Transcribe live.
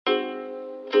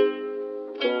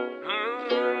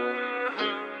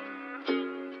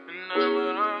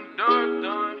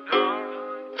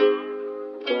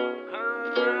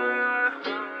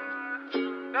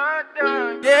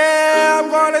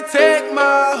take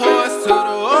my horse to the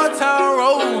old town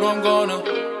road. I'm gonna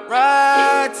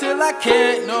ride till I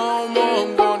can't no more.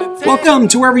 I'm gonna take... Welcome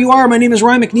to wherever you are. My name is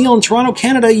Ryan McNeil in Toronto,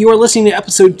 Canada. You are listening to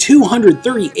episode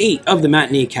 238 of the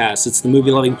Matinee Cast. It's the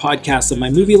movie-loving podcast of my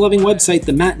movie-loving website,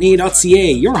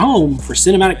 thematinee.ca, your home for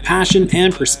cinematic passion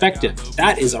and perspective.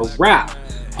 That is a wrap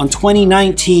on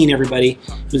 2019, everybody.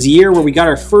 It was a year where we got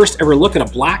our first ever look at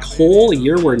a black hole, a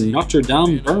year where Notre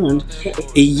Dame burned,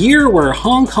 a year where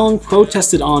Hong Kong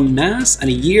protested en masse, and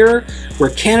a year where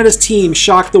Canada's team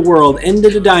shocked the world,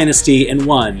 ended a dynasty, and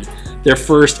won their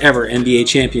first ever NBA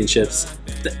championships,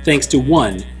 thanks to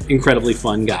one incredibly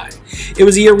fun guy. It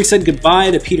was a year we said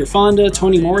goodbye to Peter Fonda,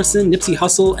 Toni Morrison, Nipsey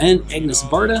Hussle, and Agnes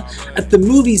Varda. At the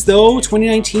movies, though,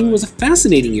 2019 was a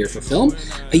fascinating year for film,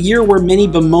 a year where many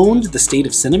bemoaned the state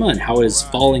of cinema and how it is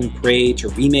falling prey to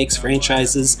remakes,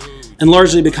 franchises, and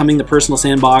largely becoming the personal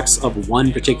sandbox of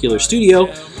one particular studio.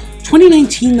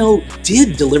 2019, though,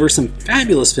 did deliver some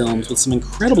fabulous films with some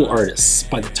incredible artists.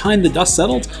 By the time the dust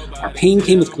settled, our pain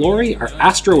came with glory, our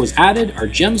Astro was added, our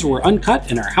gems were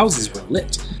uncut, and our houses were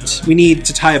lit. We need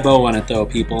to tie a bow on it, though,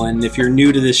 people, and if you're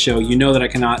new to this show, you know that I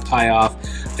cannot tie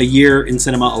off a year in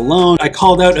cinema alone. I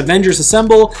called out Avengers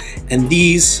Assemble, and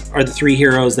these are the three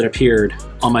heroes that appeared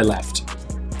on my left.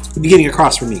 Beginning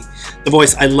across from me, the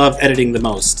voice I love editing the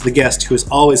most, the guest who is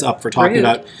always up for talking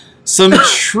about some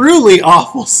truly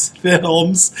awful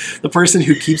films, the person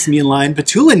who keeps me in line.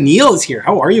 Petula Neal is here.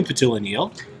 How are you, Petula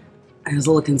Neal? I was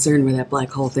a little concerned where that black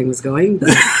hole thing was going, but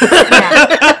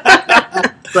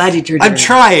glad you turned it I'm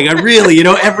trying. I really,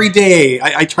 every day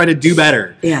I try to do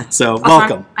better. Yeah. So, Also,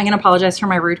 welcome. I'm going to apologize for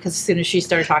my rude because as soon as she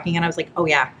started talking, and I was like, oh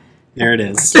yeah. There it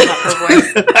is. I love her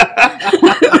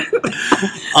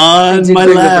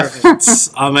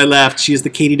voice. On my left, she is the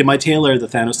Katie to my Taylor, the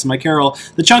Thanos to my Carol,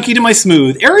 the Chunky to my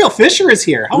Smooth. Ariel Fisher is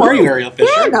here. How are you, Ariel Fisher?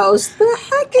 Thanos, the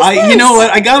heck is this? You know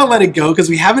what? I gotta let it go because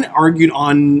we haven't argued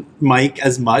on mic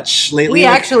as much lately. We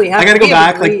actually have. I gotta go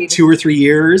back agreed. 2 or 3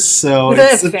 years, so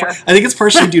That's fair. I think it's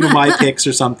partially due to my picks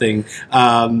or something.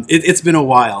 It's been a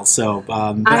while, so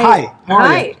but hi. How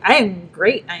are you? I am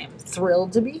great. I am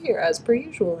thrilled to be here as per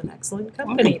usual in excellent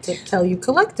company to tell you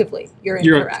collectively you're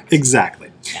incorrect. Exactly.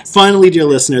 Yes. Finally, dear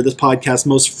listener, this podcast's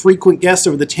most frequent guest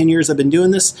over the 10 years I've been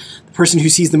doing this, the person who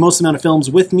sees the most amount of films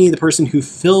with me, the person who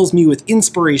fills me with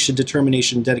inspiration,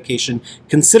 determination, dedication,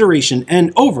 consideration,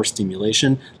 and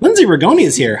overstimulation, Lindsay Rigoni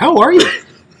is here. How are you?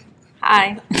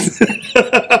 Hi.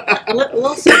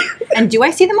 And do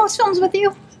I see the most films with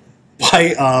you?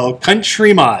 By a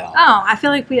country mile. Oh, I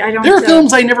feel like I don't. There are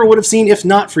films I never would have seen if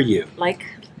not for you. Like?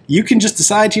 You can just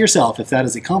decide to yourself if that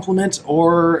is a compliment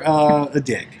or a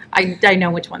dig. I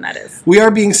know which one that is. We are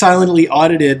being silently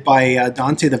audited by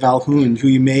Dante the Valhound, who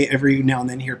you may every now and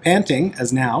then hear panting,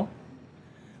 as now,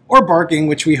 or barking,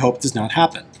 which we hope does not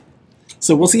happen.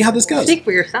 So we'll see how this goes. Speak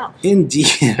for yourself.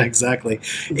 Indeed, exactly.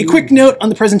 A quick note on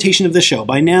the presentation of the show.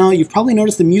 By now, you've probably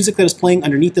noticed the music that is playing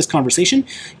underneath this conversation.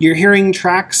 You're hearing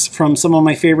tracks from some of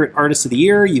my favorite artists of the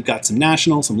year. You've got some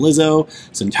National, some Lizzo,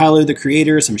 some Tyler, the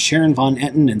Creator, some Sharon Von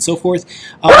Etten, and so forth.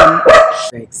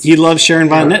 He loves Sharon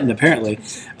Von Etten, apparently.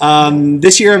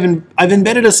 This year, I've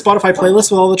embedded a Spotify playlist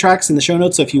with all the tracks in the show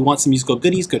notes, so if you want some musical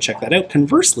goodies, go check that out.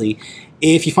 Conversely,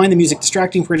 if you find the music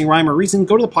distracting for any rhyme or reason,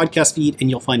 go to the podcast feed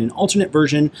and you'll find an alternate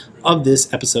version of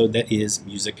this episode that is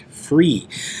music-free.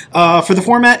 For the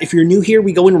format, if you're new here,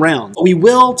 we go in rounds. We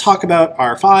will talk about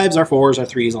our 5s, our 4s, our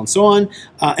 3s, and so on,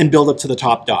 and build up to the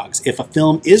top dogs. If a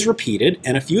film is repeated,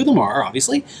 and a few of them are,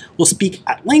 obviously, we'll speak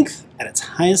at length at its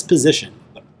highest position.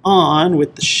 But on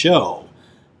with the show.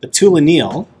 Petula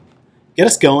Neal, get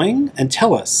us going and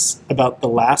tell us about The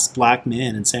Last Black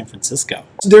Man in San Francisco.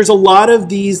 There's a lot of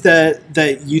these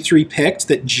that you three picked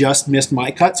that just missed my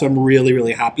cut, so I'm really,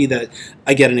 really happy that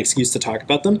I get an excuse to talk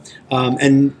about them.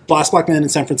 And The Last Black Man in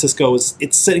San Francisco,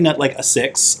 it's sitting at like a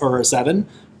 6 or a 7,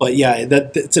 but yeah,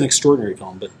 it's an extraordinary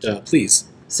film, but please.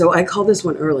 So I called this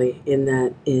one early in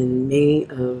that in May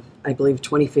of, I believe,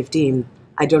 2015,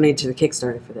 I donated to the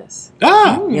Kickstarter for this.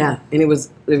 Ah! Yeah, and it was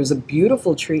a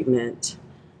beautiful treatment.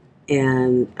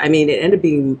 And I mean, it ended up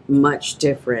being much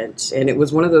different. And it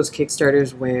was one of those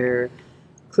Kickstarters where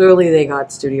clearly they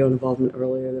got studio involvement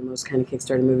earlier than most kind of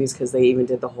Kickstarter movies, because they even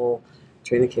did the whole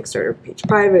turn the Kickstarter page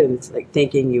private and it's like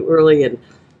thanking you early. And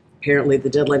apparently the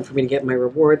deadline for me to get my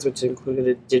rewards, which included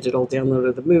a digital download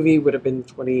of the movie, would have been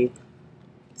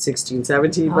 2016,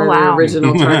 17 by the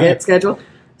original target schedule.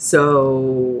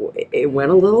 So it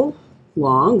went a little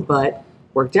long, but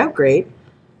worked out great.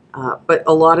 But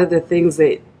a lot of the things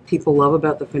that people love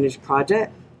about the finished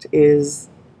project is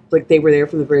like they were there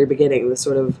from the very beginning. The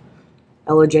sort of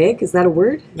elegiac, is that a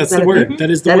word? That's the word.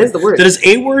 That is the word. That is the word. That is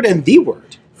a word and the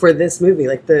word. for this movie.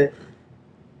 Like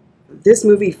this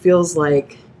movie feels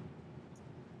like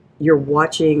you're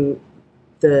watching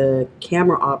the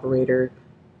camera operator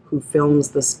who films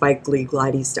the Spike Lee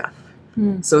glidey stuff.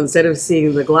 So instead of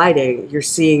seeing the gliding, you're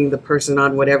seeing the person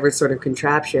on whatever sort of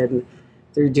contraption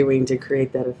they're doing to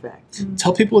create that effect.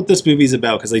 Tell people what this movie's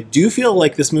about, because I do feel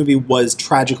like this movie was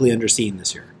tragically underseen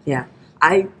this year. Yeah.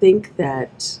 I think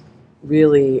that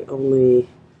really only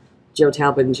Joe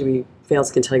Talbot and Jimmy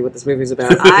Fails can tell you what this movie's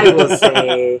about. I will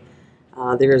say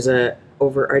there's a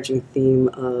overarching theme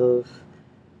of,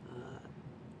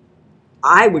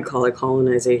 I would call it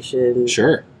colonization.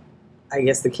 Sure. I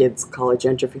guess the kids call it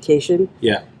gentrification.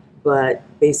 Yeah. But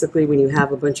basically when you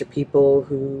have a bunch of people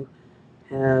who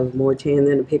have more tan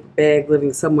than a paper bag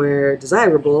living somewhere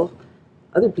desirable,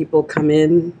 other people come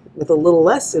in with a little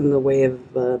less in the way of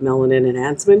melanin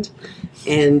enhancement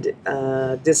and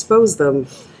disabuse them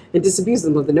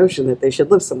of the notion that they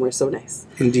should live somewhere so nice.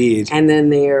 Indeed. And then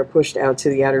they are pushed out to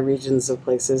the outer regions of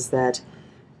places that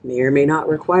may or may not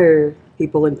require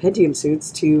people in Pentium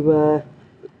suits to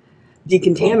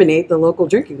decontaminate the local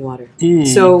drinking water.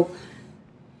 So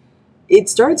it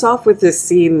starts off with this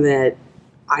scene that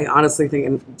I honestly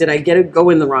think, did I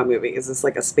go in the wrong movie? Is this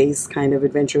like a space kind of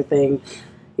adventure thing?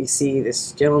 You see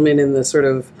this gentleman in the sort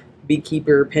of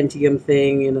beekeeper Pentium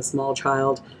thing and a small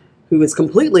child who is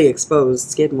completely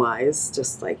exposed skin-wise,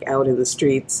 just like out in the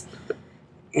streets.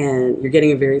 And you're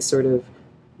getting a very sort of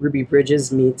Ruby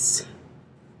Bridges meets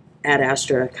Ad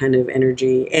Astra kind of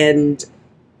energy. And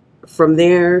from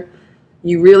there,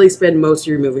 you really spend most of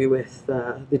your movie with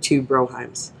the two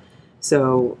Broheims.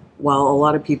 So while a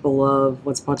lot of people love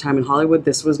Once Upon a Time in Hollywood,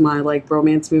 this was my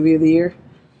bromance movie of the year.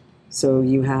 So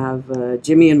you have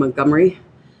Jimmy and Montgomery,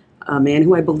 a man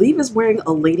who I believe is wearing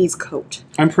a lady's coat.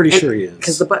 I'm pretty sure he is.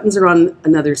 Because the buttons are on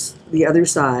the other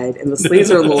side and the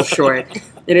sleeves are a little short.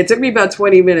 And it took me about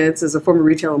 20 minutes as a former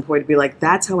retail employee to be like,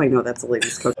 that's how I know that's a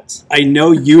lady's coat. I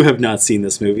know you have not seen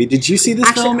this movie. Did you see this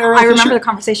film, Ariel I remember Fisher? the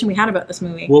conversation we had about this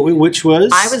movie. Which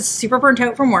was? I was super burnt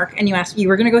out from work, and you asked, you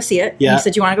were going to go see it. Yeah. And you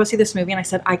said, you want to go see this movie? And I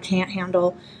said,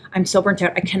 I'm so burnt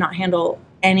out. I cannot handle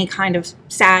any kind of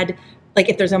sad,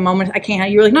 if there's a moment I can't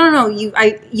handle. You were like, no,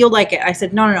 you'll like it. I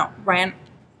said, no, Ryan.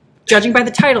 Judging by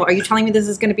the title, are you telling me this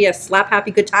is going to be a slap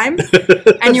happy good time?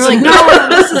 And you were like, no,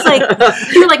 this is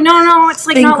you were like, no, it's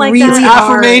not like really that.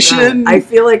 Affirmation. I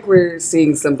feel like we're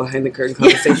seeing some behind the curtain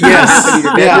conversation Yes. happening in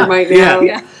your bedroom right now.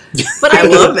 Yeah. But I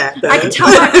love that, though. I could tell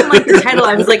that from the title.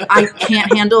 I was like, I just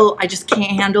can't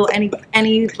handle anything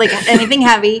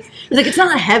heavy. It was like, it's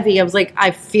not heavy. I was like,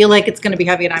 I feel like it's going to be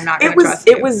heavy and I'm not going to trust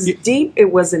you. It was deep.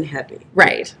 It wasn't heavy.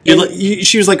 Right.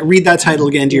 She was like, read that title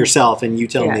again to yourself and you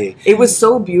tell me. It was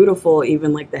so beautiful,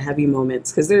 even the heavy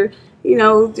moments. Because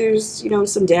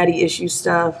there's some daddy issue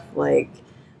stuff, like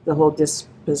the whole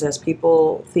dispossessed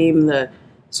people theme, the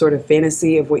sort of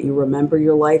fantasy of what you remember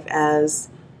your life as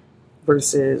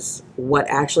versus what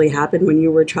actually happened when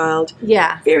you were a child.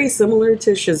 Yeah. Very similar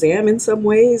to Shazam in some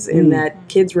ways, in that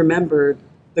kids remember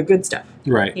the good stuff.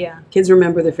 Right. Yeah. Kids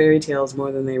remember the fairy tales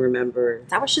more than they remember. Is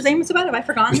that what Shazam was about? Have I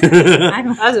forgotten? I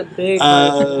don't. That was a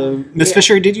big Miss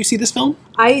Fisher, did you see this film?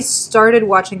 I started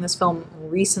watching this film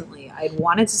recently. I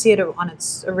wanted to see it on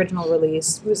its original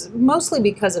release. It was mostly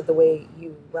because of the way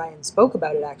you, Ryan, spoke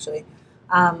about it, actually.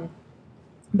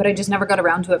 But I just never got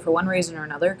around to it for one reason or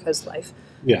another, because life.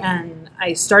 Yeah. And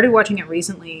I started watching it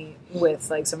recently with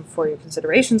some For Your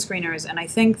Consideration screeners, and I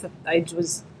think that I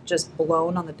was just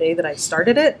blown on the day that I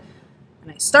started it.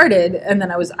 And I started, and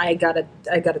then I gotta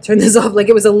turn this off.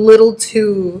 It was a little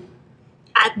too,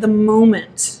 at the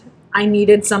moment, I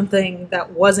needed something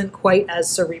that wasn't quite as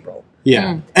cerebral.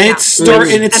 Yeah. And Yeah. it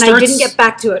starts. And I didn't get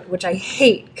back to it, which I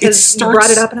hate, because you brought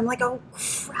it up, and I'm like, oh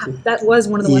crap, that was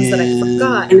one of the ones that I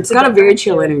forgot. And it's got a get very back to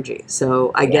chill it. energy,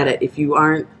 so I get it. If you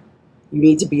aren't, you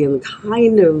need to be in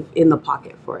the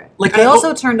pocket for it. I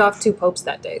also turned off Two Popes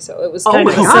that day, so it was Oh kind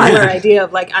my of a God. similar idea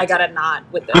of I got a knot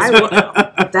with this.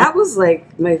 That was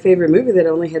my favorite movie that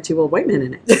only had two old white men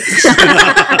in it.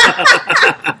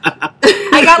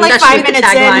 I got That 5 should be the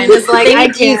minutes in. tagline. Was like, They I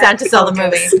need to use can't that to sell the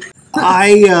focus. movie.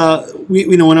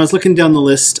 When I was looking down the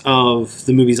list of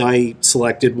the movies I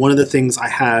selected, one of the things I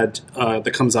had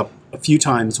that comes up a few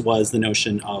times was the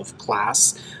notion of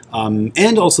class,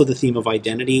 and also the theme of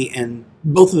identity, and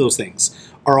both of those things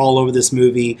are all over this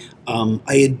movie.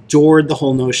 I adored the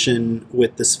whole notion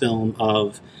with this film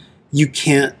of you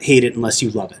can't hate it unless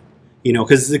you love it.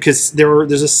 Because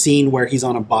there's a scene where he's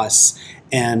on a bus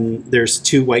and there's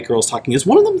two white girls talking. Is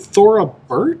one of them Thora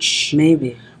Birch?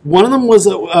 Maybe. One of them was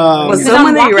Was She's someone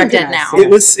on that you Walking Dead recognize? now. it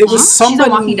was She's on somebody.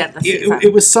 Walking Dead this season.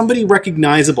 It was somebody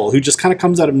recognizable who just kind of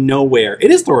comes out of nowhere. It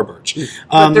is Thora Birch.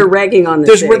 But they're ragging on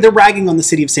the city. They're ragging on the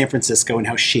city of San Francisco and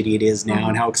how shitty it is now,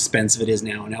 and how expensive it is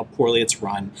now, and how poorly it's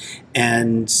run.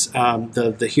 And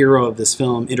the hero of this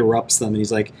film interrupts them, and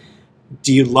he's like,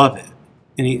 "Do you love it?"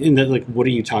 And they're like, "What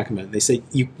are you talking about?" They say,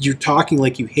 "You're talking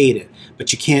like you hate it,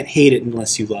 but you can't hate it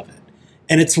unless you love it."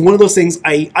 And it's one of those things,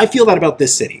 I feel that about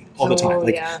this city all the time.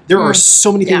 Like, there are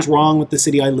so many things wrong with the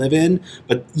city I live in,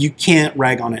 but you can't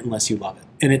rag on it unless you love it.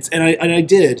 And I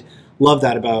did love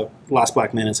that about Last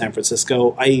Black Man in San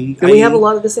Francisco. And we have a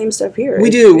lot of the same stuff here. We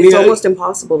do. It's almost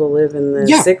impossible to live in the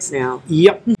six now.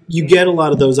 Yep. You get a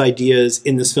lot of those ideas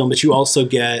in this film, but you also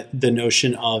get the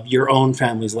notion of your own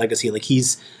family's legacy. Like,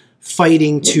 he's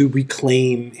fighting to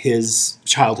reclaim his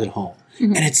childhood home.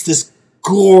 And it's this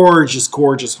gorgeous,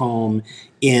 gorgeous home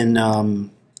in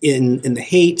the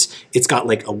Haight. It's got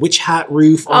like a witch hat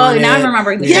roof on it. Oh, now I'm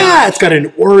remembering this. Yeah, it's got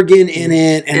an organ in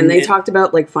it. And they talked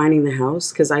about like finding the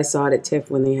house, because I saw it at TIFF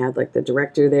when they had like the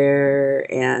director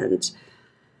there, and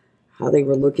how they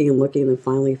were looking and then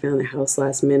finally found the house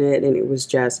last minute, and it was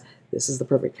just, this is the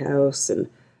perfect house, and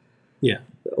the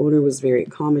owner was very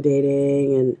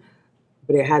accommodating,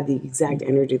 but it had the exact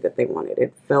energy that they wanted.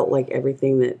 It felt like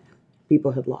everything that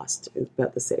people had lost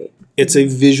about the city. It's a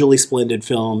visually splendid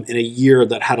film in a year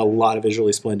that had a lot of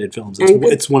visually splendid films.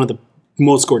 It's one of the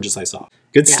most gorgeous I saw.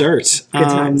 Good start. Good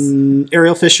times.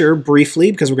 Ariel Fisher,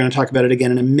 briefly, because we're going to talk about it again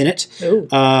in a minute.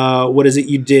 What is it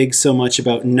you dig so much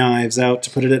about Knives Out to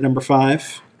put it at number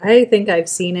 5? I think I've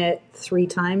seen it 3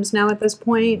 times now at this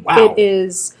point. Wow.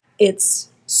 It's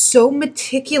so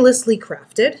meticulously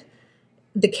crafted.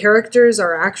 The characters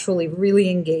are actually really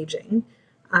engaging.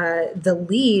 The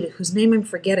lead, whose name I'm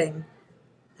forgetting,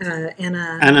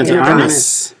 Anna de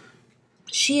Armas.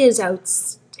 She is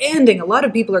outstanding. A lot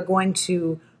of people are going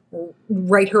to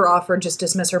write her off or just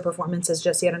dismiss her performance as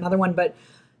just yet another one, but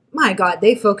my God,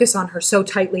 they focus on her so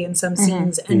tightly in some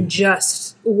scenes, and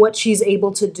just what she's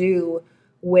able to do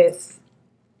with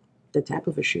the tap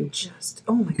of a shoe. Just,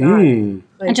 oh my God.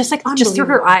 And just through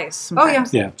her eyes.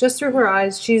 Sometimes. Oh, yeah. Just through her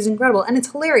eyes. She's incredible. And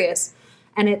it's hilarious.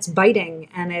 And it's biting.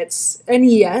 And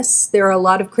yes, there are a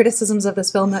lot of criticisms of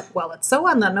this film that, well, it's so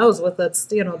on the nose with its,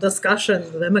 discussion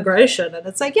of immigration. And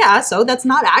it's like, yeah, so that's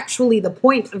not actually the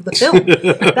point of the film.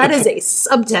 That is a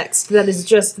subtext that is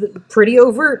just pretty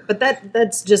overt, but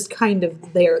that's just kind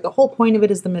of there. The whole point of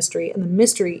it is the mystery, and the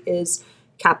mystery is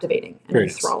captivating and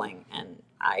enthralling.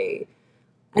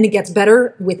 And it gets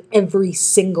better with every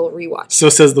single rewatch. So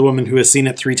says the woman who has seen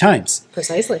it 3 times.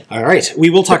 Precisely. All right. We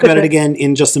will talk about it again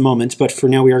in just a moment, but for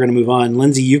now we are going to move on.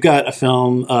 Lindsay, you've got a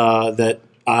film that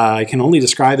I can only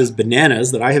describe as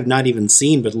bananas, that I have not even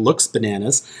seen, but looks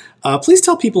bananas. Please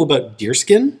tell people about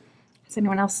Deerskin. Has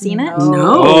anyone else seen it?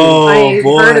 No. Oh, I've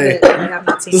boy. heard of it. I have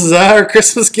not seen This it. is our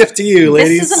Christmas gift to you,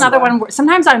 ladies. This is another one where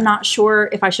sometimes I'm not sure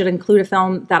if I should include a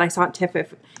film that I saw at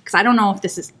TIFF, because I don't know if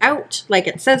this is out. Like,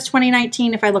 it says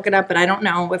 2019 if I look it up, but I don't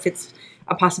know if it's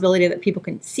a possibility that people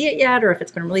can see it yet or if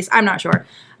it's been released. I'm not sure.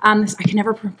 I can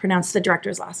never pronounce the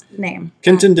director's last name.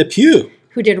 Quentin Dupieux.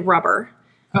 Who did Rubber.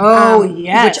 Oh,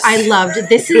 yes. Which I loved.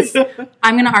 This is,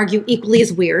 I'm going to argue, equally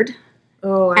as weird.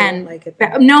 Oh, I don't like it.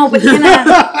 No, but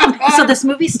so this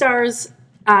movie stars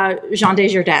Jean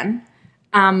Desjardins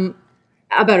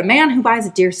about a man who buys a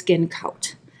deerskin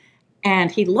coat.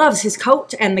 And he loves his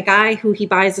coat, and the guy who he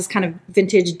buys this kind of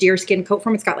vintage deerskin coat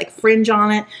from, it's got like fringe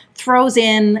on it, throws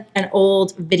in an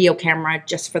old video camera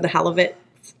just for the hell of it.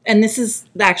 And this is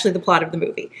actually the plot of the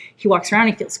movie. He walks around,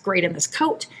 he feels great in this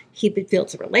coat. He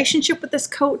builds a relationship with this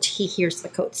coat. He hears the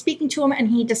coat speaking to him, and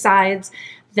he decides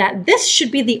that this should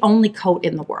be the only coat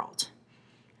in the world.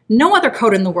 No other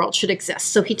coat in the world should exist.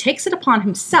 So he takes it upon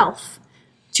himself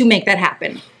to make that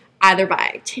happen, either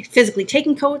by physically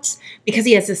taking coats, because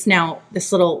he has this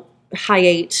little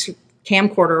Hi8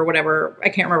 camcorder or whatever, I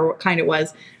can't remember what kind it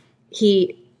was.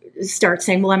 He starts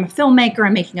saying, well, I'm a filmmaker,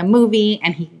 I'm making a movie,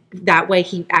 and that way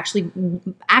he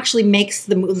actually makes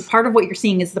the movie. Part of what you're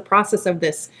seeing is the process of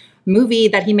this movie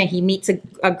that he meets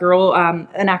a girl,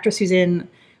 an actress who's in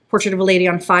Portrait of a Lady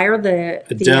on Fire,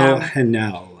 Adele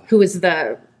Haenel, who is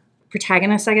the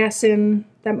protagonist, I guess, in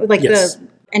that movie. Yes.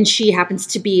 And she happens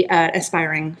to be an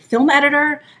aspiring film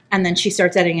editor, and then she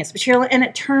starts editing his material, and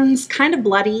it turns kind of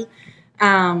bloody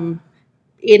in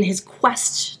his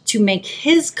quest to make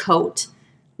his coat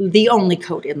the only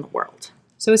coat in the world.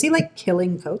 So is he like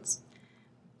killing coats?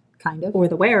 Kind of. Or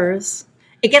the wearers.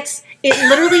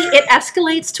 It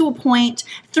escalates to a point.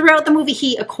 Throughout the movie,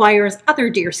 he acquires other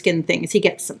deerskin things. He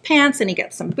gets some pants, and he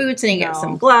gets some boots, and he gets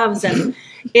some gloves, and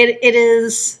it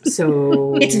is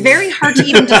So it's very hard to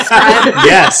even describe.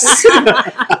 Yes.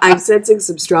 I'm sensing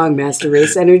some strong Master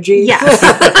Race energy. Yes,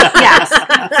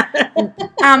 and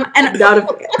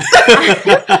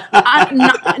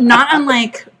not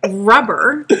unlike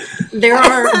Rubber, there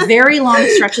are very long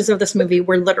stretches of this movie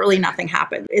where literally nothing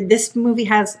happened. This movie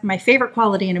has my favorite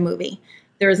quality in a movie.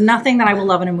 There is nothing that I will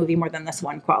love in a movie more than this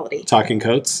one quality: Talking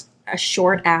coats. a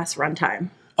short ass runtime.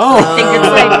 Oh, I think it's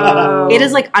like it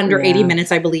is like under 80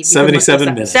 minutes, I believe. You can look this 77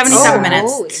 up. minutes. 77 Holy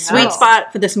minutes. hell. Sweet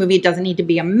spot for this movie. It doesn't need to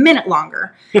be a minute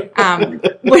longer.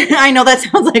 I know that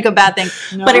sounds like a bad thing,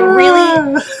 but it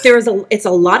really it's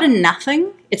a lot of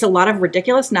nothing. It's a lot of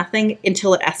ridiculous nothing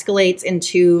until it escalates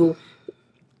into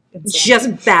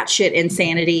just batshit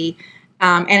insanity.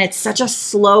 And it's such a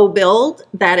slow build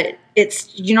that it's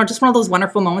just one of those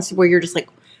wonderful moments where you're just like,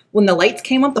 when the lights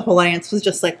came up, the whole audience was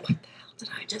just like, what the hell did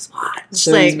I just watch?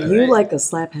 So you like a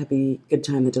slap happy good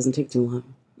time that doesn't take too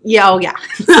long. Yeah, oh yeah.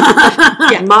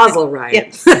 Yeah. Mazel right.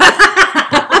 Yes.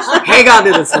 Hang on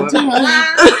to this one.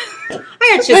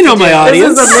 I know my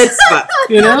audience. This is a mitzvah.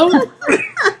 You know?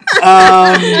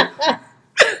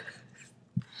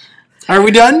 Are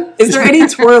we done? Is there any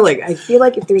twirling? I feel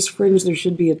like if there's Fringe, there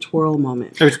should be a twirl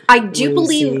moment. I do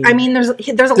believe. I mean, there's a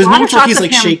There's lot of moments where shots he's of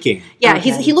like him. shaking. Yeah,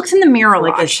 Okay. he looks in the mirror a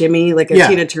Like lot. a shimmy, like a Yeah.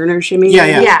 Tina Turner shimmy?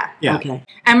 Yeah. Yeah. Okay.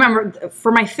 I remember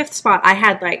for my fifth spot, I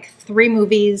had like 3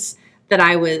 movies that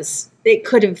it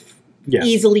could have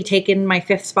easily taken my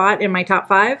fifth spot in my top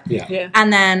 5. Yeah.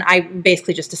 And then I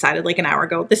basically just decided like an hour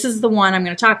ago, this is the one I'm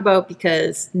going to talk about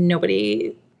because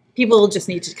people just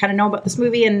need to kind of know about this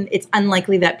movie, and it's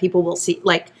unlikely that people will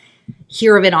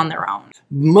hear of it on their own.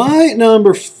 My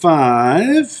number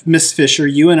 5, Miss Fisher,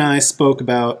 you and I spoke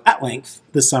about at length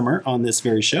this summer on this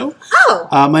very show. Oh.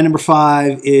 My number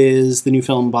 5 is the new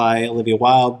film by Olivia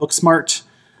Wilde, Booksmart.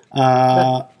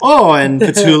 And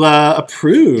Petula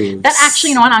approves. That actually,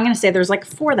 you know what, I'm going to say there's like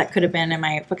 4 that could have been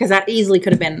because that easily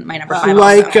could have been my number 5.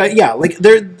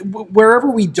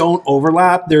 Wherever we don't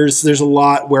overlap, there's a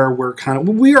lot where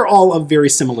we are all of very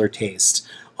similar taste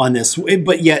on this,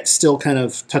 but yet still kind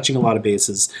of touching a lot of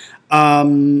bases.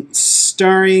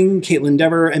 Starring Caitlin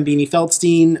Dever and Beanie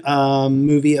Feldstein,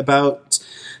 movie about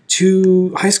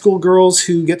 2 high school girls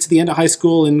who get to the end of high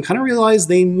school and kind of realize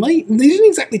they didn't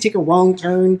exactly take a wrong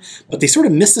turn, but they sort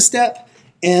of missed a step,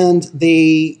 and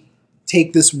they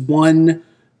take this one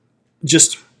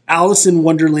just Alice in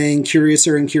Wonderland,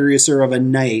 curiouser and curiouser of a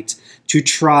night to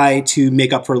try to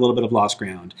make up for a little bit of lost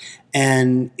ground.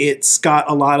 And it's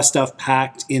got a lot of stuff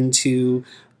packed into,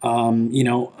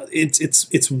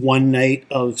 it's one night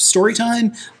of story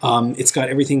time. It's got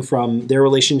everything from their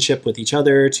relationship with each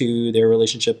other to their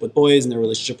relationship with boys and their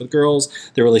relationship with girls,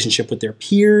 their relationship with their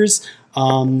peers.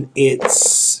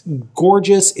 It's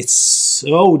gorgeous. It's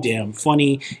so damn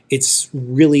funny. It's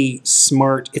really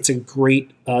smart. It's a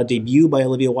great debut by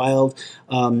Olivia Wilde.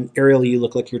 Ariel, you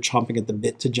look like you're chomping at the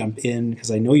bit to jump in because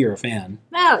I know you're a fan.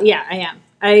 Oh, yeah, I am.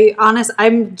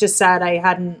 I'm just sad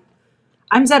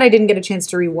I'm sad I didn't get a chance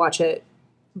to rewatch it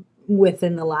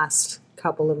within the last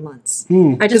couple of months.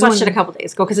 I just watched it a couple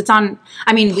days ago because it's on.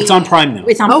 It's on Prime now.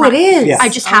 It's on. Oh, Prime. it is. Yeah. I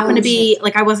just happened to be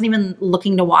I wasn't even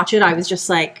looking to watch it. I was just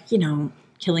like,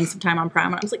 killing some time on Prime,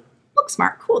 and I was like,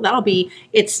 Booksmart, cool. That'll be.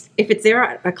 If it's there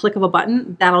at a click of a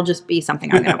button, that'll just be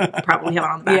something I'm gonna probably have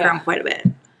on the background quite a bit.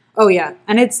 Oh yeah,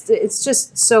 and it's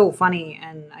just so funny,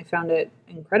 and I found it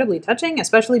incredibly touching,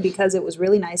 especially because it was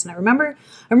really nice. And I remember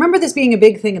this being a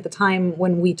big thing at the time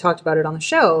when we talked about it on the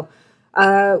show.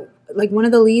 One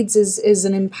of the leads is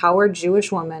an empowered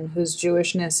Jewish woman whose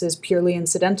Jewishness is purely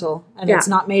incidental, and it's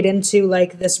not made into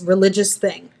like this religious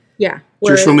thing. Yeah,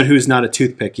 Jewish woman who's not a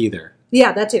toothpick either.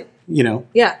 Yeah, that too.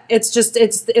 Yeah, it's just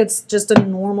a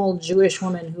normal Jewish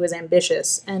woman who is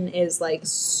ambitious and is like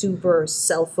super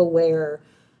self-aware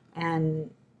and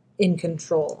in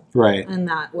control. Right. And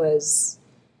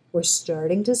we're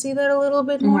starting to see that a little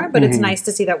bit more, but it's nice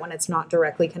to see that when it's not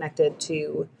directly connected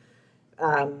to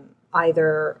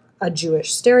either a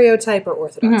Jewish stereotype or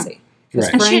orthodoxy.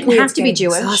 Right. and she didn't frankly, have it's to be getting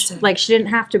Jewish. exhausting. Like she didn't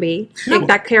have to be. Like,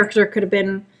 that character could have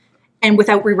been, and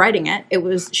without rewriting it,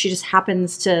 she just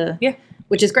happens to. Yeah.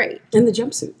 Which is great. And the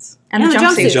jumpsuits. And the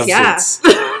jumpsuits. Yeah.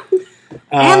 Jumpsuits.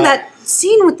 And that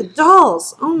scene with the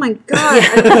dolls. Oh my god,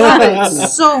 I love it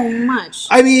so much.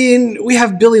 I mean, we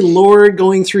have Billy Lord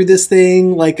going through this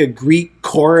thing like a Greek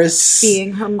chorus.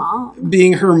 Being her mom.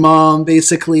 Being her mom,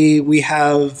 basically. We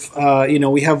have,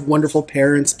 we have wonderful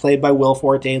parents played by Will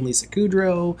Forte and Lisa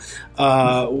Kudrow.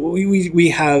 We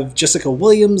have Jessica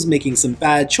Williams making some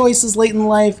bad choices late in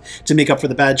life to make up for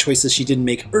the bad choices she didn't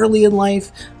make early in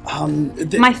life.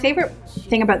 My favorite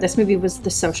thing about this movie was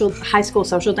the high school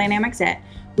social dynamics that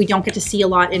we don't get to see a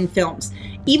lot in films.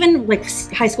 Even like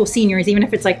high school seniors, even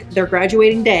if it's like their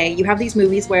graduating day, you have these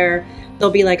movies where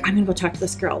they'll be like, I'm gonna go talk to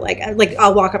this girl. Like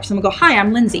I'll walk up to someone and go, hi,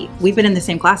 I'm Lindsay. We've been in the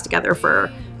same class together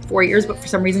for 4 years, but for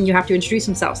some reason you have to introduce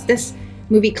themselves. This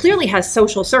movie clearly has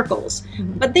social circles,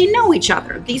 but they know each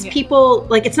other. These people,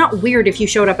 like, it's not weird if you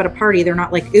showed up at a party. They're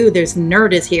not like, ooh, there's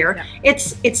nerd is here. Yeah.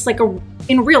 It's like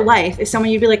in real life, if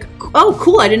someone, you'd be like, oh,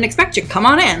 cool, I didn't expect you. Come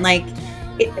on in. Like,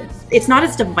 it's not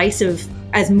as divisive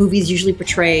as movies usually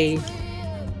portray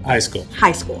high school.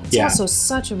 It's also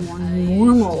such a more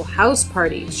normal house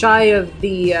party, shy of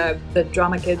the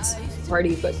Drama Kids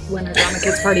party, but when a Drama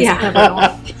Kids party is ever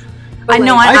on. I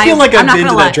know. I feel like I've been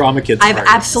to that Drama Kids party. I've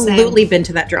absolutely been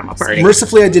to that drama party.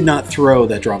 Mercifully, I did not throw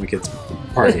that Drama Kids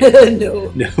party.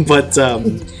 No, but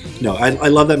no, I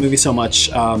love that movie so much.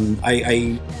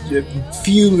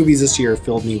 Few movies this year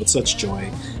filled me with such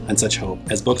joy and such hope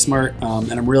as Booksmart,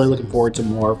 and I'm really looking forward to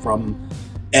more from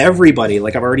everybody.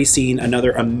 Like, I've already seen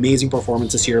another amazing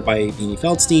performance this year by Beanie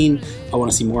Feldstein. I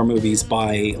want to see more movies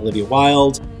by Olivia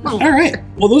Wilde. All right.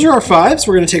 Well, those are our fives.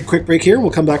 We're going to take a quick break here.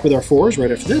 We'll come back with our fours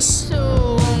right after this.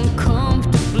 So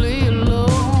uncomfortably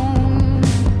alone.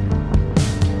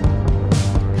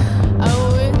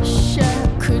 I wish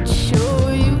I could show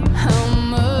you how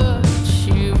much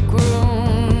you've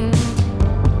grown.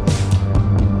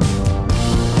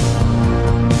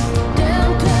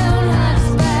 Downtown High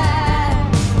Spire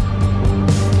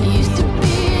used to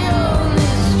be on the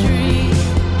street.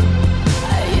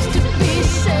 I used to be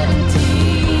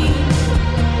 17.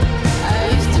 I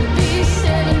used to be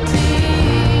 17.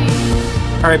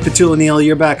 All right, Petula Neal,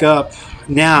 you're back up.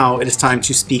 Now it is time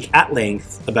to speak at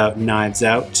length about Knives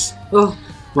Out. Oh,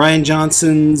 Rian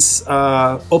Johnson's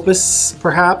opus,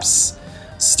 perhaps,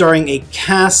 starring a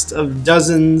cast of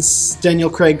dozens: Daniel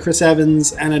Craig, Chris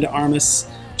Evans, Ana de Armas,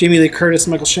 Jamie Lee Curtis,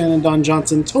 Michael Shannon, Don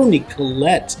Johnson, Toni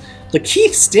Collette,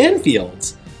 Lakeith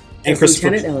Stanfield, and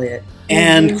Lieutenant Elliot.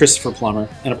 and Christopher Plummer,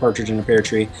 and A Partridge in a Pear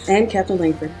Tree. And Captain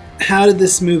Langford. How did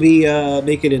this movie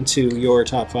make it into your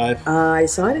top five? I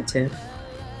saw it at TIFF,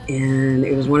 and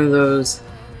it was one of those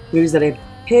movies that I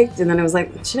picked, and then I was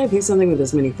like, should I pick something with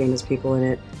this many famous people in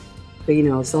it? But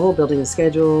it's the whole building a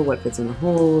schedule, what fits in the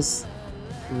holes.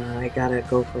 I gotta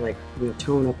go for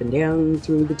tone up and down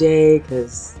through the day,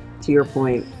 because to your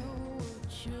point,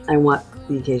 I want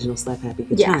the occasional slap happy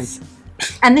good time.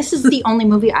 And this is the only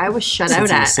movie I was shut out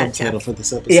That's at subtitle TIFF for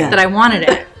this episode. Yeah. that I wanted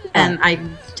it, and I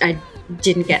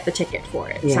didn't get the ticket for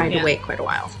it, so I had to wait quite a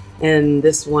while. And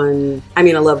this one, I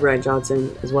mean, I love Rian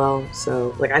Johnson as well.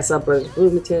 So, I saw Brothers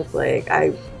Bloom at TIFF.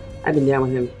 I've been down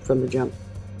with him from the jump.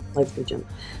 Like the jump.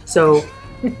 So,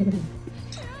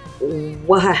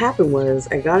 what happened was,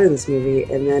 I got in this movie,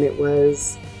 and then it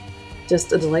was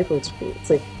just a delightful experience.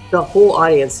 Like, the whole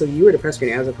audience, so you were at a press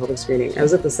screening, I was at a public screening. I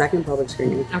was at the second public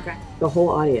screening. Okay. The whole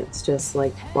audience just,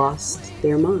 lost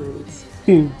their minds.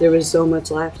 There was so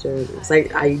much laughter. It's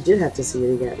I did have to see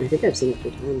it again. I think I've seen it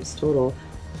 3 times total.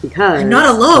 Because I'm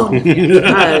not alone.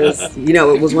 because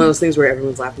it was one of those things where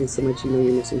everyone's laughing so much you're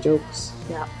missing jokes.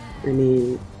 Yeah. I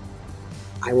mean,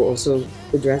 I will also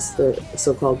address the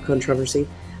so-called controversy.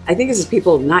 I think this is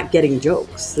people not getting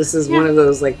jokes. This is one of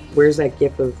those where's that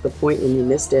gif of the point when you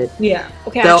missed it? Yeah.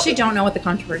 Okay, I actually don't know what the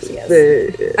controversy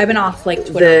is. I've been off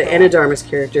Twitter. The Ana de Armas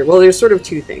character. Well, there's sort of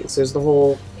two things. There's the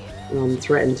whole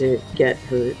threatened to get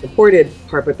her deported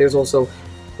part, but there's also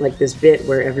this bit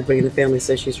where everybody in the family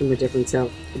says she's from a different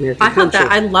South American country.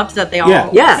 I loved that they all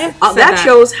that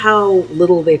shows how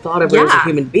little they thought of her as a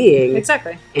human being.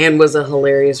 exactly. And was a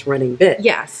hilarious running bit.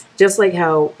 Yes. Just like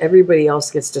how everybody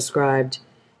else gets described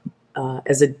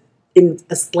in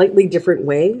a slightly different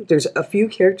way. There's a few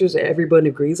characters that everyone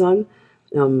agrees on.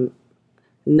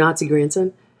 Nazi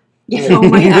grandson. Oh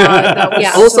my god, that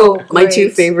was also so my great. 2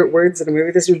 favorite words in a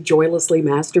movie. This was joylessly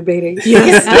masturbating.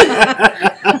 Yes.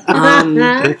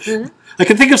 I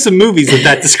can think of some movies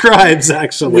that describes,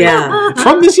 actually. Yeah.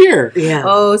 From this year. Yeah.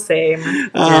 Oh, same.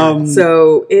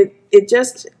 So it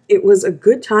was a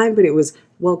good time, but it was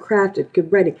well crafted,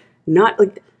 good writing. Not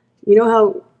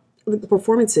how the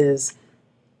performances,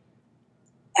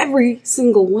 every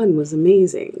single one was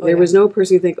amazing. There was no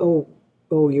person you think, oh,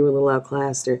 you were a little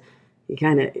outclassed, or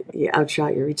you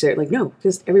outshot your reach there. Like, no,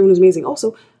 just everyone was amazing.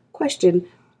 Also, question,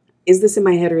 is this in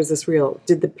my head or is this real?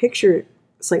 Did the picture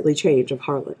slightly change of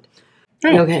Harland?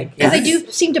 Okay. Because they do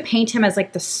seem to paint him as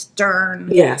like the stern.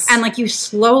 Yes. And like you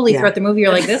slowly throughout the movie,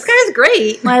 you're like, this guy's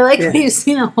great. I like when you've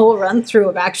seen a whole run through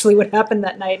of actually what happened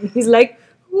that night, and he's like,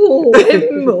 "Oh,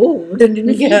 I'm old and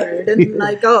weird," and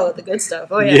like, "Oh, the good stuff.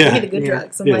 Oh yeah, give me the good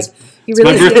drugs." I'm like, "You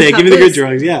really my birthday. Give me the good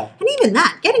drugs." Yeah. And even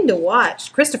that, getting to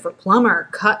watch Christopher Plummer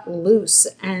cut loose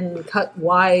and cut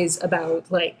wise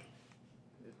about like,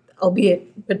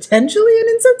 albeit potentially an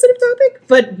insensitive topic,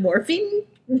 but morphine,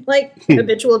 like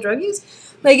habitual drug use,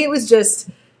 like it was just,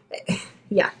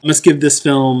 yeah. I must give this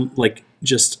film like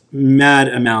just mad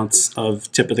amounts of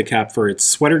tip of the cap for its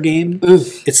sweater game.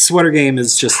 Its sweater game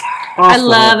is just I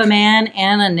love a man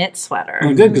and a knit sweater.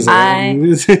 Oh, good, because I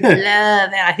love it.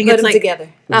 I think Put it's them like together.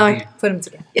 Oh, Put them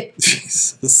together.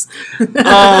 Jesus.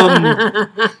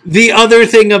 The other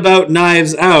thing about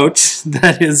Knives Out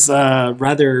that is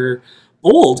rather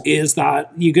bold is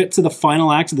that you get to the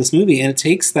final act of this movie and it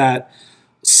takes that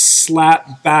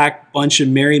slap back bunch of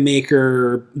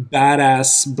merrymaker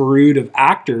badass brood of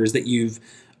actors that you've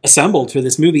assembled for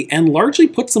this movie and largely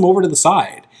puts them over to the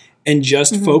side and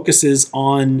just focuses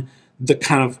on the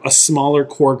kind of a smaller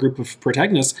core group of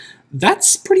protagonists.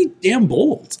 That's pretty damn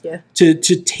bold. Yeah. To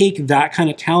take that kind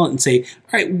of talent and say,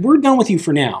 all right, we're done with you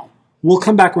for now. We'll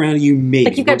come back around to you maybe.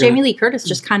 like you've got Jamie Lee Curtis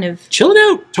just kind of chilling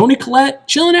out. Tony Collette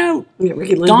chilling out. Yeah,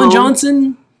 Ricky Don Lindholm.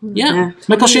 Johnson. Yeah.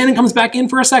 Michael Shannon comes back in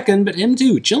for a second, but him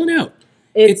too, chilling out.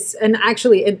 It's and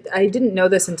actually, I didn't know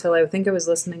this until I think I was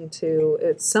listening to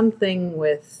it's something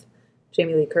with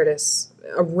Jamie Lee Curtis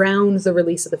around the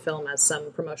release of the film as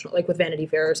some promotional, like with Vanity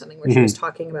Fair or something, where she was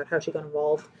talking about how she got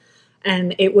involved,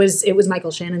 and it was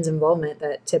Michael Shannon's involvement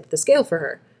that tipped the scale for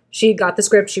her. She got the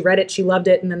script, she read it, she loved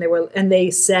it, and then they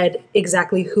said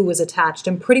exactly who was attached,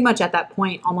 and pretty much at that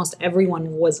point, almost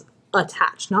everyone was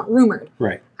attached, not rumored,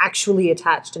 Right. actually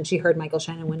attached. And she heard Michael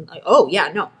Shannon when like, oh yeah,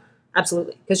 no,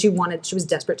 absolutely, because she was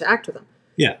desperate to act with him.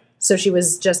 Yeah. So she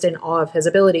was just in awe of his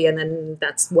ability, and then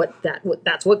that's what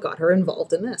got her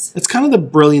involved in this. It's kind of the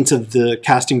brilliance of the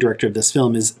casting director of this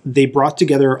film is they brought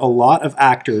together a lot of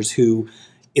actors who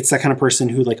it's that kind of person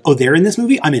who like, oh, they're in this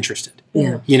movie, I'm interested.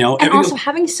 Yeah. You know, and also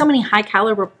having so many high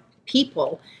caliber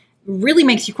people really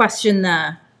makes you question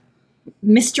the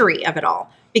mystery of it all,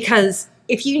 because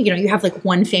if you have like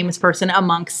one famous person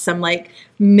amongst some like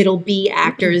middle B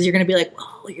actors, you're going to be like,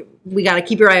 oh, we got to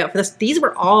keep your eye out for this. These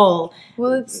were all,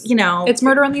 it's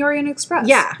Murder on the Orient Express.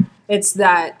 Yeah. It's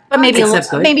that, but maybe Except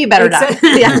good. maybe better done. Except-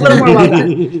 Yeah, a little more well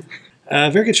done.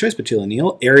 very good choice, Petula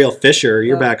Neal. Ariel Fisher,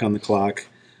 you're back on the clock.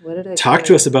 what did I Talk say?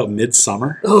 to us about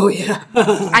Midsummer. Oh yeah.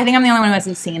 I think I'm the only one who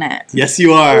hasn't seen it. Yes,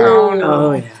 you are.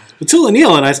 Oh, yeah. Petula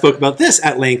Neal and I spoke about this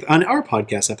at length on our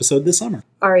podcast episode this summer.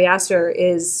 Ari Aster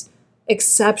is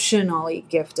exceptionally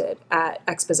gifted at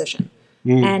exposition.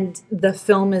 And the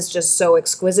film is just so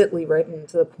exquisitely written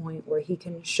to the point where he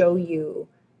can show you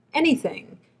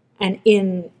anything and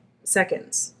in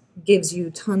seconds gives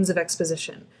you tons of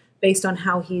exposition based on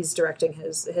how he's directing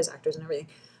his actors and everything.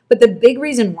 But the big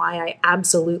reason why I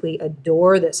absolutely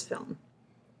adore this film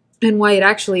and why it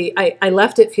actually, I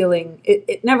left it feeling,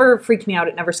 it never freaked me out,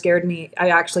 it never scared me. I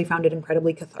actually found it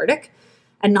incredibly cathartic,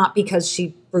 and not because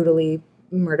she brutally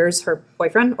murders her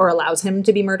boyfriend or allows him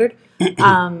to be murdered.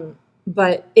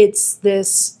 But it's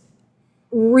this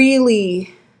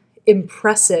really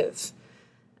impressive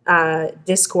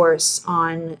discourse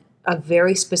on a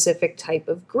very specific type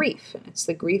of grief. And it's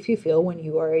the grief you feel when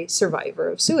you are a survivor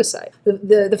of suicide.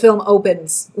 The film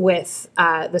opens with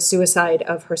the suicide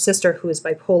of her sister, who is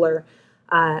bipolar,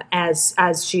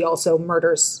 as she also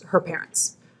murders her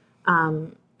parents.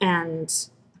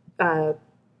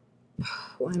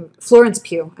 Florence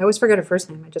Pugh. I always forget her first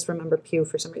name. I just remember Pugh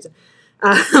for some reason.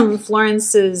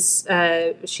 Florence is,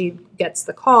 she gets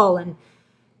the call, and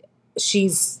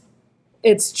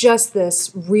it's just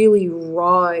this really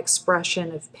raw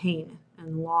expression of pain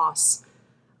and loss,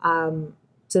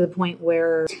 to the point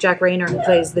where Jack Rayner, who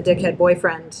plays the dickhead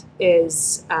boyfriend,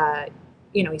 is,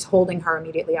 he's holding her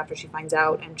immediately after she finds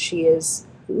out, and she is...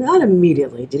 Not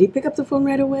immediately. Did he pick up the phone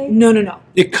right away? No.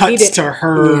 It He cuts did. to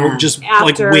her Yeah. just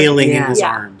After- like wailing in Yeah. his Yeah.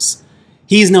 arms.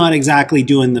 He's not exactly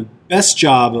doing the best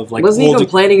job of like Wasn't he holding.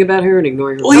 complaining about her and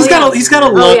ignoring her? Well, he's got a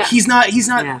look. yeah. He's not.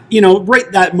 Yeah. Right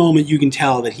that moment you can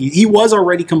tell that he was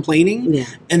already complaining. Yeah.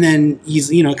 And then he's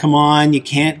come on, you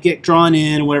can't get drawn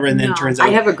in, whatever. And then No. it turns out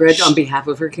I have a grudge on behalf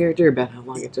of her character about how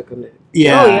long it took him to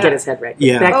Yeah. Oh, yeah. get his head right.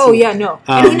 Yeah. Back to Oh, you. yeah, no.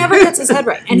 And he never gets his head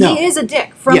right. And No. he is a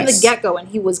dick from Yes. the get-go, and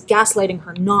he was gaslighting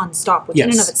her nonstop, which in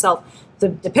and Yes. of itself, the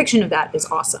depiction of that is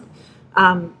awesome.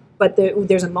 But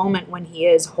there's a moment when he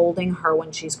is holding her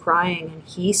when she's crying, and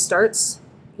he starts.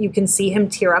 You can see him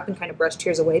tear up and kind of brush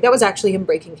tears away. That was actually him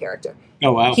breaking character.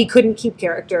 Oh, wow. He couldn't keep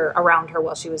character around her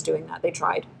while she was doing that. They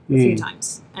tried a few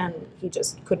times, and he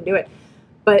just couldn't do it.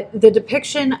 But the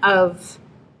depiction of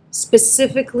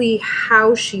specifically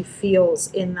how she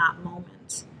feels in that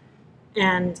moment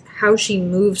and how she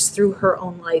moves through her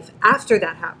own life after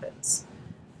that happens,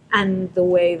 and the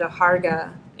way the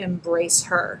Harga embrace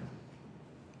her.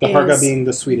 The Harga being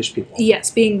the Swedish people. Yes,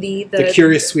 being the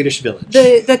curious Swedish village.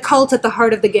 the cult at the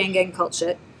heart of the gang cult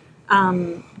shit,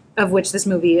 of which this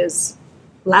movie is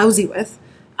lousy with.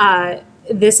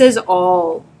 This is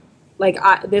all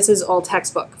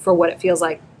textbook for what it feels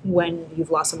like when you've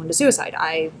lost someone to suicide.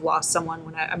 I lost someone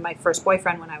my first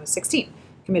boyfriend when I was 16,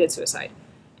 committed suicide,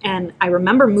 and I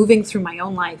remember moving through my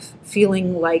own life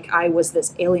feeling like I was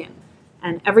this alien,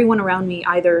 and everyone around me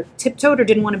either tiptoed or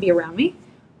didn't want to be around me,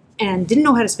 and didn't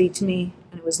know how to speak to me,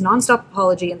 and it was nonstop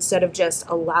apology instead of just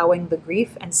allowing the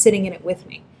grief and sitting in it with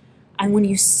me. And when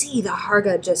you see the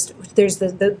Harga there's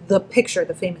the picture,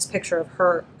 the famous picture of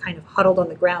her kind of huddled on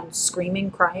the ground, screaming,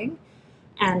 crying,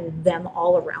 and them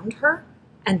all around her,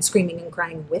 and screaming and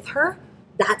crying with her.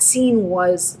 That scene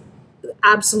was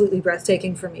absolutely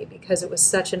breathtaking for me because it was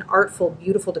such an artful,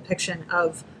 beautiful depiction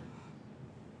of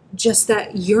just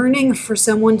that yearning for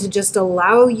someone to just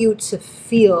allow you to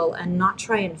feel and not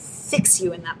try and fix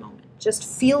you in that moment. Just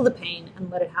feel the pain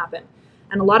and let it happen.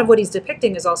 And a lot of what he's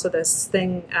depicting is also this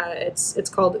thing, it's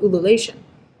called ululation,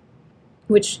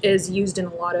 which is used in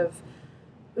a lot of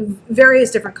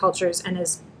various different cultures and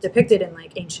is depicted in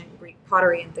like ancient Greek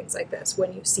pottery and things like this,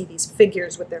 when you see these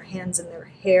figures with their hands in their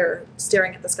hair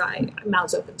staring at the sky,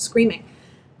 mouths open, screaming.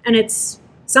 And it's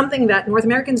something that North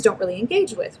Americans don't really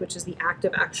engage with, which is the act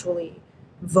of actually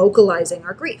vocalizing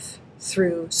our grief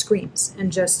through screams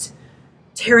and just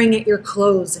tearing at your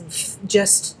clothes and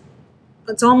just,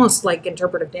 it's almost like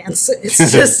interpretive dance. It's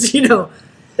just,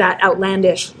 that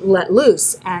outlandish let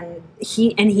loose. And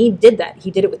he did that. He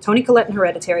did it with Toni Collette in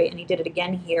Hereditary, and he did it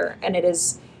again here. And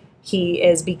he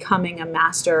is becoming a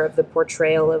master of the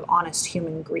portrayal of honest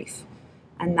human grief.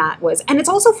 And it's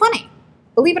also funny.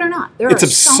 Believe it or not, it's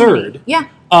absurd. Yeah.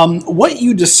 What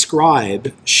you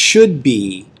describe should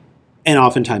be, and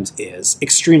oftentimes is,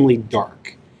 extremely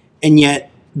dark, and yet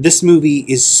this movie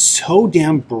is so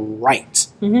damn bright.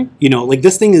 Mm-hmm.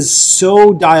 This thing is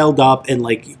so dialed up and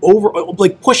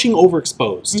pushing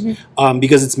overexposed,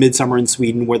 because it's midsummer in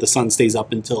Sweden, where the sun stays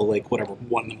up until 1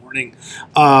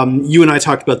 a.m. You and I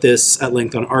talked about this at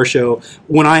length on our show.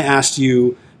 When I asked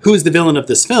you who's the villain of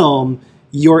this film,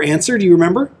 your answer, do you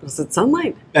remember? Was it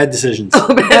Sunlight? Bad Decisions.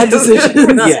 Oh, Bad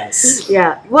Decisions. Yes.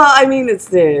 Yeah. Well, I mean, it's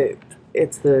the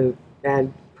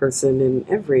bad person in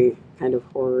every kind of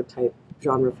horror type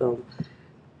genre film.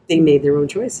 They made their own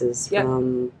choices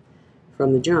from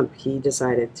the jump. He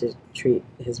decided to treat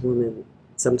his woman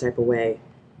some type of way.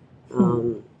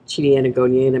 Chidi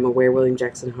Anagonye, and I'm aware William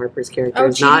Jackson Harper's character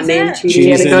is not named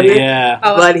Chidi Anagonye. Yeah.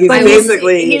 But he's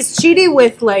basically... He's Chidi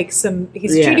with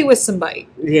Chidi with some bite.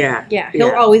 Yeah. Yeah,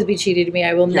 he'll always be Chidi to me.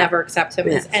 I will never accept him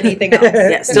as anything else.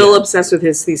 Yeah, still obsessed with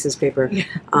his thesis paper.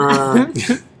 Yeah.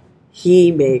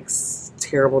 He makes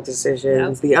terrible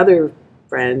decisions. Yep. The other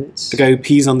friend... The guy who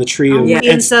pees on the tree. The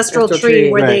ancestral tree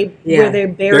where they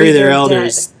bury their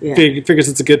elders. Yeah. Figures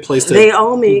it's a good place to they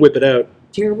all make whip it out.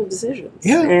 Terrible decisions.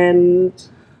 Yeah. And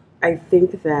I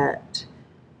think that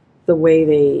the way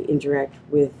they interact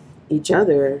with each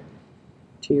other,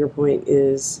 to your point,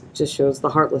 just shows the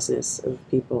heartlessness of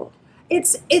people.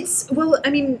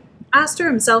 Astor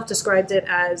himself described it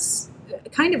as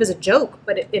kind of as a joke,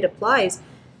 but it applies.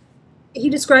 He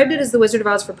described it as the Wizard of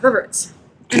Oz for perverts.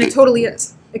 And it totally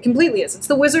is. It completely is. It's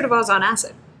the Wizard of Oz on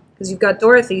acid. Because you've got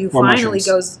Dorothy, who finally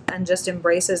goes and just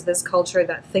embraces this culture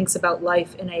that thinks about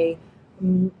life in a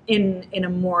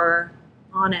more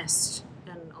honest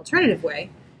and alternative way,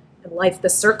 and life, the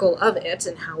circle of it,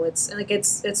 and how it's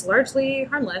largely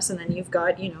harmless. And then you've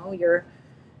got your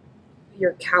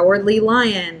cowardly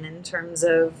lion in terms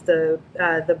of the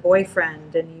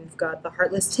boyfriend, and you've got the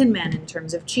heartless Tin Man in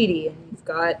terms of Chidi, and you've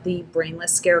got the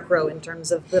brainless Scarecrow in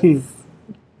terms of the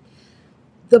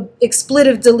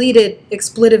expletive deleted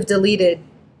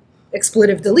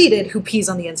who pees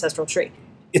on the ancestral tree.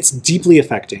 It's deeply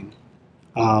affecting.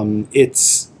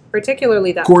 It's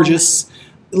particularly that gorgeous, moment.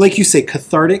 Like you say,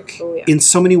 cathartic in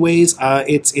so many ways.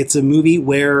 It's a movie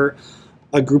where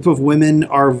a group of women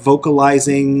are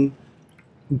vocalizing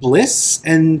bliss,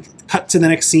 and cut to the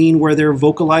next scene where they're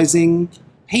vocalizing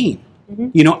pain.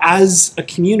 Mm-hmm. As a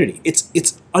community,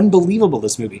 it's unbelievable.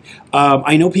 This movie.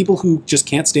 I know people who just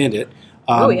can't stand it.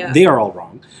 Oh, yeah. They are all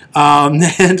wrong.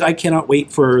 And I cannot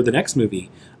wait for the next movie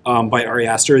by Ari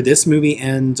Aster. This movie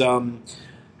and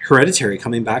Hereditary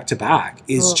coming back to back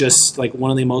is just like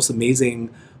one of the most amazing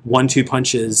 1-2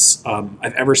 punches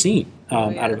I've ever seen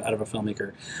out of a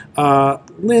filmmaker.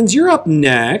 Linz, you're up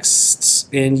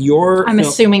next, and I'm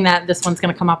assuming that this one's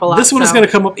going to come up a lot. This one is going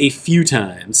to come up a few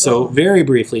times. So very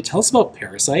briefly, tell us about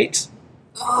Parasite.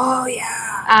 Oh,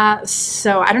 yeah.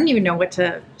 So I don't even know what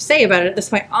to say about it at this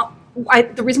point.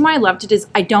 The reason why I loved it is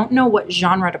I don't know what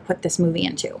genre to put this movie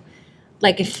into.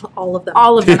 Like, if All of them.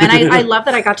 And I love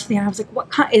that I got to the end. I was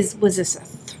like, was this a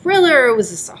thriller?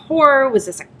 Was this a horror? Was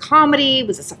this a comedy?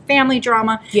 Was this a family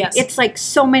drama? Yes. It's like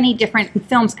so many different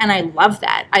films, and I love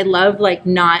that. I love like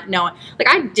not knowing. Like,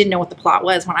 I didn't know what the plot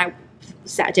was when I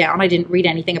sat down. I didn't read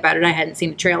anything about it. I hadn't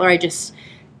seen the trailer. I just,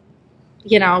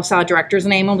 saw a director's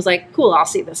name and was like, cool, I'll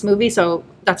see this movie. So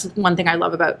that's one thing I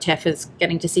love about TIFF is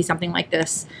getting to see something like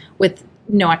this with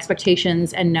no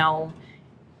expectations and no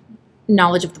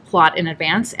knowledge of the plot in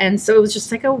advance. And so it was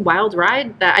just like a wild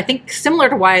ride that I think similar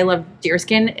to why I love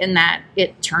Deerskin in that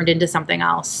it turned into something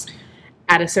else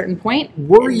at a certain point.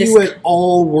 Were you at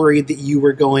all worried that you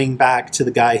were going back to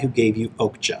the guy who gave you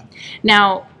Okja?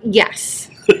 Now, yes.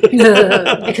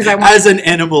 Because as an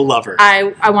animal lover.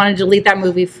 I wanted to delete that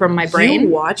movie from my brain. You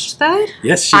watched that?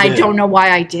 Yes, she did. I don't know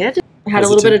why I did. I had a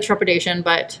little bit of trepidation,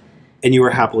 but... And you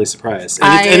were happily surprised.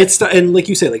 And like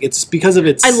you say, like it's because of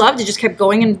its... I loved it. Just kept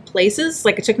going in places.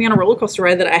 Like, it took me on a roller coaster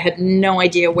ride that I had no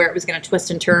idea where it was going to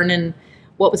twist and turn and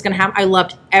what was going to happen. I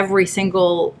loved every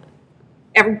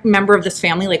member of this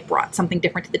family, like, brought something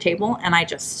different to the table. And I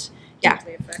just... Yeah.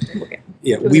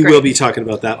 Yeah, we will be talking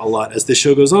about that a lot as the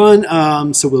show goes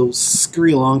on. So we'll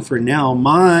scurry along for now.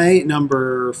 My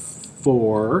number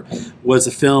 4 was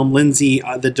a film Lindsay,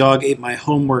 The Dog Ate My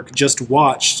Homework, just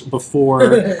watched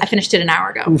before I finished it an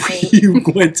hour ago. you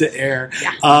went to air.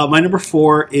 Yeah. My number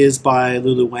 4 is by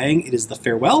Lulu Wang. It is The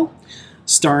Farewell,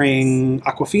 starring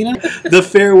Awkwafina. The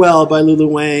Farewell by Lulu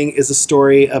Wang is a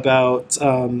story about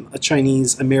a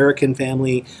Chinese-American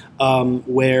family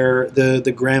where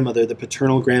the grandmother, the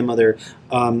paternal grandmother,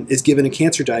 is given a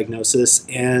cancer diagnosis,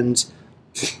 and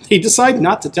they decide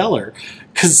not to tell her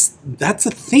because that's a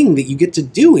thing that you get to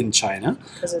do in China.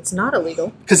 Because it's not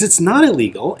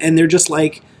illegal. And they're just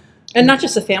like... And not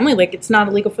just the family, like, it's not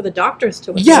illegal for the doctors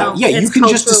to... Yeah, you can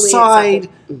just decide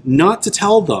not to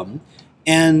tell them.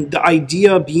 And the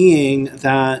idea being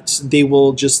that they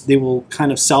will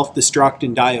kind of self-destruct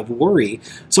and die of worry.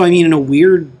 So, I mean, in a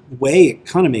weird way, it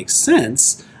kind of makes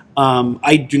sense.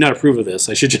 I do not approve of this.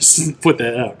 I should just put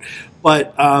that out.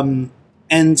 But,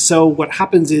 and so what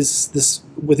happens is this,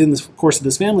 within the course of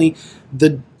this family,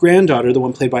 the granddaughter, the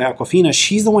one played by Awkwafina,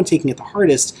 she's the one taking it the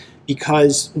hardest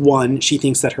because, one, she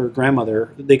thinks that her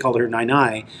grandmother, they called her Nai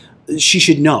Nai, she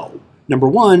should know, number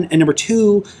one. And number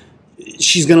two,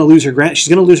 she's going to lose her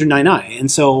Nai Nai. And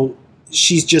so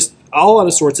she's just all out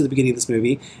of sorts at the beginning of this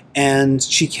movie, and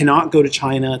she cannot go to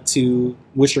China to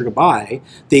wish her goodbye.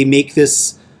 They make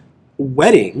this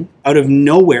wedding out of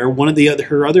nowhere.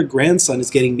 Her other grandson is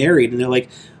getting married, and they're like,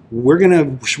 we're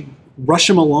going to rush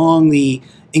him along the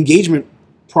engagement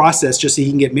process just so he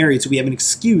can get married. So we have an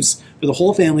excuse for the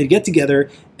whole family to get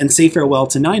together and say farewell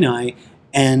to Nai Nai.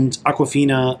 And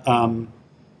Awkwafina,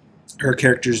 her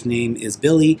character's name is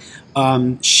Billy.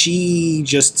 She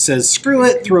just says, screw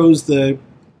it, throws the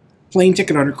plane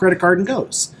ticket on her credit card and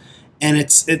goes. And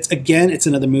it's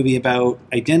another movie about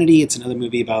identity. It's another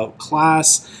movie about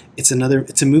class. It's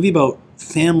a movie about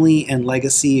family and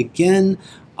legacy again,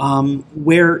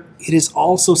 where it is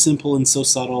all so simple and so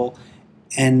subtle,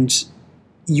 and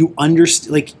you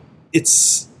understand, like, it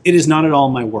is not at all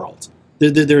my world.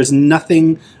 There is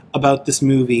nothing about this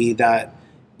movie that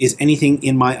is anything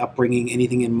in my upbringing,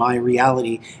 anything in my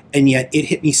reality, and yet it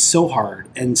hit me so hard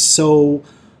and so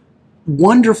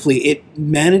wonderfully. It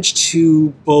managed to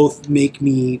both make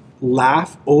me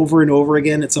laugh over and over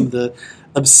again at some of the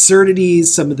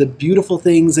absurdities, some of the beautiful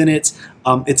things in it,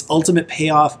 its ultimate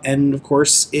payoff, and of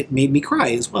course it made me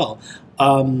cry as well.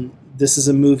 This is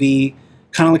a movie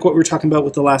kind of like what we were talking about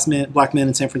with The Last Black Man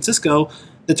in San Francisco,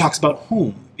 that talks about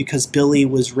home, because Billy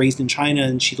was raised in China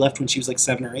and she left when she was like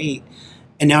 7 or 8.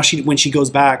 And now when she goes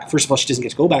back, first of all, she doesn't get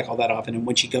to go back all that often. And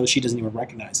when she goes, she doesn't even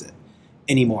recognize it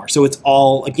anymore. So it's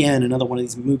all, again, another one of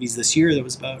these movies this year that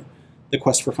was about the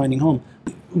quest for finding home.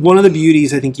 One of the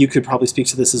beauties, I think you could probably speak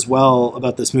to this as well,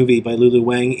 about this movie by Lulu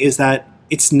Wang, is that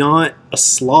it's not a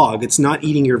slog. It's not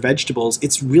eating your vegetables.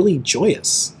 It's really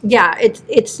joyous. Yeah,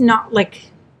 it's not like...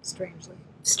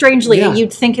 Strangely, Yeah.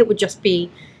 You'd think it would just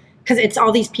be... Because it's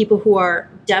all these people who are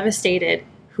devastated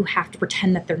who have to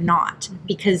pretend that they're not,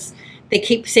 because they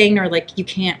keep saying to her, like, you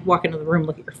can't walk into the room,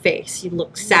 look at your face. You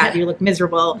look sad. You look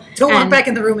miserable. Don't walk And- back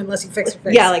in the room unless you fix your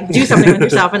face. Yeah, like do something with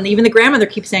yourself. And even the grandmother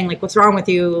keeps saying, like, what's wrong with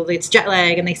you? It's jet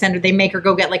lag. And they make her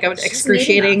go get like an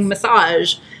excruciating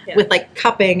massage with like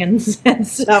cupping and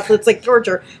stuff. It's like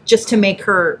torture just to make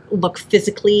her look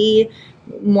physically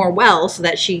more well so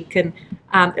that she can.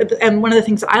 And one of the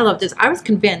things that I loved is I was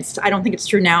convinced, I don't think it's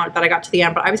true now that I got to the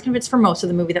end, but I was convinced for most of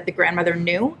the movie that the grandmother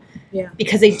knew. Yeah.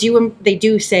 Because they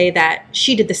do say that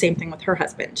she did the same thing with her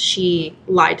husband. She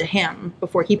lied to him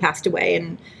before he passed away,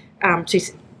 and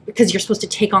because you're supposed to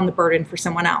take on the burden for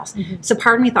someone else. Mm-hmm. So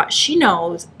part of me thought she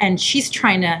knows, and she's the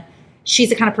kind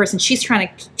of person, she's trying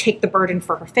to take the burden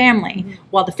for her family,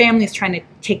 while the family is trying to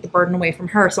take the burden away from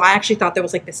her. So I actually thought there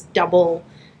was like this double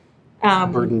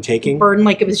burden taking. Burden,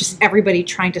 like it was just everybody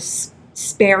trying to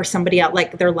spare somebody out,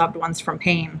 like their loved ones, from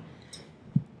pain.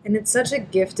 And it's such a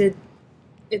giftedly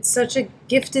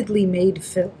made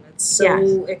film. It's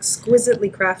so exquisitely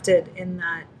crafted in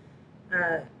that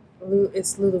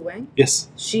it's Lulu Wang. Yes.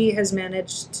 She has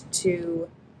managed to,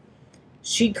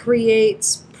 she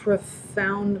creates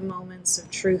profound moments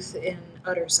of truth in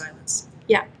utter silence.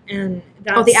 Yeah. And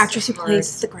that's the actress who hard.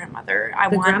 plays the grandmother. I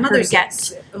The want her to grandmother's get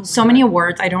so many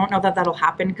awards. I don't know that that'll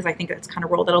happen because I think that's kind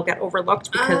of role that'll get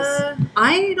overlooked because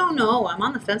I don't know. I'm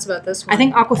on the fence about this one. I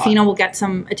think Awkwafina will get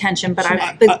some attention, but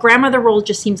the grandmother role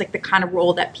just seems like the kind of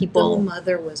role that people. The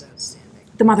mother was outstanding.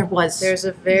 The mother was. There's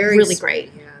a very really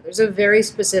great. Yeah, there's a very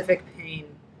specific pain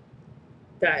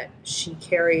that she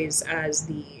carries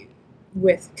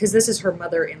because this is her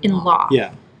mother-in-law.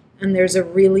 Yeah. And there's a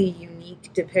really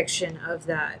unique depiction of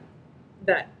that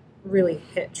really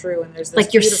hit true. And there's this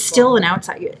like you're beautiful- still an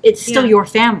outsider. It's still your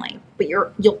family, but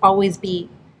you'll always be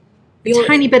a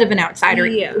tiny bit of an outsider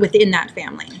within that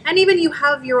family. And even you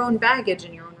have your own baggage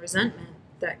and your own resentment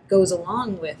that goes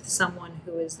along with someone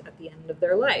who is at the end of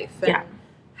their life. And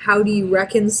how do you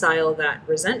reconcile that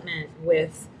resentment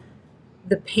with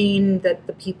the pain that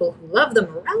the people who love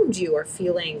them around you are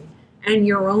feeling and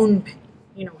your own pain?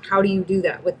 You know, how do you do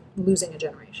that with losing a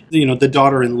generation? You know, the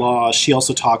daughter-in-law, she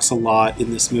also talks a lot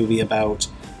in this movie about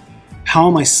how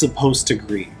am I supposed to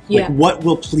grieve? Like, what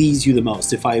will please you the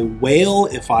most? If I wail,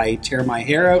 if I tear my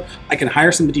hair out, I can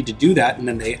hire somebody to do that, and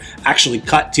then they actually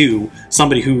cut to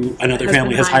somebody who another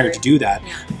family has hired to do that.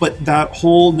 Yeah. But that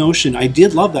whole notion, I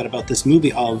did love that about this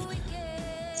movie of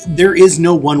there is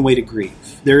no one way to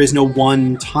grieve. There is no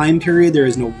one time period. There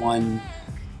is no one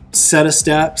set of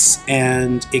steps,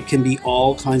 and it can be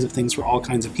all kinds of things for all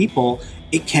kinds of people.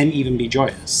 It can even be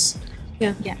joyous.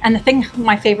 Yeah. And the thing,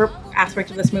 my favorite aspect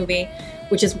of this movie,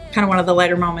 which is kind of one of the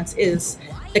lighter moments, is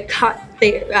the cut.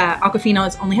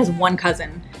 Awkwafina only has one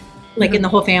cousin, like in the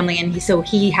whole family, and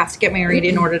he has to get married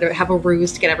in order to have a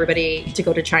ruse to get everybody to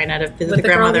go to China to visit the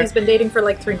grandmother. Girl he's been dating for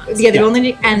like 3 months.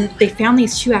 And they found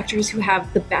these two actors who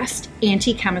have the best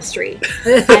anti-chemistry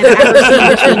I've ever seen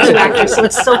between two actors. So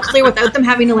it's so clear without them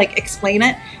having to like explain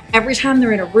it. Every time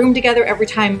they're in a room together, every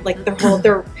time like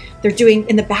they're doing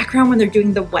in the background when they're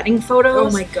doing the wedding photos.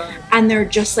 Oh my god! And they're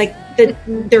just like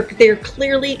they're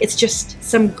clearly, it's just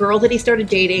some girl that he started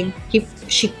dating.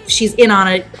 She's in on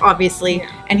it obviously,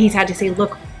 and he's had to say,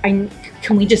 look, can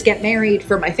we just get married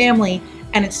for my family?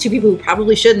 And it's two people who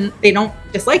probably shouldn't. They don't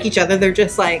dislike each other. They're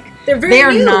just like they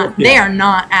are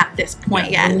not at this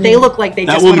point yet. They look like they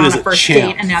just went on a first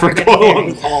date and now they're getting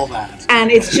married. All that.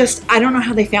 And it's just, I don't know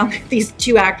how they found these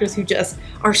two actors who just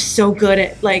are so good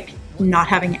at like not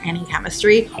having any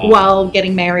chemistry while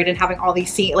getting married and having all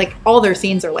these scenes, like all their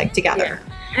scenes are like together.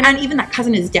 Yeah. And even that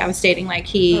cousin is devastating. Like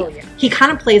he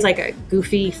kind of plays like a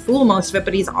goofy fool most of it,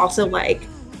 but he's also like,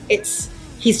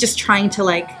 he's just trying to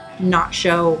like not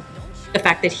show the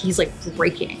fact that he's like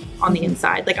breaking on the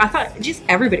inside. Like I thought just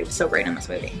everybody was so great in this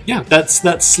movie. Yeah, that's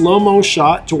that slow-mo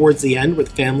shot towards the end where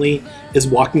the family is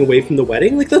walking away from the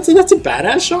wedding. Like that's a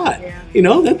badass shot. Yeah. You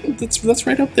know, that's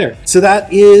right up there. So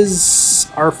that is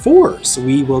our 4. So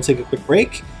we will take a quick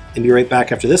break and be right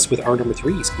back after this with our number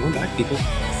 3s. Come on back, people.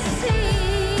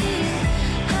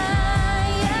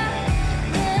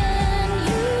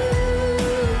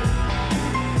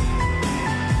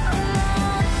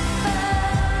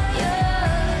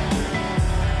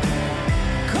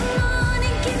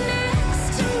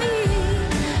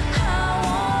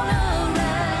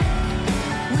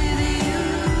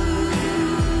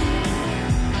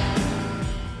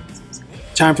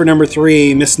 Time for number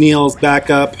 3. Miss Neal's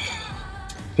back up.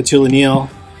 Petula Neal,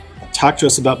 talk to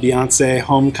us about Beyonce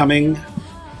Homecoming.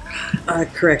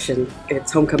 Correction.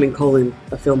 It's Homecoming: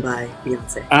 a film by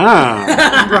Beyonce.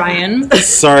 Brian.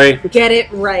 Sorry. Get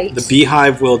it right. The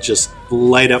Beehive will just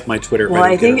light up my Twitter. Well,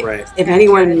 I think if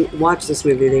anyone watched this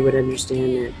movie, they would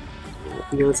understand that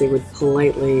Beyonce would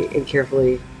politely and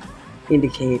carefully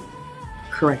indicate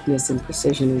correctness and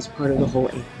precision as part of the whole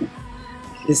aim.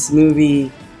 This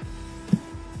movie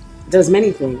does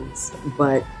many things,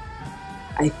 but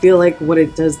I feel like what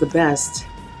it does the best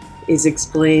is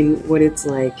explain what it's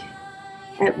like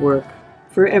at work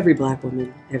for every black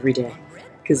woman every day.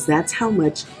 Because that's how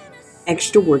much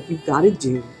extra work you've got to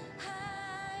do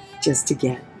just to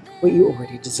get what you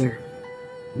already deserve.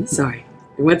 Sorry,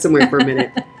 I went somewhere for a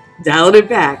minute. Dialed it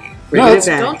back. Bringing it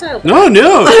back. Don't dial back.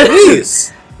 No,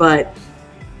 please. But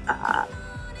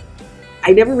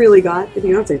I never really got the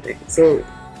Beyonce thing. So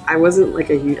I wasn't like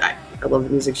a huge... I love the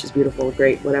music. She's beautiful,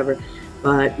 great, whatever.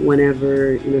 But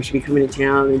whenever, she'd be coming to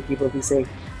town and people would be saying,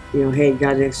 hey,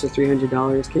 got an extra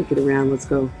 $300, kick it around, let's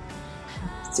go.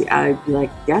 See, I'd be like,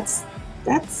 that's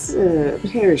a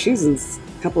pair of shoes and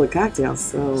a couple of cocktails.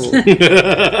 So,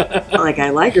 I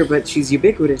like her, but she's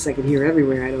ubiquitous. I can hear her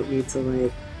everywhere. I don't need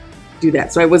to, do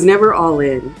that. So I was never all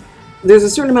in. There's a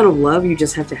certain amount of love you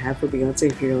just have to have for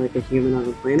Beyonce if you're, a human on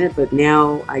the planet. But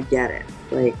now I get it.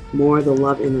 More the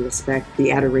love and the respect,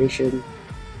 the adoration,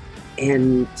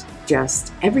 and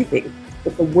just everything.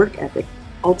 But the work ethic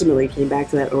ultimately came back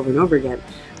to that over and over again,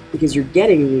 because you're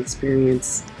getting the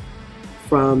experience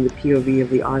from the POV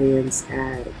of the audience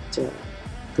at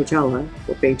Coachella,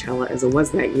 or Baychella as it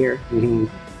was that year. Mm-hmm.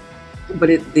 But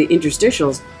the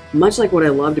interstitials, much like what I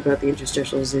loved about the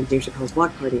interstitials in Dave Chappelle's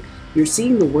Block Party, you're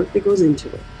seeing the work that goes into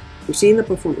it. You're seeing the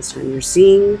performance time. You're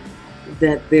seeing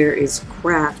that there is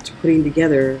craft putting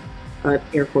together an,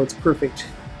 air quotes, perfect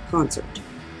concert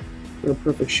or a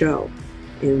perfect show,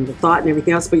 and the thought and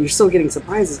everything else, but you're still getting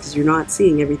surprises because you're not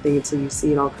seeing everything until you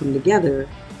see it all come together.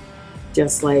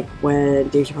 Just like when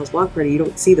Dave Chappelle's Block Party, you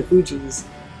don't see the Fugees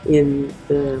in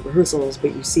the rehearsals,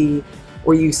 but you see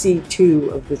two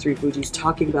of the three Fugees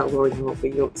talking about Lauryn Hill, but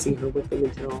you don't see her with them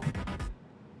until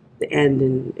the end.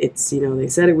 And it's, they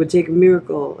said it would take a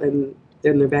miracle, and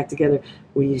then they're back together.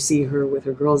 When you see her with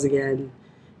her girls again,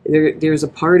 there's a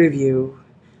part of you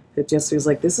that just feels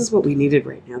like this is what we needed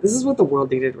right now. This is what the world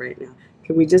needed right now.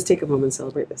 Can we just take a moment and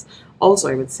celebrate this? Also,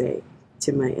 I would say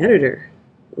to my editor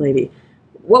lady,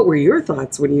 what were your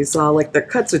thoughts when you saw the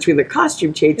cuts between the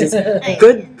costume changes?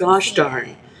 Good gosh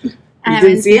darn. I You haven't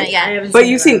didn't see seen it? it yet. But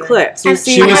you've seen clips. You've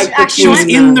seen She was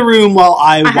in the room while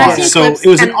I have watched, seen so clips, it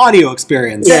was an and- audio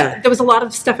experience. Yeah. There was a lot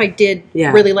of stuff I did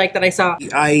Yeah. really like that I saw.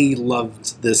 I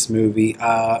loved this movie.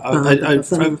 A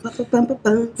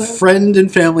friend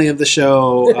and family of the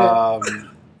show,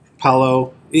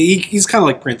 Paulo, he's kind of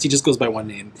like Prince. He just goes by one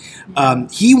name.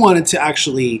 He wanted to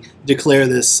actually declare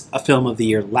this a film of the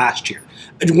year last year,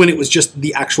 when it was just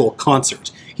the actual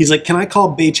concert. He's like, can I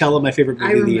call Baychella my favorite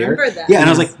movie of the year? remember that. Yeah, and I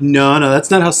was like, no, that's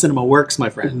not how cinema works, my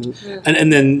friend. Mm-hmm.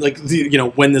 And then,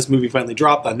 when this movie finally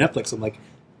dropped on Netflix, I'm like,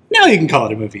 now you can call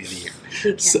it a movie of the year. He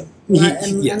can. So,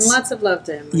 And yes. lots of love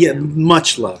to him. Yeah,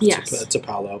 much love Yes. to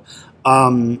Paulo.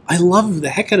 I love the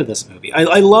heck out of this movie.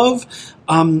 I love,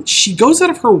 she goes out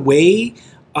of her way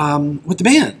with the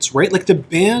bands, right? The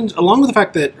band, along with the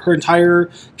fact that her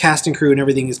entire cast and crew and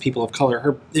everything is people of color,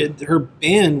 her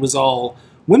band was all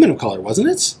women of color, wasn't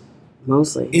it?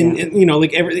 Mostly. In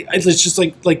everything, it's just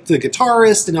like the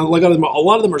guitarist and a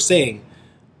lot of them are saying,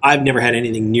 I've never had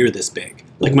anything near this big.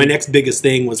 My next biggest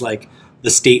thing was the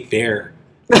state fair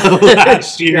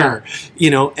last year,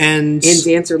 and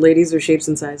dancer ladies are shapes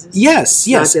and sizes. yes,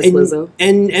 Not just and, Lizzo.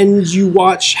 and you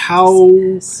watch how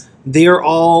they're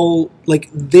all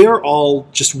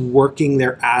just working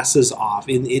their asses off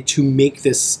in it to make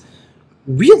this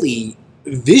really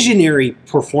visionary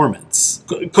performance.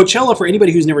 Coachella, for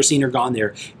anybody who's never seen or gone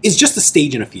there, is just a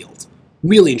stage in a field.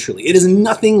 Really and truly. It is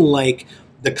nothing like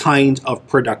the kind of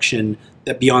production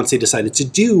that Beyonce decided to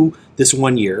do this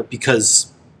one year,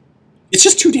 because it's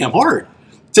just too damn hard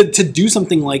to do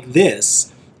something like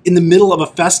this in the middle of a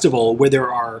festival where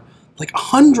there are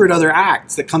 100 other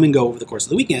acts that come and go over the course of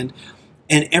the weekend,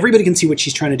 and everybody can see what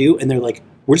she's trying to do, and they're like,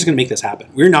 we're just going to make this happen.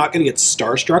 We're not going to get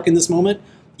starstruck in this moment,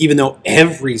 even though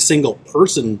every single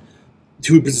person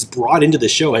who is brought into the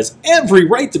show has every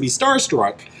right to be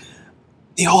starstruck.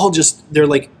 They're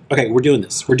like, okay, we're doing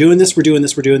this. We're doing this. We're doing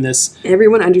this. We're doing this.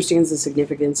 Everyone understands the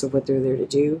significance of what they're there to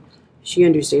do. She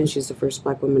understands she's the first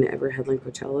black woman to ever headline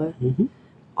Coachella. Mm-hmm.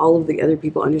 All of the other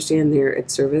people understand they're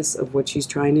at service of what she's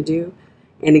trying to do.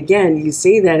 And again, you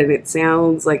say that and it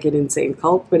sounds like an insane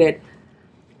cult, but it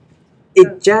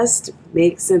just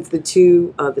makes sense. The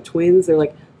twins, they're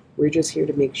like, we're just here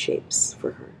to make shapes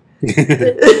for her.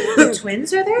 The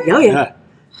twins are there? Oh, yeah.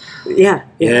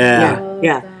 Yeah.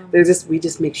 Yeah. We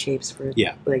just make shapes for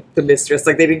Yeah. the mistress.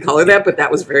 They didn't call her that, but that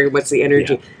was very much the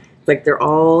energy. Yeah. They're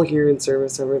all here in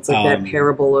service of her. It's that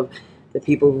parable of the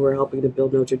people who are helping to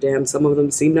build Notre Dame. Some of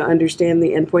them seem to understand the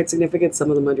endpoint significance. Some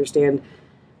of them understand,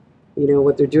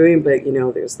 what they're doing. But,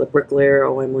 there's the bricklayer,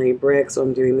 oh, I'm laying bricks, oh,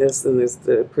 I'm doing this. Then there's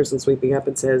the person sweeping up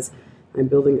and says, I'm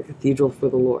building a cathedral for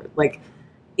the Lord. Like,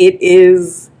 it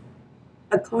is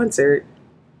a concert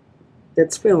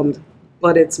that's filmed,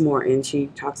 but it's more. And she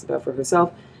talks about for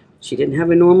herself, she didn't have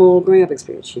a normal growing up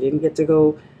experience. She didn't get to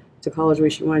go to college where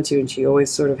she wanted to, and she always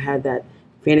sort of had that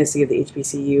fantasy of the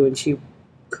HBCU, and she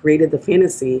created the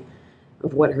fantasy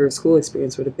of what her school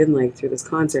experience would have been like through this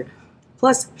concert.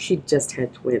 Plus, she just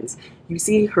had twins. You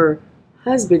see her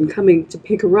husband coming to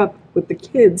pick her up with the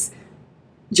kids,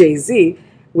 Jay-Z,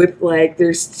 with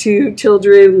there's 2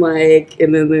 children,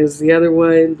 and then there's the other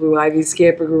one, Blue Ivy,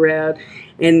 skipping around,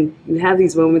 and you have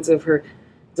these moments of her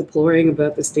deploring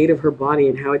about the state of her body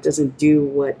and how it doesn't do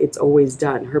what it's always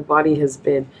done. Her body has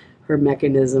been her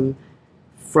mechanism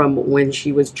from when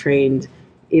she was trained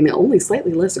in an only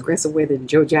slightly less aggressive way than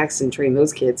Joe Jackson trained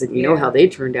those kids, and you know how they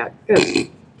turned out.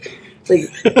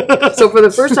 So for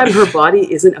the first time, her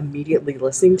body isn't immediately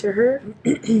listening to her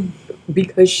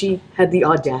because she had the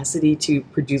audacity to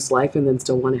produce life and then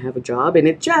still want to have a job, and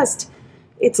it's just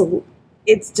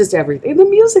everything. The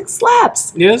music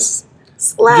slaps. Yes.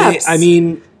 Slaps.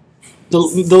 The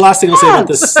last thing I'll say about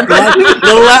this. The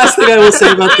last thing I will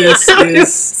say about this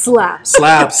is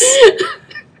Slaps.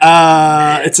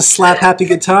 It's a slap happy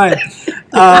good time.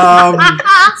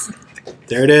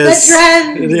 There it is. The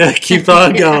trend. Yeah, keep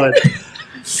on going.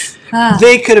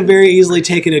 They could have very easily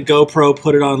taken a GoPro,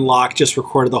 put it on lock, just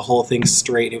recorded the whole thing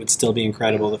straight. It would still be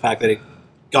incredible. The fact that it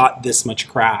got this much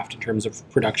craft in terms of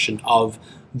production of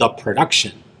the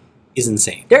production is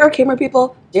insane. There are camera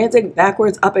people dancing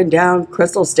backwards, up and down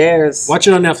crystal stairs. Watch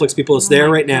it on Netflix, people. It's there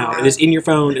right now. God. It is in your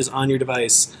phone. It is on your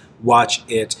device. Watch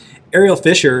it. Ariel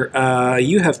Fisher,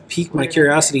 you have piqued my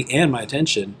curiosity and my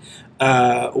attention.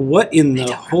 What in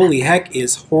the holy heck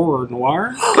is horror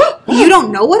noir? You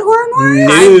don't know what horror noir is?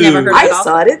 No. I've never heard of I it.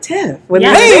 saw it at TIFF. When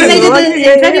Yeah, they when they did did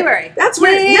it in February. That's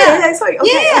right. Yeah, I saw it.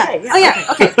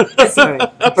 Okay. Sorry.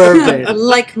 Perfect.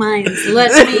 Like minds.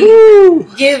 Let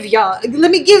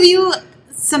me give you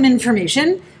some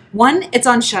information. One, it's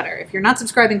on Shudder. If you're not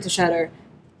subscribing to Shudder,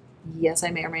 yes, I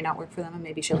may or may not work for them. I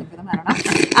may be shilling for them. I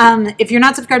don't know. If you're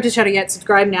not subscribed to Shudder yet,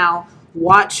 subscribe now.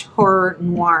 Watch Horror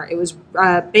Noir. It was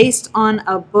based on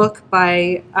a book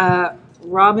by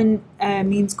Robin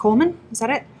Means Coleman. Is that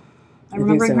it? Am I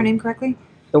remembering so. her name correctly?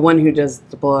 The one who does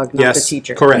the blog, not the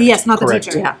teacher. Correct. Yes, not the Correct.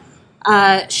 teacher.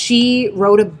 Yeah. She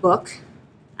wrote a book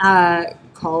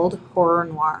called Horror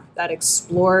Noir that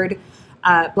explored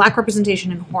Black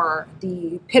representation in horror,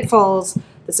 the pitfalls,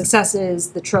 the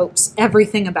successes, the tropes,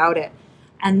 everything about it.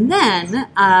 And then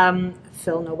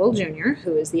Phil Noble Jr.,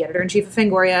 who is the editor-in-chief of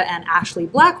Fangoria, and Ashley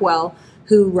Blackwell,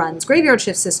 who runs Graveyard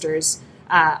Shift Sisters,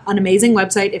 an amazing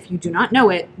website. If you do not know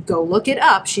it, go look it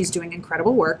up. She's doing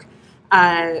incredible work.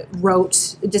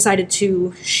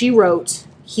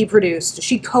 He produced,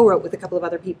 she co-wrote with a couple of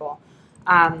other people,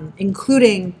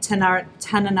 including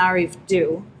Tananarive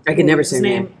Due. I can never whose say her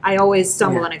name. I always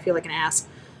stumble and I feel like an ass.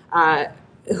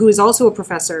 Who is also a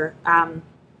professor.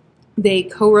 They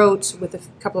co-wrote with a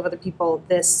couple of other people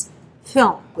this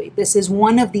film. This is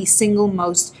one of the single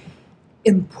most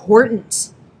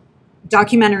important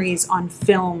documentaries on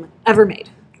film ever made.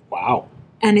 Wow.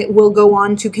 And it will go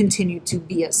on to continue to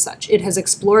be as such. It has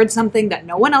explored something that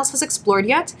no one else has explored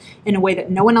yet in a way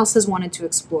that no one else has wanted to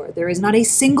explore. There is not a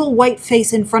single white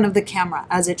face in front of the camera,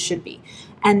 as it should be.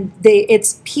 And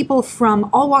it's people from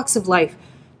all walks of life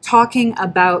talking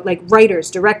about, like,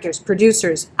 writers, directors,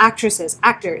 producers, actresses,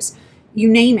 actors, you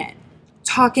name it,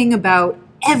 talking about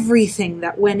everything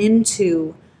that went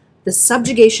into the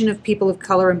subjugation of people of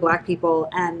color and Black people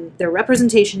and their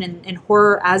representation in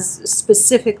horror as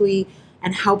specifically,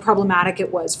 and how problematic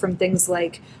it was, from things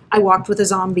like I Walked with a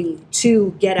Zombie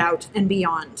to Get Out and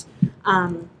beyond.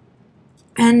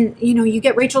 And, you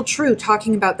get Rachel True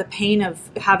talking about the pain of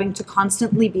having to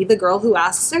constantly be the girl who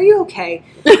asks, are you okay?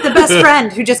 The best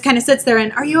friend who just kind of sits there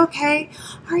and, are you okay?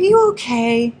 Are you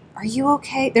okay? Are you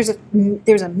okay? There's a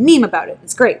meme about it.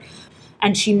 It's great.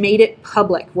 And she made it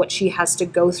public, what she has to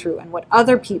go through and what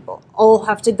other people all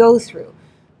have to go through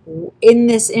in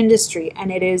this industry.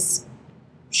 And it is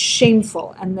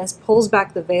shameful. And this pulls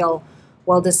back the veil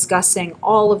while discussing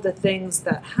all of the things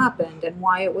that happened and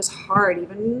why it was hard.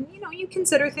 Even, you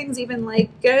consider things even like,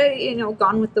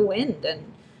 Gone with the Wind and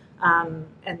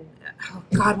oh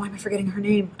God, why am I forgetting her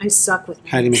name? I suck with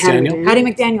names. Hattie McDaniel. Hattie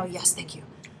McDaniel, yes, thank you.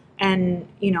 And,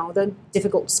 the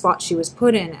difficult spot she was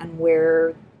put in and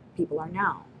where people are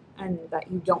now, and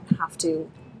that you don't have to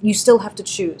you still have to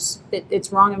choose.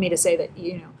 It's wrong of me to say that,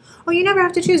 oh, you never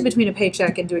have to choose between a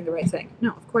paycheck and doing the right thing.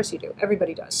 No, of course you do.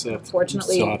 Everybody does. So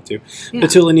Unfortunately, you still have to. yeah.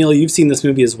 Petula Neal, you've seen this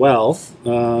movie as well.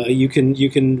 You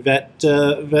can vet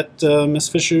Miss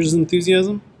Fisher's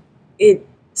enthusiasm. It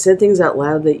said things out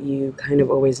loud that you kind of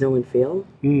always know and feel.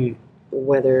 Mm.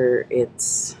 Whether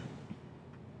it's,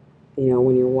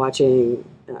 when you're watching,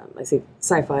 I think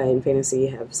sci-fi and fantasy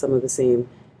have some of the same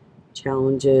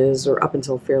challenges, or up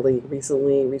until fairly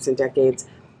recent decades.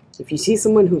 If you see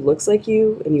someone who looks like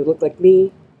you and you look like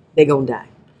me, they gonna die.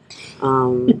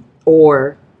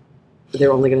 Or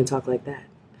they're only gonna talk like that.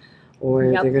 Or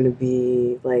Yep. they're gonna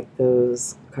be like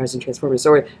those Cars and Transformers.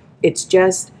 Or it's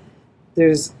just,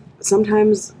 there's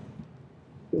sometimes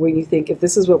when you think, if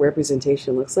this is what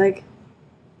representation looks like,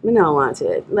 I don't want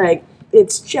it. Like,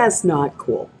 it's just not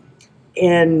cool.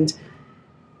 And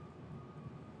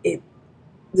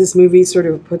this movie sort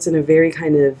of puts in a very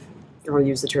kind of, I'll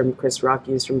use the term Chris Rock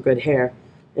used from Good Hair,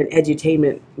 an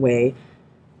edutainment way,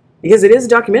 because it is a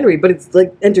documentary, but it's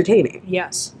like entertaining.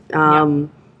 yes. In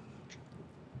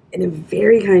a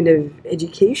very kind of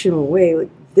educational way. Like,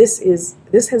 this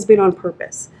has been on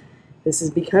purpose. This is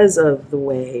because of the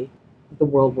way the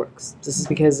world works. This is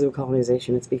because of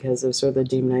colonization. It's because of sort of the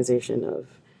demonization of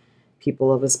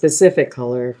people of a specific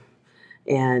color,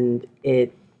 and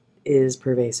it is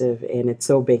pervasive, and it's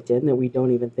so baked in that we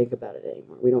don't even think about it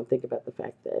anymore. We don't think about the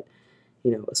fact that,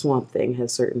 a Swamp Thing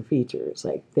has certain features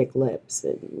like thick lips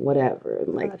and whatever,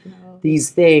 and like God, no. these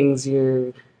things.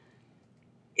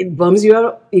 It bums you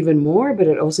out even more, but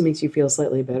it also makes you feel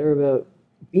slightly better about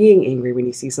being angry when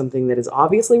you see something that is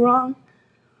obviously wrong,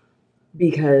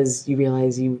 because you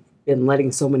realize you've been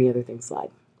letting so many other things slide.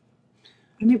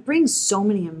 And it brings so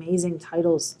many amazing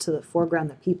titles to the foreground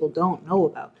that people don't know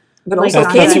about. But Like, also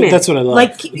That's Candyman. what I love.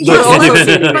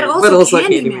 But also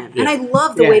Candyman. Candyman. And I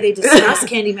love the way they discuss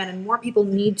Candyman, and more people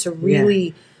need to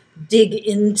really dig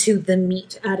into the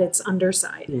meat at its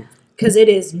underside. Yeah. Because it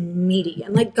is meaty.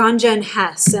 And like Ganja and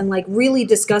Hess, and like really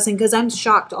discussing, because I'm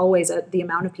shocked always at the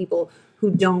amount of people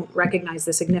who don't recognize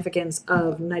the significance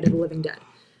of Night of the Living Dead.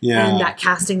 Yeah. And that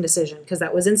casting decision, because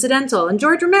that was incidental. And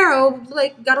George Romero,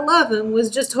 like, gotta love him,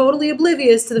 was just totally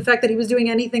oblivious to the fact that he was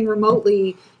doing anything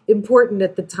remotely important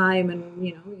at the time. And,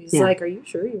 he's like, are you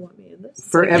sure you want me in this?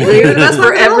 For It's like, every that's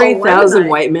for not every cool. Why would 1,000 I?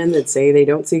 white men that say they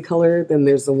don't see color, then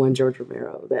there's the one George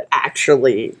Romero that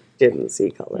actually didn't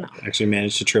see color. Actually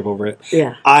managed to trip over it.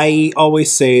 Yeah. I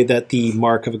always say that the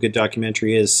mark of a good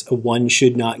documentary is one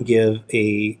should not give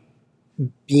a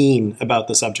bean about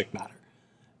the subject matter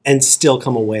and still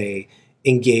come away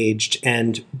engaged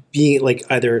and being like,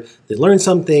 either they learn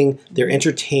something, they're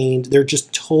entertained, they're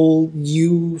just told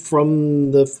you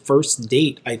from the first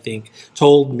date, I think,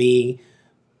 told me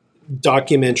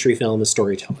documentary film is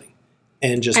storytelling.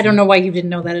 And just I don't know why you didn't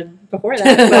know that before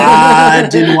that. I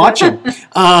didn't watch them.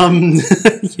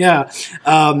 Yeah.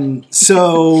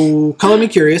 So color me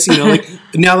curious, like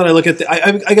now that I look at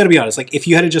I gotta be honest, like if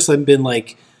you had just been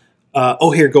like,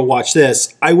 oh, here, go watch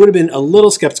this, I would have been a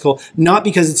little skeptical, not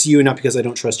because it's you and not because I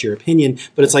don't trust your opinion,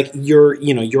 but it's like, you're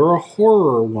a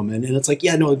horror woman. And it's like,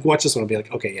 yeah, no, watch this one. I'll be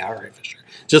like, okay, yeah, all right, for sure.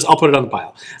 I'll put it on the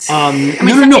pile.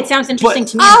 It sounds interesting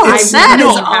to me. It's- I've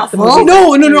no, seen half the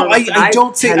no. movie. No. Listen, I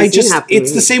don't say, haven't seen half the it's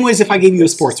the movie. same way as if I gave you a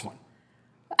sports one.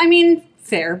 I mean,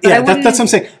 fair. But I Yeah, wouldn't, that's what I'm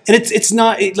saying. And it's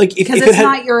not like, if because it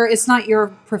had, it's not your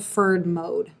preferred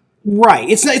mode. right.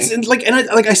 It's not, it's like, and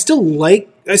I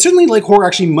certainly like horror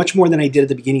actually much more than I did at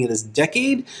the beginning of this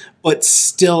decade, but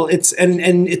still it's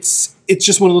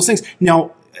just one of those things.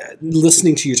 Now,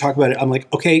 listening to you talk about it, I'm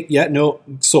like, okay, yeah, no,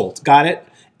 sold, got it.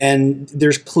 And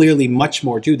there's clearly much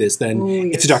more to this than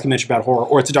it's a documentary about horror,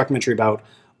 or it's a documentary about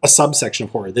a subsection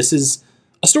of horror. This is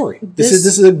a story. This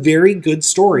is a very good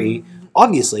story,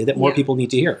 obviously, that more people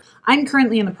need to hear. I'm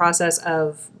currently in the process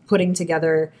of putting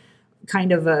together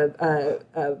kind of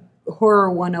a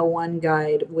horror 101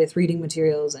 guide with reading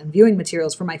materials and viewing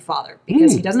materials for my father,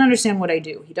 because he doesn't understand what I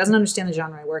do. He doesn't understand the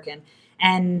genre I work in.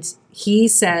 And he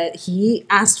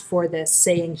asked for this,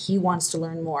 saying he wants to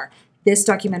learn more. This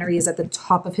documentary is at the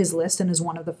top of his list and is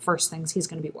one of the first things he's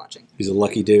going to be watching. He's a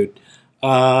lucky dude.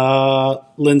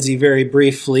 Lindsay, very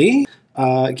briefly,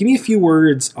 give me a few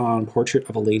words on Portrait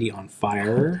of a Lady on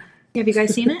Fire. Have you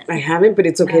guys seen it? I haven't, but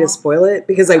it's okay No. to spoil it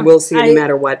because I will see it no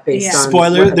matter what based yeah. on.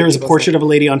 Spoiler, what there is a people portrait say. of a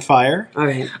lady on fire. All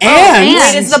right. And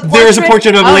Wait, is the there's a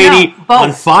portrait of a Oh, no, lady both.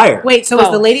 on fire. Wait, so is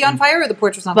the Both. lady on fire or the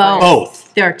portrait's on fire?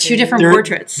 Both. There are two different There-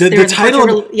 portraits. The There's a title,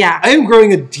 portrait of- yeah. I am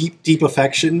growing a deep, deep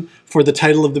affection for the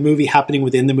title of the movie happening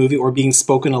within the movie or being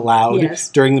spoken aloud Yes.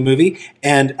 during the movie.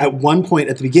 And at one point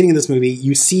at the beginning of this movie,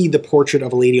 you see the portrait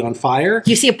of a lady on fire.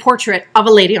 You see a portrait of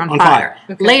a lady on On fire.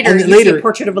 fire. Later, And you then see later, a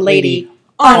portrait of a lady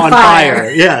on fire.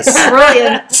 Yes.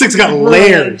 Brilliant. This thing's got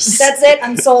layers. That's it.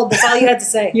 I'm sold. That's all you had to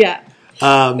say. Yeah.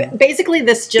 Um, Basically,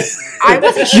 this just, I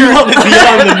wasn't you sure. love it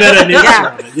beyond the meta nature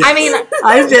Yeah. of it. Yeah. I mean,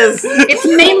 I just. it's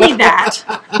mainly that.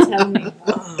 Tell me.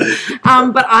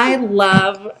 But I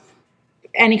love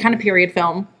any kind of period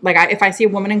film. Like, if I see a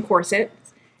woman in corset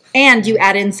and you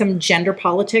add in some gender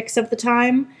politics of the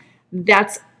time,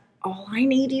 that's all I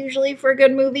need usually for a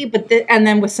good movie. But and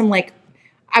then with some, like,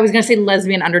 I was going to say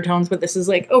lesbian undertones, but this is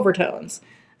like overtones.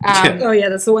 Yeah. Oh yeah,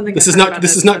 that's the one thing. This I've is heard not- about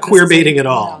this it, is not but queer this is baiting at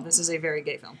all. No, this is a very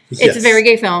gay film. It's Yes. a very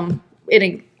gay film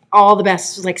in all the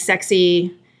best, like,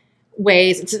 sexy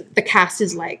ways. The cast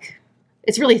is like,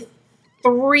 it's really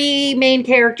 3 main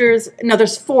characters. No,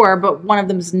 there's 4, but one of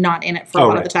them's not in it for a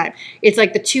lot of the time. It's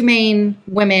like the 2 main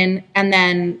women and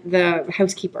then the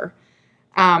housekeeper.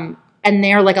 And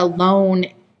they're like alone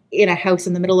in a house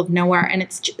in the middle of nowhere. And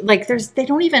it's like, they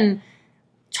don't even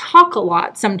talk a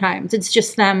lot sometimes. It's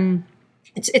just them.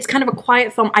 It's kind of a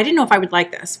quiet film. I didn't know if I would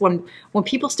like this. When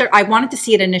people start, I wanted to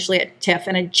see it initially at TIFF,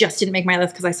 and it just didn't make my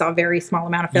list because I saw a very small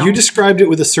amount of film. You described it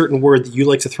with a certain word that you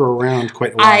like to throw around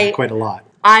quite a lot.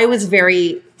 I was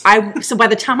so by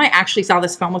the time I actually saw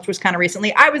this film, which was kind of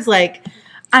recently, I was like,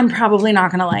 I'm probably not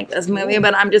going to like this movie,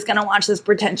 but I'm just going to watch this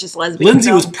pretentious lesbian Lindsay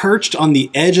film. was perched on the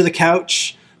edge of the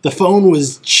couch. The phone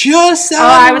was just out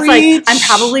I of was reach. like, I'm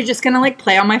probably just going to like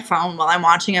play on my phone while I'm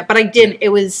watching it, but I didn't. It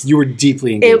was You were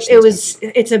deeply engaged.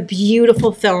 it's a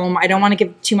beautiful film. I don't want to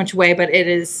give too much away, but it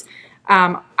is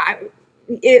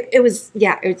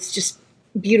it's just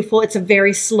beautiful. It's a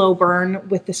very slow burn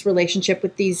with this relationship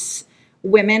with these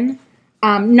women.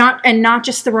 Not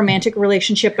just the romantic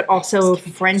relationship, but also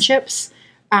friendships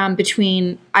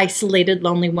between isolated,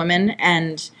 lonely women.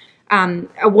 And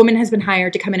a woman has been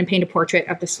hired to come in and paint a portrait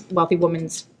of this wealthy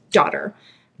woman's daughter,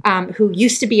 who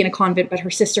used to be in a convent, but her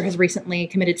sister has recently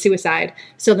committed suicide.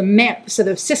 So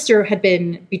the sister had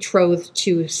been betrothed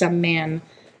to some man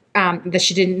that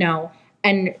she didn't know.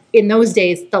 And in those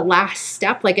days, the last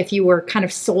step, like if you were kind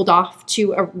of sold off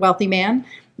to a wealthy man,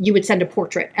 you would send a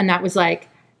portrait. And that was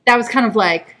kind of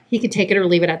like, he could take it or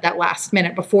leave it at that last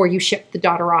minute before you shipped the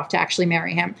daughter off to actually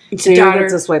marry him. So The you daughter,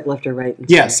 get to swipe left or right.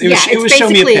 Yes, it was it's show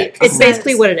me a pic. It's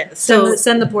basically what it is. So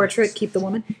Send the portrait, keep the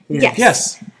woman. yes.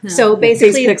 Yes. So Face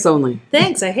basically, pics only.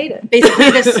 Thanks, I hate it. basically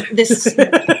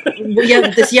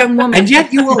this young woman. And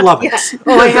yet you will love it.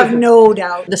 Oh, I have no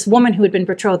doubt. This woman who had been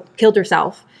betrothed killed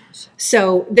herself.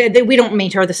 So we don't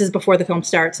meet her. This is before the film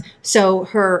starts. So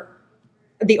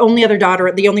the only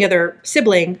other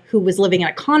sibling who was living in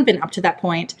a convent up to that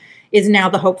point is now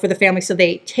the hope for the family. So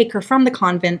they take her from the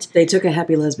convent They took a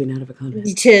happy lesbian out of a convent.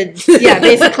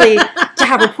 basically to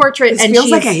have her portrait. This And feels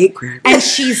she's, like a hate crime. and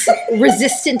she's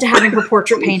resistant to having her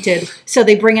portrait painted. So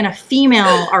they bring in a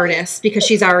female artist because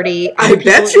she's already. I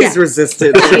bet she's yeah.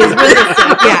 resistant. She's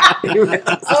resistant. Yeah,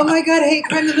 Oh my god, hate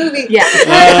crime the movie.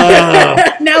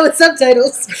 yeah. Now with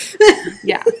subtitles.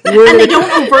 Yeah, and they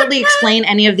don't overtly explain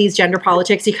any of these gender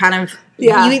politics. You kind of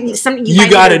Yeah. You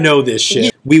got to know this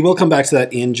shit. We will come back to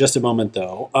that in just a moment,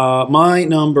 though. My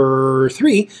number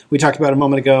 3, we talked about a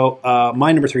moment ago.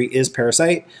 My number 3 is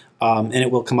Parasite, and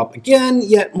it will come up again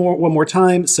one more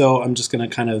time. So I'm just going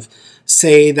to kind of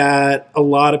say that a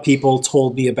lot of people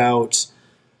told me about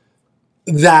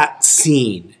that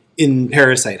scene in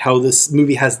Parasite, how this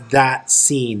movie has that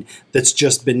scene that's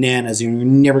just bananas. You're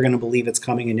never going to believe it's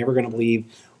coming. You're never going to believe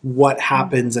what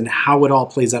happens and how it all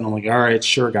plays out. I'm like, all right,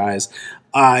 sure, guys.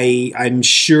 I'm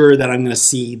sure that I'm going to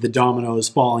see the dominoes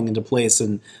falling into place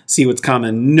and see what's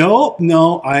coming.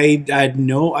 No, I had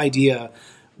no idea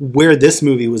where this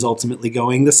movie was ultimately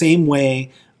going. The same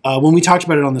way, when we talked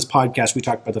about it on this podcast, we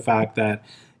talked about the fact that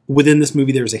within this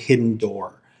movie, there's a hidden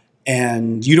door.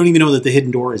 And you don't even know that the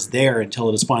hidden door is there until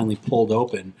it is finally pulled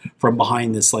open from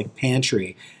behind this like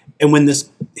pantry. And when this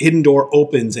hidden door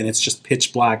opens and it's just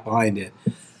pitch black behind it,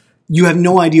 you have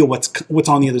no idea what's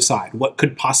on the other side, what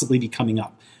could possibly be coming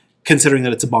up, considering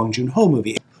that it's a Bong Joon-ho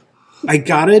movie. I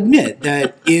gotta admit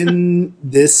that in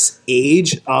this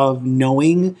age of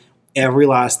knowing every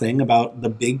last thing about the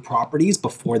big properties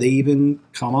before they even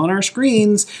come on our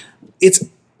screens, it's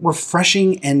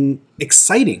refreshing and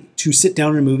exciting to sit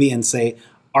down in a movie and say,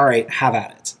 all right, have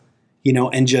at it.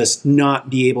 and just not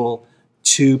be able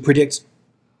to predict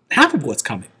half of what's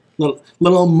coming, let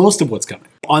alone most of what's coming.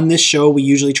 On this show, we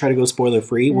usually try to go spoiler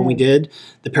free. When we did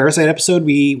the Parasite episode,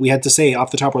 we had to say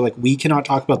off the top, we're like, we cannot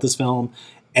talk about this film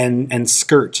and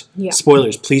skirt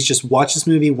spoilers. Please just watch this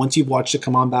movie. Once you've watched it,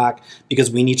 come on back,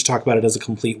 because we need to talk about it as a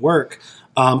complete work.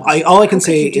 All I can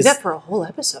say you do is that for a whole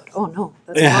episode. Oh no,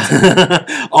 that's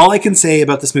awesome. all I can say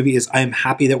about this movie is I am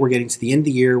happy that we're getting to the end of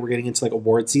the year. We're getting into like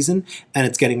award season, and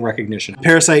it's getting recognition.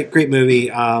 Parasite, great movie.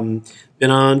 Been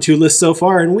on 2 lists so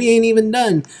far, and we ain't even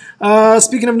done.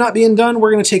 Speaking of not being done,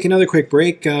 we're going to take another quick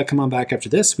break. Come on back after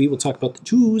this. We will talk about the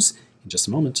 2s in just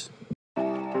a moment.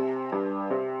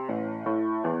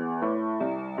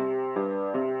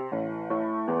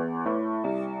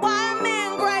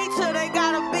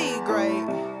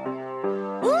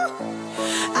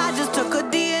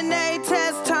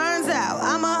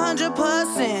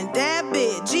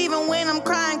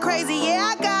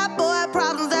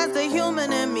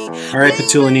 All right,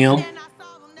 Petula Neal.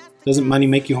 Doesn't money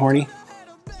make you horny?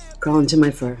 Crawl into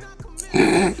my fur.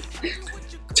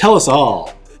 Tell us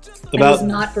all I about was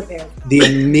not prepared. the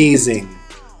amazing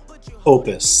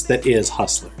opus that is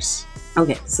Hustlers.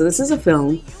 Okay, so this is a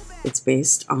film. It's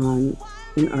based on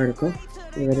an article.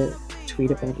 I read a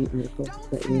tweet about an article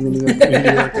that in the New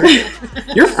Yorker.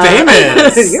 You're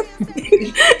famous!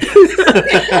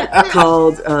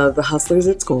 Called The Hustlers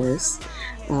at Scores.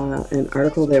 An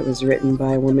article that was written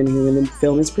by a woman who in the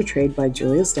film is portrayed by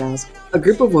Julia Stiles. A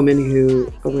group of women who,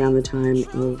 around the time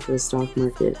of the stock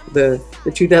market, the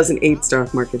 2008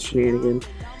 stock market shenanigan,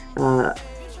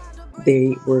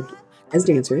 they work as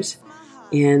dancers,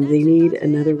 and they need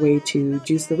another way to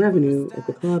juice the revenue at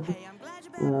the club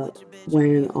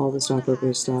when all the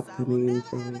stockbrokers stop coming and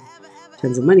throwing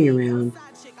tons of money around.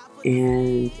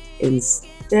 And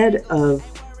instead of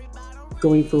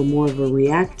going for more of a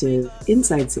reactive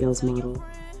inside sales model,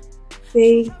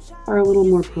 they are a little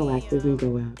more proactive and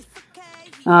go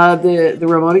out. The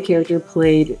Ramona character,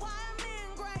 played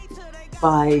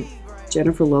by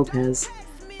Jennifer Lopez,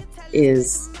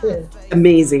 is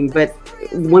amazing, but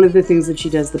one of the things that she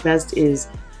does the best is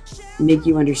make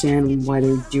you understand why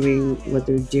they're doing what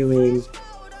they're doing,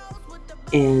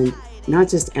 and not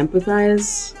just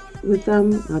empathize with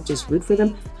them, not just root for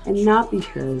them, and not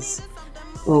because,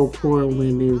 oh, poor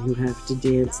women who have to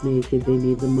dance naked, they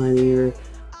need the money, or,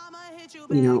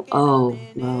 oh,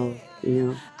 well,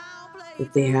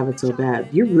 if they have it so bad.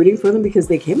 You're rooting for them because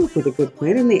they came up with a good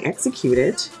plan and they execute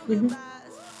it. Mm-hmm.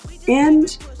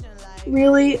 And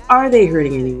really, are they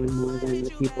hurting anyone more than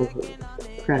the people who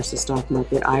crash the stock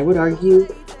market? I would argue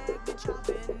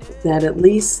that at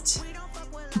least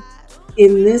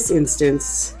in this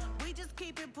instance,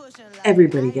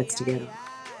 everybody gets together.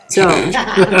 So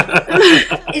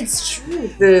it's true.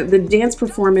 The dance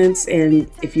performance, and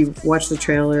if you've watched the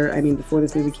trailer, before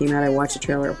this movie came out, I watched the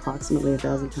trailer approximately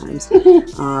 1,000 times.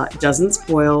 Doesn't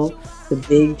spoil the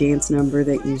big dance number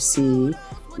that you see,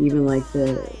 even like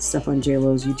the stuff on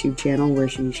JLo's YouTube channel where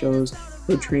she shows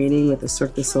her training with a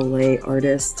Cirque du Soleil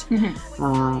artist.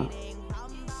 Mm-hmm.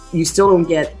 You still don't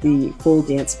get the full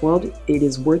dance spoiled. It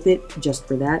is worth it just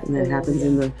for that, and that happens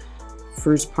in the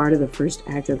first part of the first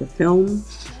act of the film.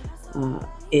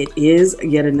 It is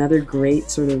yet another great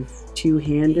sort of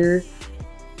two-hander,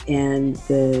 and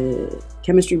the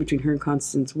chemistry between her and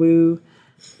Constance Wu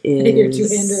is Your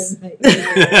two-hander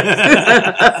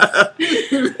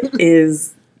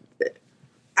is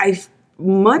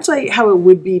much like how it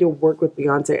would be to work with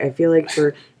Beyonce. I feel like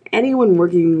for anyone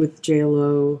working with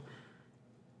JLo,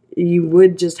 you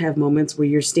would just have moments where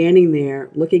you're standing there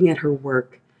looking at her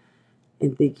work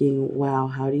and thinking, wow,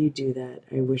 how do you do that?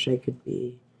 I wish I could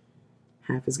be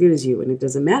half as good as you. And it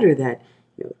doesn't matter that,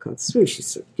 Constance Wu, she's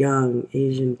so young,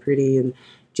 Asian, pretty, and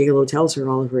JLo tells her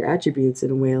all of her attributes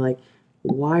in a way like,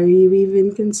 why are you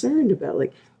even concerned about,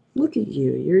 look at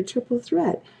you, you're a triple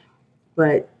threat.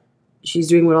 But she's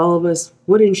doing what all of us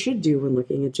would and should do when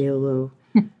looking at JLo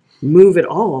move at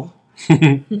all.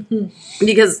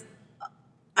 Because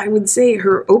I would say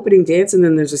her opening dance, and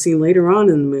then there's a scene later on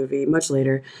in the movie, much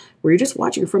later, where you're just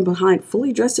watching her from behind,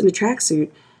 fully dressed in a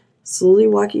tracksuit, slowly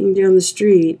walking down the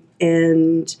street,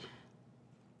 and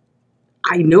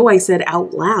I know I said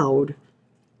out loud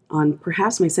on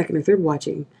perhaps my second or third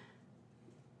watching,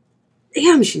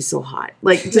 damn, she's so hot.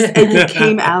 And it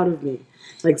came out of me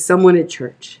like someone at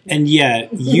church. And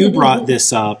yet, you brought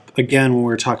this up, again, when we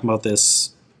were talking about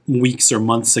this weeks or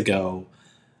months ago,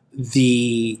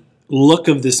 the look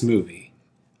of this movie.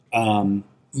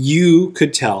 You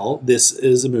could tell this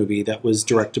is a movie that was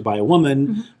directed by a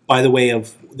woman by the way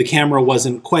of the camera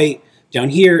wasn't quite down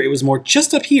here. It was more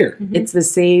just up here. Mm-hmm. It's the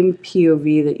same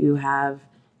POV that you have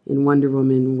in Wonder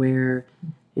Woman, where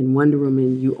in Wonder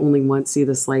Woman you only once see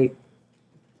the slight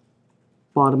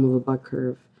bottom of a butt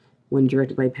curve when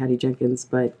directed by Patty Jenkins,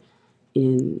 but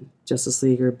in Justice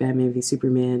League or Batman v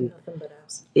Superman, Nothing but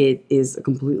ass. it is a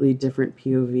completely different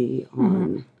POV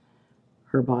on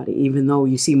her body, even though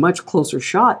you see much closer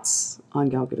shots on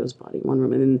Gal Gadot's body, Wonder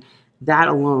Woman, and that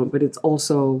alone. But it's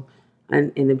also,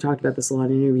 and they've talked about this a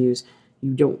lot in interviews,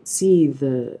 you don't see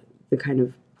the kind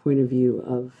of point of view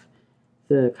of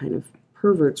the kind of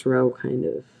pervert's row, kind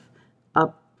of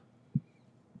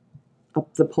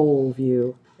up the pole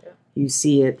view. You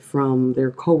see it from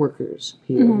their coworkers'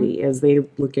 POV as they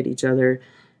look at each other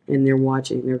and they're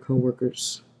watching their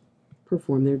coworkers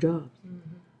perform their job.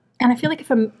 And I feel like if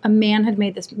a man had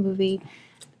made this movie,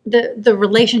 the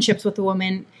relationships with the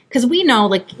woman, because we know,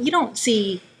 like, you don't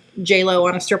see J-Lo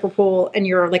on a stripper pole and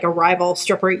you're like a rival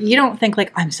stripper. You don't think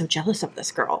like, I'm so jealous of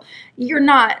this girl. You're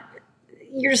not.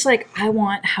 You're just like, how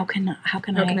can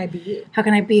I be you? How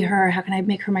can I be her? How can I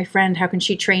make her my friend? How can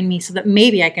she train me so that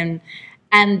maybe I can?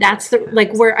 And that's the,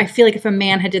 like, where I feel like if a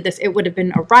man had did this, it would have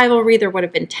been a rivalry. There would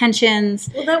have been tensions.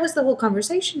 Well, that was the whole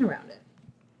conversation around it.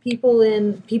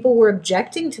 People were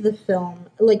objecting to the film,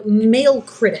 like male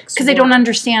critics, Because they don't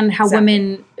understand how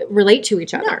women relate to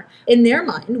each other. No. In their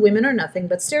mind, women are nothing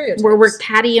but stereotypes. We're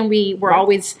catty and we're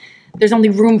always, there's only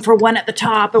room for one at the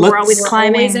top, and we're always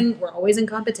climbing. We're always in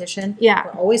competition. Yeah.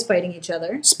 We're always fighting each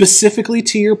other. Specifically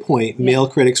to your point, male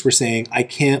critics were saying, I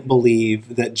can't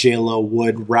believe that J-Lo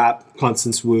would wrap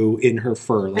Constance Wu in her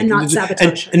fur. Like, And not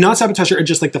sabotage her. And not sabotage her. And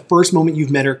just like the first moment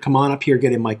you've met her, come on up here,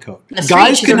 get in my coat. That's Guys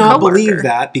right, she's could her not coworker. believe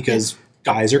that because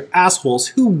guys are assholes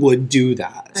who would do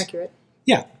that. Accurate.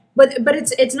 Yeah. But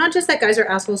it's not just that guys are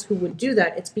assholes who would do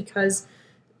that. It's because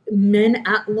men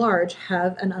at large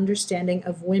have an understanding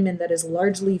of women that is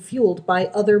largely fueled by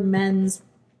other men's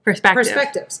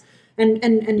perspectives.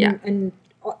 And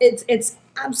it's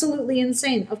absolutely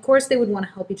insane. Of course they would want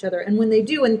to help each other. And when they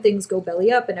do, and things go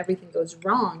belly up and everything goes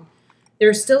wrong,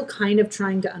 they're still kind of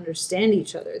trying to understand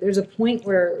each other. There's a point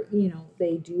where,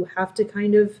 they do have to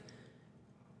kind of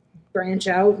branch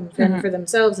out and fend for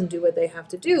themselves and do what they have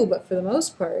to do. But for the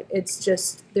most part, it's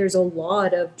just, there's a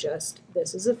lot of just,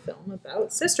 this is a film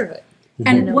about sisterhood.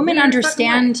 And women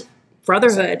understand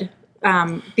brotherhood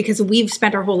because we've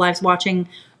spent our whole lives watching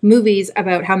movies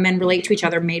about how men relate to each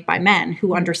other made by men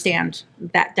who understand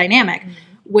that dynamic,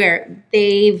 where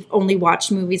they've only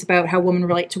watched movies about how women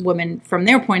relate to women from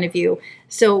their point of view.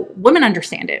 So women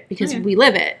understand it because we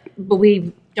live it, but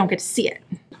we don't get to see it.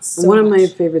 One of my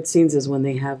favorite scenes is when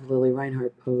they have Lily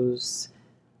Reinhart pose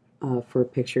for a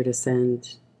picture to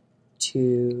send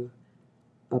to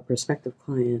a prospective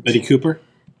client. Betty Cooper?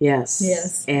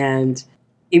 Yes. And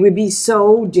it would be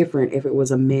so different if it was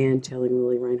a man telling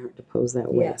Lily Reinhart to pose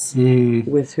that way. Yes.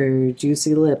 With her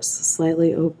juicy lips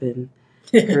slightly open,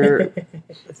 her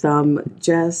thumb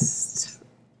just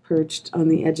perched on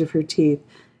the edge of her teeth,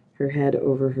 her head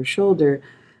over her shoulder,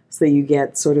 so you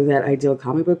get sort of that ideal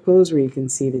comic book pose where you can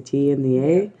see the T and the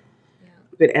A. Yeah.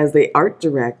 But as they art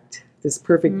direct this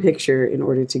perfect picture in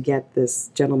order to get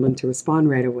this gentleman to respond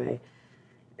right away,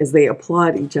 as they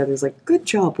applaud each other, it's like, good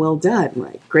job, well done.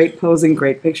 Like, great posing,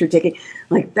 great picture taking.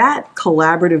 Like, that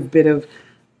collaborative bit of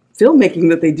filmmaking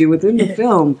that they do within the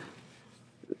film,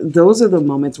 those are the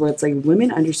moments where it's like women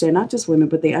understand, not just women,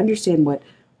 but they understand what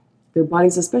their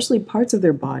bodies, especially parts of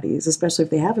their bodies, especially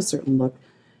if they have a certain look,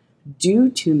 do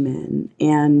to men.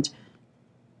 And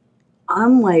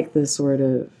unlike the sort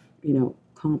of,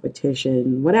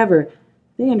 competition, whatever,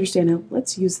 they understand how,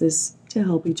 let's use this to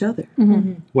help each other.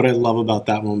 What I love about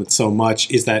that moment so much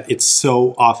is that it's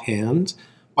so offhand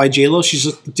by J-Lo. She's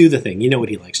just, do the thing. You know what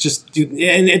he likes. Just do,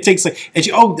 and it takes like, and she,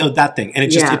 that thing. And it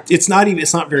just, it's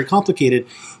not very complicated,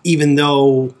 even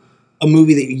though a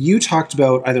movie that you talked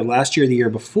about either last year or the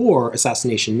year before,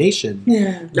 Assassination Nation,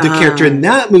 the character in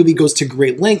that movie goes to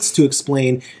great lengths to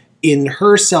explain, in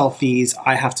her selfies,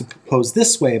 I have to pose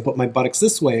this way, put my buttocks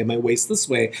this way, and my waist this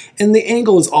way, and the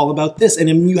angle is all about this, and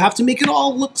you have to make it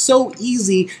all look so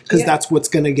easy because that's what's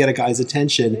going to get a guy's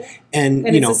attention. And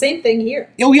it's the same thing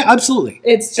here. Oh yeah, absolutely.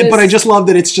 It's just, but I just love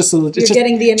that it's just you're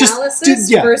getting the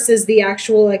analysis versus the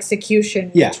actual execution.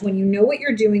 Which when you know what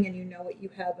you're doing and you know what you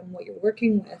have and what you're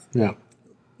working with,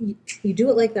 you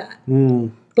do it like that.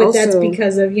 But also, that's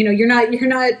because of you're not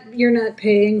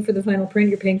paying for the final print.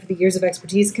 You're paying for the years of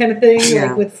expertise, kind of thing.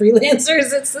 Like with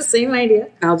freelancers, it's the same idea.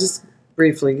 I'll just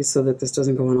briefly, so that this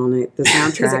doesn't go on all night. The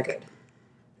soundtrack.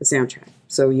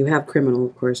 So you have Criminal,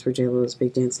 of course, for J-Lo's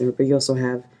big dance number, but you also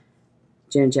have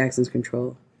Janet Jackson's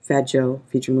Control, Fat Joe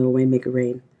featuring Lil Wayne, Make It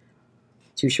Rain,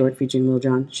 Too Short featuring Lil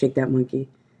Jon, Shake That Monkey.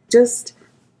 Just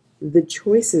the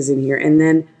choices in here, and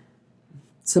then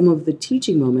some of the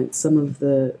teaching moments, some of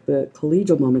the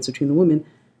collegial moments between the women,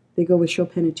 they go with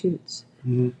Chopin etudes.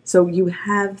 So you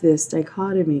have this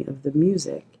dichotomy of the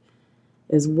music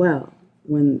as well.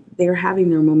 When they're having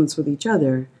their moments with each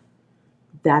other,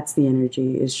 that's the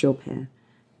energy, is Chopin.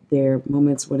 There are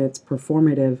moments when it's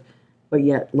performative, but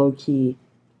yet low-key,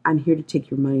 I'm here to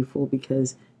take your money, fool,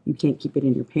 because you can't keep it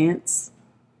in your pants.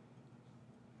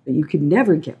 But you could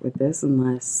never get with this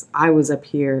unless I was up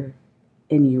here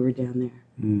and you were down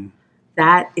there.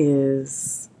 That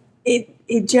is, it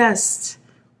just...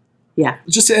 Yeah.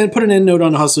 Just to put an end note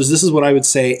on Hustlers, this is what I would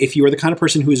say. If you are the kind of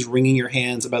person who is wringing your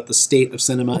hands about the state of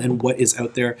cinema and what is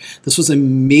out there, this was a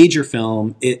major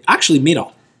film. It actually made a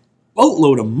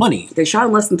boatload of money. They shot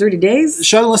in less than 30 days?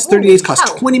 Shot in less than 30 days, cost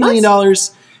 $20 million,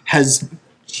 has,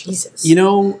 Jesus.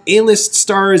 A-list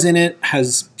stars in it,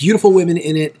 has beautiful women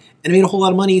in it, and it made a whole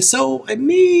lot of money. So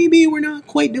maybe we're not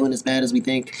quite doing as bad as we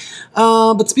think.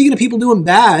 But speaking of people doing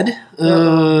bad,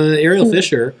 Ariel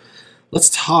Fisher... Let's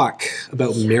talk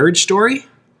about Marriage Story,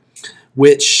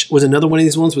 which was another one of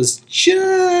these ones, was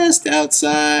just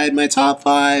outside my top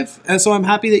 5. And so I'm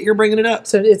happy that you're bringing it up.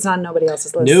 So it's on nobody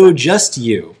else's list. No, just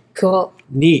you. Cool.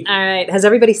 Neat. All right. Has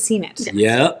everybody seen it?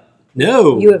 Yep.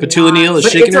 No. You have Petula not. Neal is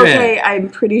But shaking it's her okay. head. I'm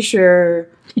pretty sure...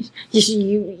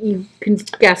 You can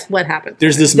guess what happened.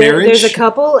 There's this marriage, There's a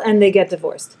couple and they get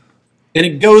divorced. and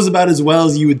it goes about as well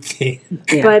as you would think.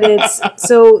 Yeah. But it's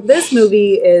so this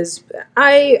movie is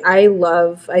I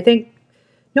think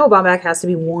Noah Baumbach has to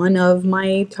be one of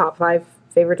my top 5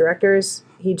 favorite directors.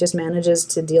 He just manages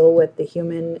to deal with the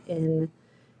human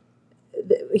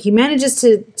he manages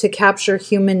to capture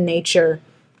human nature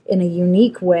in a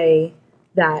unique way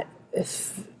that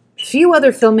few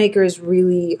other filmmakers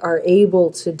really are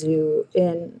able to do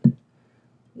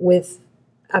with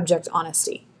abject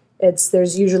honesty.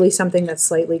 There's usually something that's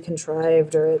slightly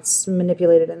contrived or it's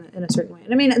manipulated in a certain way.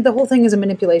 And I mean, the whole thing is a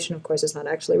manipulation, of course. It's not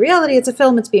actually reality. It's a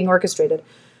film. It's being orchestrated.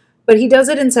 But he does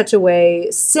it in such a way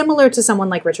similar to someone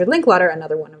like Richard Linklater,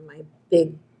 another one of my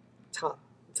big top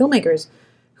filmmakers,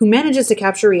 who manages to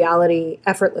capture reality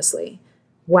effortlessly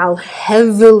while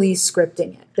heavily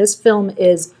scripting it. This film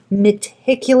is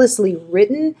meticulously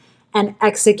written and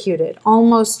executed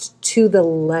almost to the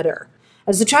letter.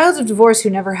 As the child of divorce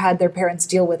who never had their parents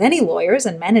deal with any lawyers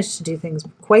and managed to do things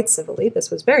quite civilly,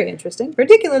 this was very interesting,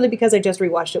 particularly because I just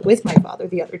rewatched it with my father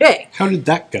the other day. How did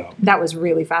that go? That was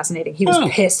really fascinating. He was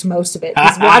pissed most of it.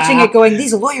 He's watching it going,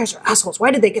 these lawyers are assholes. Why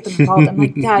did they get them involved? I'm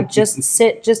like, Dad, just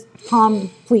sit, just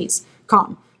calm, please,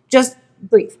 calm. Just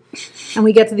breathe. And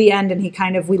we get to the end and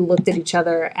we looked at each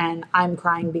other and I'm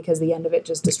crying because the end of it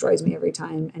just destroys me every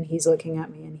time. And he's looking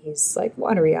at me and he's like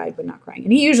watery-eyed but not crying.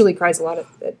 And he usually cries a lot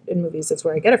in movies. That's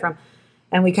where I get it from.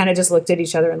 And we kind of just looked at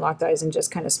each other and locked eyes and just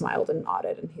kind of smiled and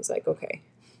nodded. And he's like, okay.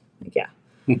 Like, yeah.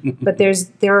 But this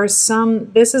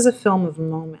is a film of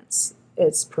moments.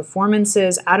 It's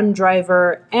performances. Adam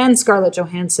Driver and Scarlett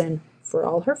Johansson, for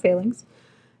all her failings,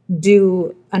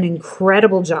 do an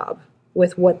incredible job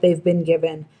with what they've been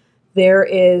given. There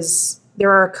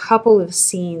are a couple of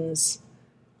scenes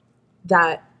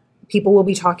that people will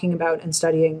be talking about and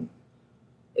studying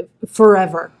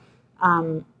forever.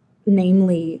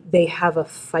 Namely, they have a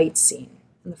fight scene.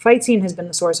 And the fight scene has been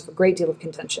the source of a great deal of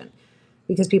contention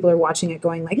because people are watching it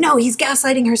going like, no, he's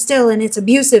gaslighting her still and it's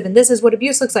abusive and this is what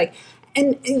abuse looks like.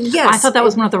 And yes. I thought that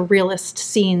was one of the realest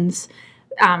scenes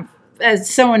as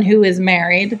someone who is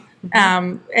married.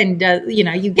 You get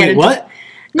Wait, what?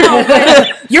 No,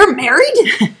 but, You're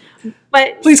married?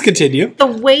 but Please continue. the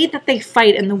way that they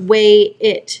fight and the way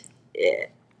it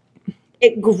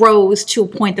grows to a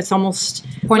point that's almost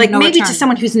Point of no maybe return. to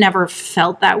someone who's never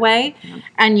felt that way,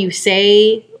 and you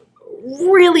say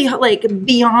really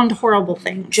beyond horrible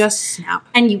things, Just snap.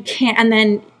 and you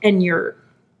can't,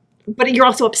 but you're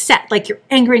also upset, like you're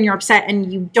angry and you're upset,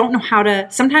 and you don't know how to.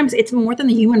 Sometimes it's more than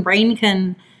the human brain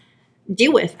can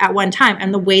deal with at one time,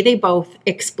 and the way they both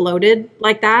exploded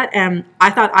like that, and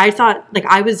I thought like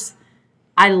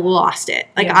I lost it.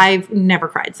 Like Yeah. I've never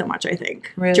cried so much, I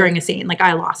think, Really? during a scene. Like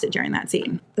I lost it during that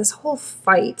scene. This whole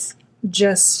fight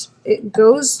it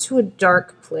goes to a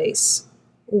dark place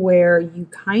where you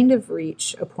kind of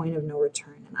reach a point of no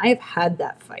return. And I've had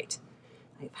that fight.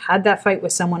 I've had that fight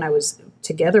with someone I was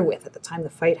together with at the time the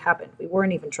fight happened. We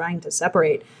weren't even trying to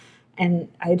separate. And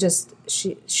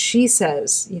she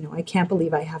says, I can't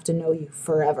believe I have to know you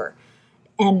forever.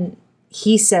 And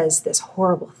he says this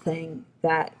horrible thing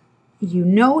that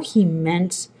he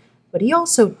meant, but he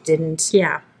also didn't.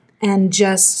 Yeah. And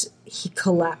he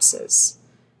collapses.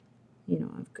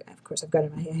 Of course I've got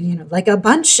in my head, like a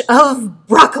bunch of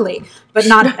broccoli, but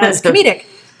not as comedic.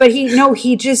 But he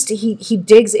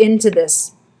digs into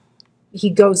this he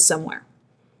goes somewhere,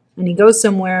 and he goes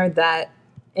somewhere that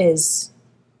is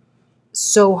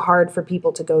so hard for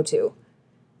people to go to.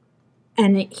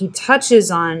 And he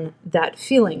touches on that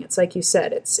feeling. It's like you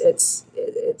said, it's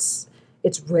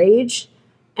rage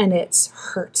and it's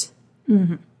hurt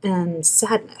and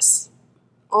sadness,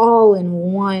 all in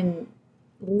one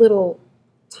little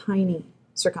tiny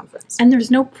circumference. And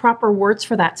there's no proper words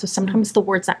for that. So sometimes the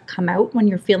words that come out when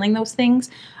you're feeling those things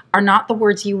are not the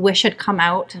words you wish had come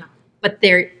out, but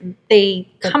they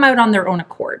come out on their own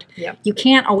accord. Yep. You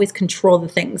can't always control the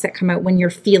things that come out when you're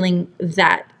feeling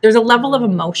that. There's a level of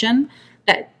emotion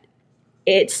that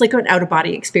it's like an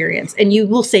out-of-body experience. And you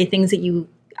will say things that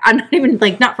I'm not even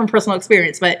not from personal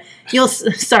experience, but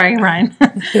sorry, Ryan.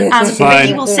 Fine.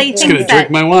 You will say Just gonna things drink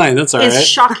that my wine. That's all is right.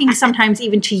 shocking sometimes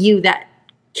even to you that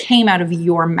came out of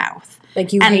your mouth.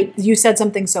 Like you said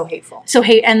something so hateful. So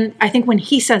and I think when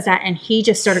he says that and he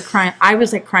just started crying, I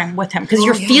was crying with him because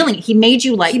you're feeling it. He made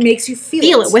you He makes you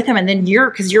feel it with him, and then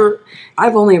you're.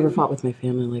 I've only ever fought with my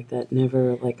family like that,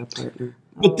 never like a partner.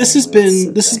 But this has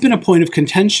been a point of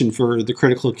contention for the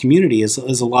critical community. As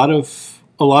a lot of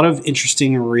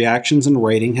interesting reactions and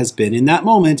writing has been in that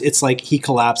moment. It's like he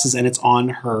collapses, and it's on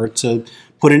her to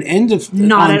put an end of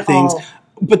Not on at things. all.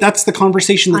 But that's the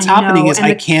conversation that's I know, happening. Is and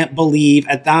I can't believe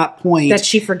at that point that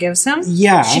she forgives him.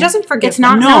 Yeah, She doesn't forgive It's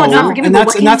not- him. no, it's not forgiving, and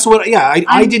but that's what. Yeah,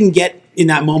 I didn't get in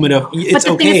that moment of it's But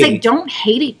the okay. thing is, they don't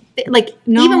hate it.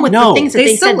 No. Even with No. the things that They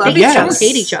they still said, love they each don't other.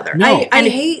 hate each other. No. I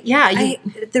hate. Yeah,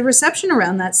 the reception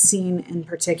around that scene in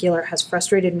particular has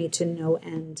frustrated me to no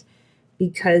end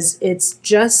because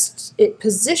it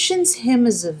positions him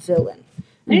as a villain.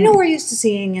 And I know we're used to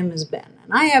seeing him as Ben,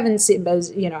 and I haven't seen,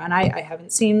 I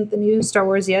haven't seen the new Star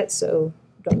Wars yet, so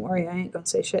don't worry, I ain't gonna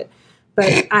say shit.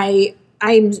 But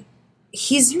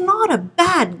he's not a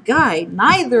bad guy.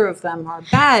 Neither of them are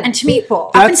bad And to me,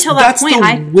 people. until that that's point,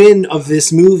 the win of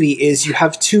this movie is you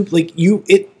have two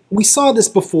we saw this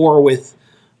before with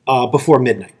Before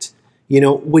Midnight.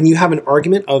 When you have an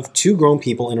argument of two grown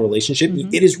people in a relationship,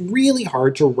 it is really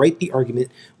hard to write the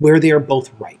argument where they are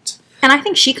both right. And I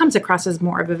think she comes across as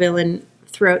more of a villain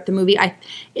throughout the movie.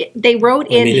 They wrote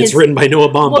in it's written by Noah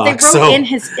Baumbach. Well, they wrote in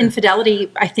his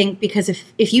infidelity, I think, because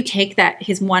if you take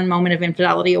his one moment of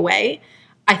infidelity away,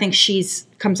 I think she's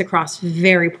comes across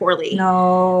very poorly.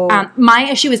 No. My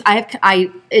issue is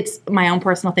it's my own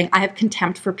personal thing. I have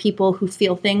contempt for people who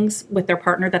feel things with their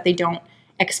partner that they don't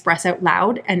express out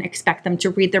loud and expect them to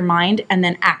read their mind and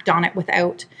then act on it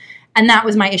without. And that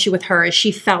was my issue with her, is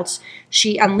she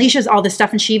unleashes all this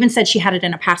stuff. And she even said she had it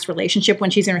in a past relationship when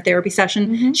she's in her therapy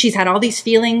session. She's had all these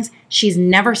feelings. She's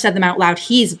never said them out loud.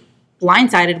 He's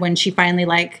blindsided when she finally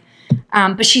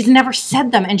but she's never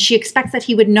said them. And she expects that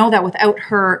he would know that without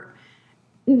her.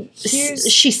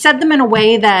 She said them in a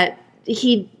way that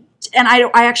and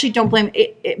I actually don't blame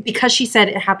it because she said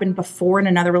it happened before in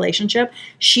another relationship.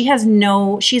 She's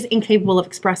incapable of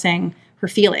expressing her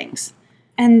feelings.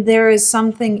 And there is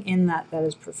something in that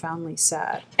is profoundly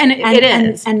sad. And it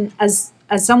is. And as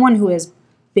someone who has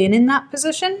been in that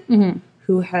position,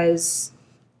 who has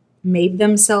made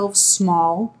themselves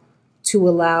small to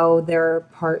allow their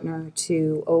partner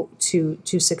to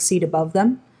succeed above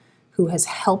them, who has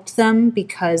helped them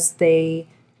because they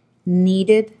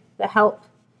needed the help,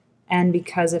 and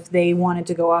because if they wanted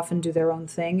to go off and do their own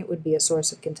thing, it would be a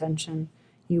source of contention.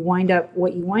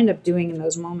 What you wind up doing in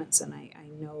those moments, and I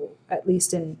know, at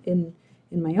least in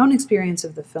my own experience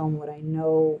of the film, what I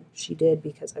know she did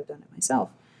because I've done it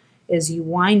myself, is you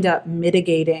wind up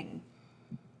mitigating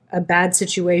a bad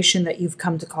situation that you've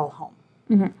come to call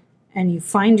home. And you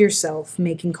find yourself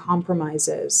making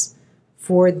compromises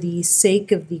for the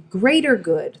sake of the greater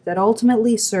good that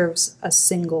ultimately serves a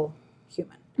single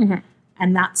human.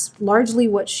 And that's largely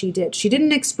what she did. She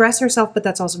didn't express herself, but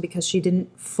that's also because she didn't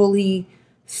fully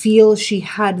feel she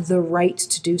had the right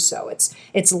to do so.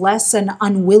 It's less an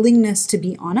unwillingness to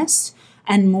be honest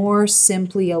and more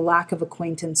simply a lack of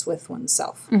acquaintance with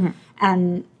oneself.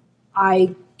 And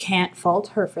I can't fault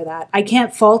her for that. I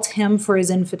can't fault him for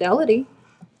his infidelity.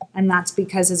 And that's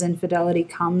because his infidelity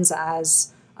comes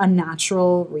as a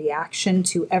natural reaction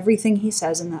to everything he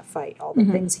says in that fight, all the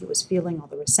things he was feeling, all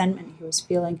the resentment he was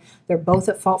feeling. They're both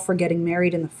at fault for getting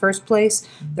married in the first place.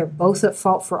 They're both at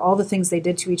fault for all the things they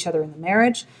did to each other in the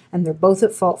marriage. And they're both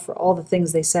at fault for all the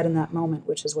things they said in that moment,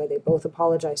 which is why they both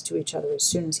apologize to each other as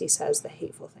soon as he says the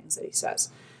hateful things that he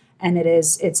says. And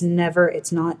it's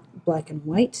not black and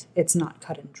white. It's not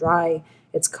cut and dry.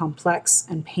 It's complex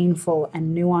and painful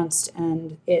and nuanced,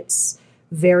 and it's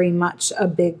very much a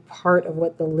big part of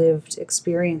what the lived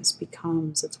experience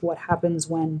becomes. It's what happens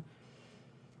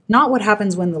not what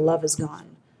happens when the love is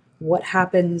gone, what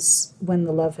happens when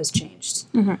the love has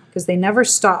changed. Because they never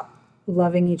stop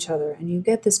loving each other. And you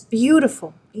get this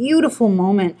beautiful, beautiful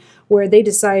moment where they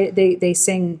decide, they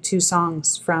sing 2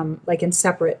 songs from, like in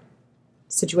separate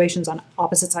situations on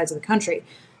opposite sides of the country.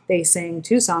 They sing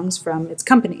 2 songs from It's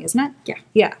Company, isn't it? Yeah.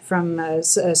 Yeah, from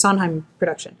Sondheim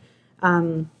production.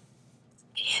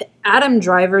 Adam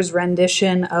Driver's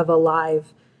rendition of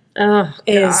Alive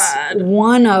is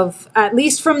one of, at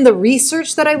least from the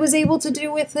research that I was able to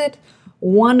do with it,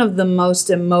 one of the most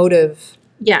emotive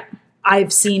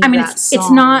I've seen. I mean, that it's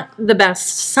song. not the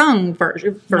best sung version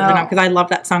of, because I love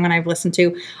that song and I've listened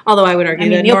to, although I would argue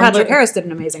that Neil Patrick Harris did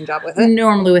an amazing job with it.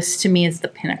 Norm Lewis to me is the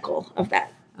pinnacle of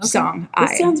that song.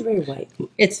 This sounds very white.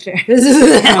 It's very.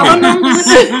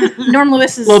 Norm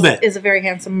Lewis is a very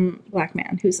handsome black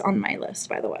man who's on my list,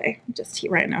 by the way. Just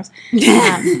Ryan knows. He's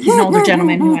an older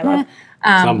gentleman who I love.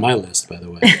 It's on my list, by the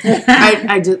way.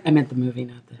 I meant the movie,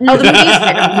 not the. Oh,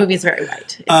 the movie is very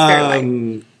white. It's very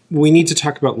white. We need to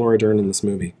talk about Laura Dern in this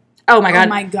movie. Oh my god!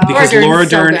 Because Laura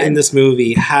Dern in this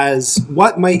movie has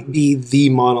what might be the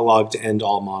monologue to end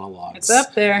all monologues. It's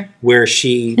up there. Where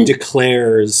she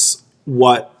declares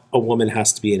what a woman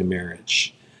has to be in a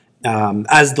marriage.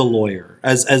 As the lawyer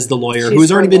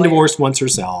who's already been divorced once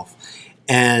herself,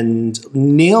 and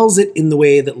nails it in the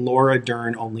way that Laura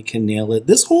Dern only can nail it.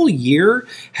 This whole year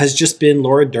has just been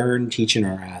Laura Dern teaching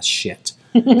our ass shit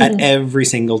at every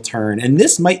single turn. And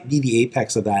this might be the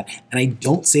apex of that. And I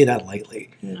don't say that lightly.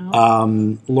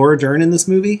 No. Laura Dern in this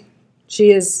movie?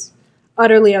 She is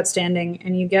utterly outstanding.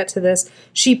 And you get to this.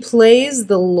 She plays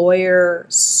the lawyer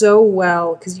so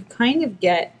well because you kind of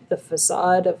get the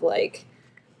facade of like,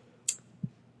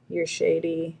 you're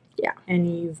shady. Yeah.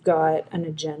 And you've got an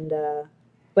agenda.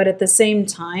 But at the same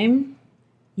time,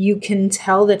 you can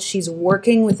tell that she's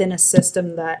working within a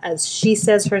system that, as she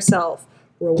says herself,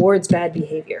 rewards bad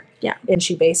behavior. Yeah. And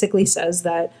she basically says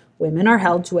that women are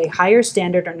held to a higher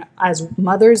standard, and as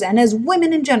mothers and as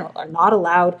women in general are not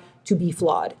allowed to be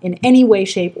flawed in any way,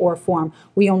 shape, or form.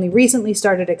 We only recently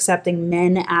started accepting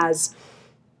men as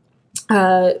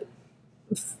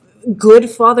good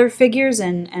father figures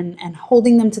and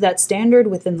holding them to that standard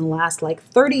within the last like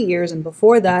 30 years. And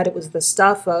before that, it was the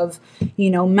stuff of,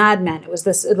 Mad Men. It was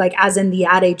this, like, as in the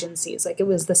ad agencies, like it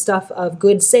was the stuff of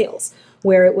Good Sales,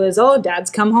 where it was,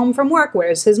 dad's come home from work,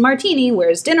 where's his martini,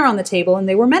 where's dinner on the table, and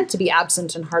they were meant to be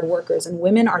absent and hard workers, and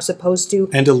women are supposed to...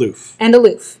 And aloof.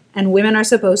 And women are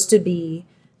supposed to be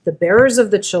the bearers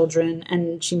of the children,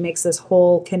 and she makes this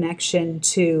whole connection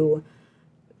to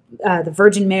the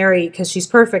Virgin Mary, because she's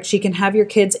perfect, she can have your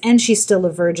kids, and she's still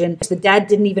a virgin. The dad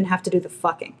didn't even have to do the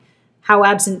fucking. How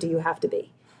absent do you have to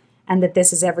be? And that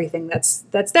this is everything that's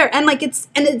there, and like it's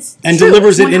true.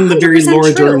 Delivers it in the very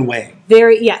Laura Dern way.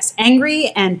 Very angry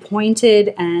and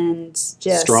pointed and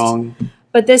just strong.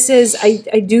 But this is,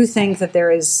 I do think that there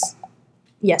is,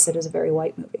 yes, it is a very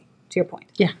white movie. To your point,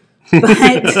 yeah.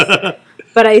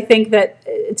 But I think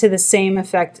that to the same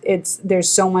effect, there's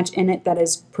so much in it that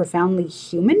is profoundly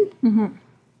human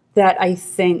that I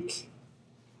think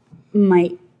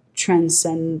might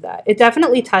transcend that. It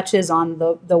definitely touches on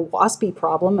the waspy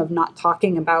problem of not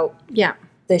talking about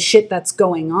the shit that's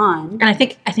going on. And I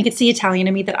think it's the Italian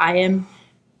in me that I am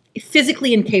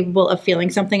physically incapable of feeling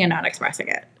something and not expressing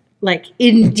it, like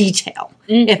in detail.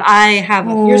 If I have,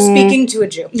 you're speaking to a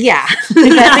Jew. Yeah,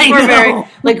 I think we're very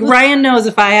like Ryan knows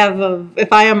if I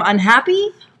am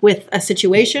unhappy with a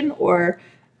situation or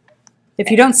if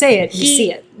you don't say it, you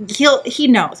see it. He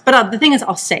knows. But the thing is,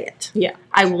 I'll say it. Yeah,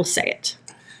 I will say it.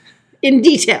 In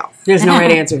detail. There's no right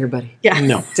answer here, buddy. Yeah.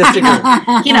 No. Just ignore.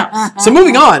 He knows. So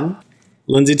moving on,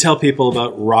 Lindsay, tell people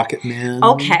about Rocket Man.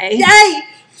 Okay. Yay!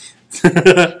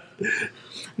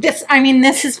 This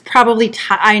is probably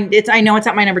I know it's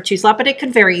at my number 2 slot, but it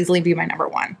could very easily be my number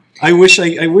 1. I wish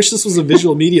this was a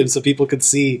visual medium so people could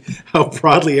see how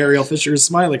broadly Ariel Fisher is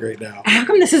smiling right now. How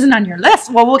come this isn't on your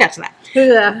list? Well, we'll get to that.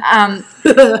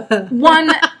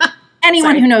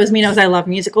 Anyone who knows me knows I love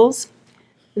musicals.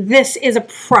 This is a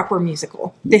proper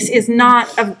musical. This is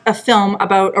not a film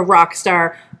about a rock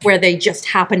star where they just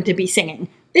happen to be singing.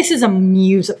 This is a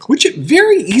musical. Which it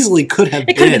very easily could have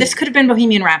been. This could have been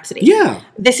Bohemian Rhapsody. Yeah.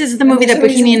 This is the movie that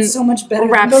Bohemian so much better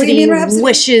Rhapsody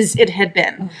wishes it had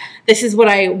been. This is what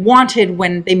I wanted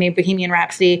when they made Bohemian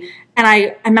Rhapsody. And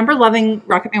I remember loving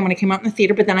Rocket Man when it came out in the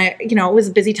theater, but then it was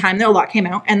a busy time. There a lot came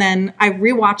out. And then I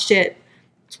rewatched it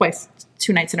twice,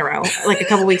 2 nights in a row, like a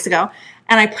couple weeks ago.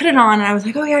 And I put it on and I was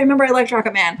like, oh yeah, I remember I liked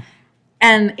Rocket Man.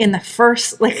 And in the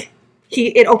first,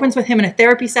 it opens with him in a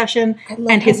therapy session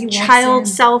and his child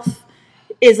self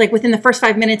is like within the first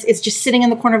 5 minutes is just sitting in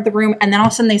the corner of the room, and then all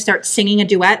of a sudden they start singing a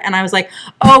duet, and I was like,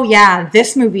 oh yeah,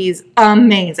 this movie's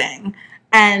amazing.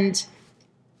 And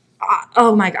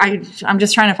oh my, I'm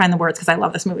just trying to find the words because I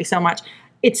love this movie so much.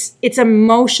 It's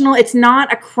emotional. It's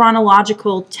not a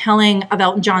chronological telling of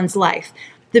Elton John's life.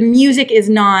 The music is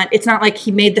not, it's not like he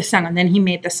made the song and then he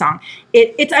made the song.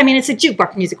 It's a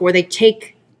jukebox music where they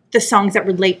take the songs that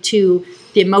relate to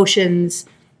the emotions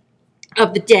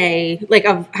of the day, like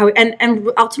of how, and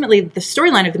ultimately the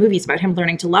storyline of the movie is about him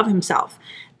learning to love himself.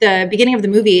 The beginning of the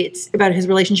movie, it's about his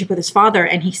relationship with his father,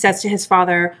 and he says to his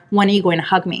father, when are you going to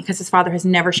hug me? Because his father has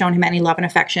never shown him any love and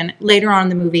affection. Later on in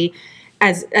the movie,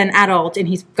 as an adult, and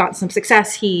he's got some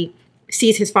success, he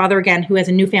sees his father again, who has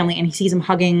a new family, and he sees him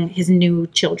hugging his new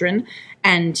children,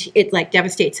 and it like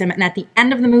devastates him. And at the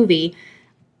end of the movie,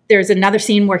 there's another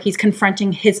scene where he's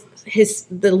confronting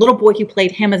the little boy who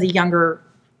played him as a younger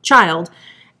child,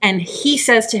 and he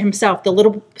says to himself,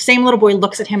 the same little boy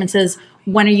looks at him and says,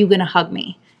 when are you going to hug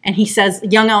me? And he says,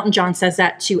 young Elton John says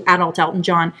that to adult Elton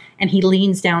John, and he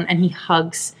leans down and he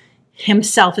hugs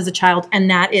himself as a child,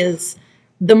 and that is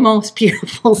the most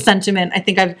beautiful sentiment. I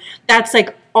think that's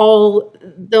like all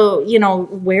the,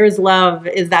 where's love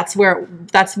is that's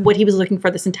what he was looking for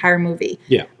this entire movie.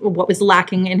 Yeah. What was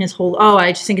lacking in his whole,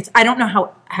 I just think I don't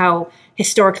know how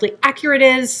historically accurate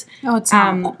it is. No, it's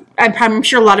not. I'm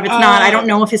sure a lot of it's not. I don't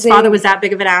know if his father was that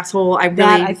big of an asshole.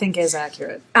 That I think is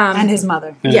accurate. And his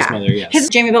mother. And his mother, yes.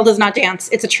 Jamie Bell does not dance.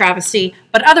 It's a travesty.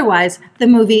 But otherwise, the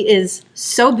movie is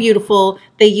so beautiful.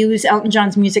 They use Elton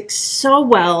John's music so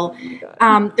well.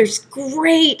 There's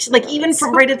great, like even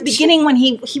from right at the beginning when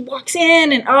he walks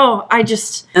in and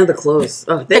and the clothes.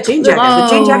 Oh, that jean jacket. The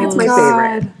jean jacket's my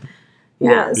favorite.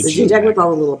 Yeah, Yes. the jean jacket with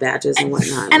all the little badges and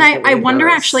whatnot. And Like the I way it wonder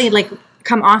goes. actually, like,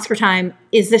 come Oscar time,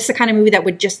 is this the kind of movie that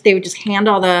they would just hand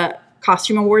all the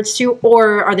costume awards to,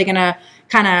 or are they going to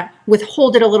kind of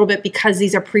withhold it a little bit because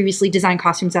these are previously designed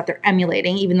costumes that they're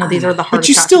emulating, even though these are the hardest But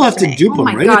you still have costumes to make? dupe Oh them,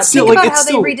 my right? god! It's still Think like about it's how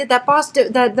still they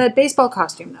redid that baseball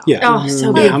costume though. yeah. Oh, so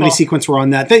Yeah, beautiful. how many sequins were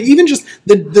on that? That even just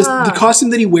the costume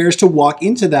that he wears to walk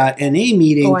into that NA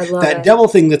meeting, Oh, I love that it. devil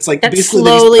thing that's like That's basically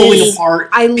slowly- that he's pulling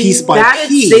apart piece by That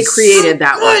piece. they created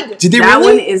that one. Did they that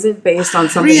really? one isn't based on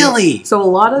something. Really? So a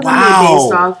lot of them Wow. are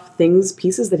based off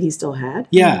pieces that he still had.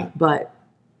 Yeah. But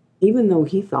even though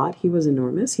he thought he was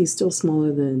enormous, he's still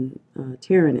smaller than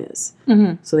Taron is.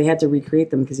 Mm-hmm. So they had to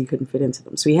recreate them because he couldn't fit into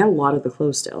them. So he had a lot of the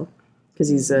clothes still because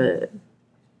he's a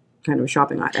kind of a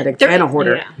shopping addict and a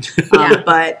hoarder. Yeah.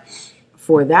 But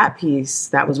for that piece,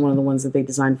 that was one of the ones that they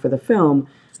designed for the film.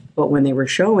 But when they were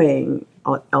showing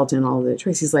Elton all the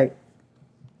choice, he's like,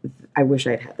 I wish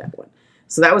I'd had that one.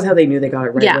 So that was how they knew they got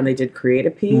it right when they did create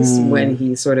a piece, when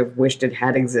he sort of wished it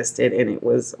had existed and it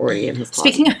was already in his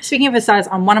closet. Speaking of his size,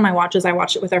 on one of my watches, I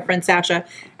watched it with our friend Sasha,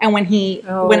 and when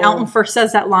Elton first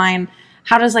says that line,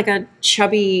 how does like a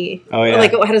chubby, how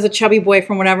does a chubby boy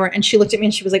from whatever, and she looked at me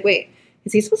and she was like, wait,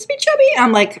 is he supposed to be chubby?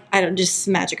 I'm like, I don't, just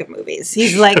magic of movies.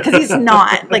 He's like, because he's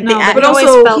not like But always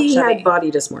also, felt he chubby. had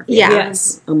body dysmorphia. Yeah.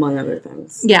 Yes. Among other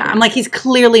things. Yeah, I'm like, he's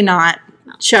clearly not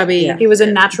chubby. Yeah. He was a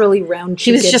naturally round.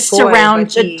 He was just boy, a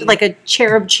round, but he- like a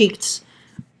cherub-cheeked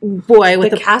boy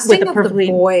with the casting with a of perfectly.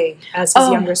 the boy as his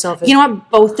younger self. Is You know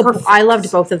what? I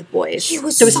loved both of the boys. He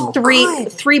was there was so three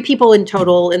good. people in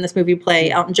total in this movie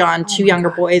play Elton John, two younger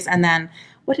boys, and then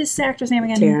what is the actor's name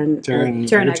again?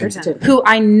 Taron Egerton. Who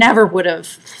I never would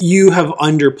have. You have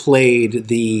underplayed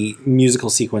the musical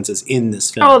sequences in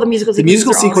this film. Oh, the musical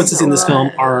sequences are in this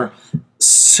film are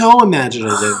so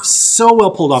imaginative, so well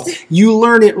pulled off. You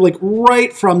learn it like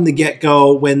right from the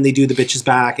get-go when they do the Bitches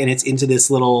Back, and it's into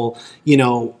this little,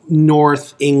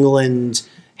 North England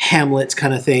Hamlet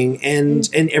kind of thing, and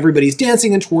everybody's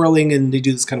dancing and twirling, and they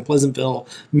do this kind of Pleasantville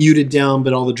muted down,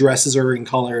 but all the dresses are in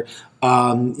color.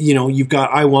 You've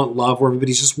got I Want Love, where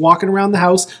everybody's just walking around the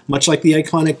house, much like the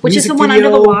iconic Which is music the one video.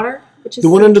 under the water? Which is The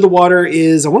one under the water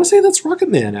is, I want to say that's Rocket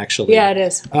Man, actually. Yeah, it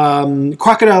is.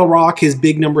 Crocodile Rock, his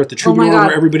big number at the Oh my Troubadour, god!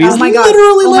 where everybody's oh my god.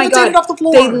 literally oh my levitated god. off the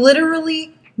floor. They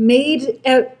literally made.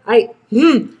 I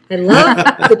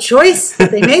love the choice that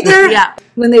they made there. Yeah.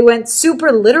 When they went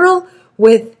super literal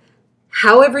with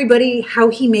how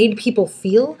he made people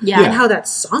feel, Yeah. and how that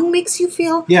song makes you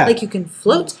feel, Yeah. like you can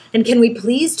float. And can we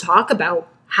please talk about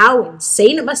how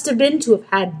insane it must have been to have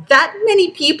had that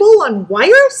many people on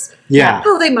wires? Yeah.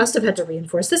 How they must have had to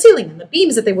reinforce the ceiling and the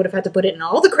beams that they would have had to put in and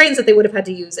all the cranes that they would have had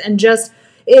to use. And just,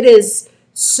 it is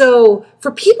so,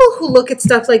 for people who look at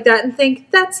stuff like that and think,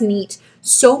 that's neat,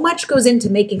 so much goes into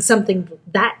making something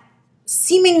that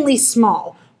seemingly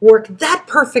small work that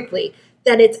perfectly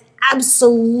that it's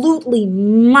absolutely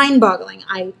mind-boggling.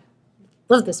 I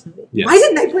Love this movie. Yes. Why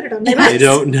didn't I put it on my list? I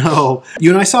don't know.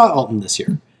 You and I saw Alton this year.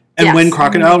 And Yes. when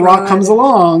Crocodile Rock comes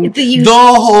along, The the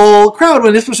whole crowd,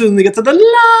 especially when they get to the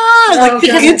like,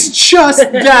 it's just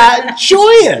that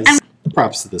joyous.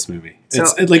 Props to this movie.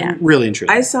 It's So, really and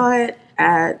truly. I saw it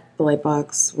at the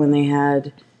Lightbox when they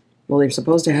had, well, they're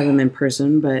supposed to have him in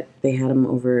person, but they had him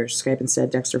over Skype instead.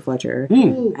 Dexter Fletcher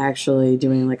actually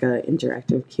doing like a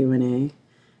interactive Q&A.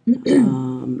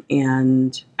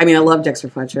 And I mean, I love Dexter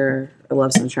Fletcher. I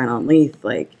love Sunshine on Leith.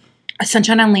 Like,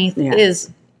 Sunshine on Leith Yeah.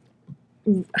 is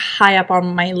high up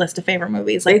on my list of favorite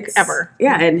movies, like it's- ever.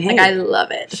 Yeah, and hey, Like I love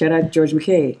it. shout out to George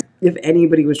McKay. If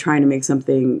anybody was trying to make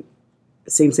something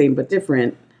same but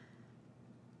different,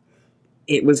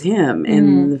 it was him.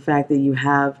 And the fact that you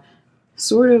have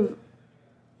sort of,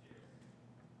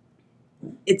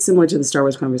 it's similar to the Star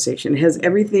Wars conversation. It has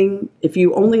everything. If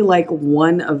you only like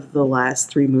one of the last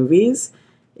 3 movies,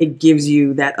 it gives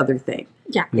you that other thing.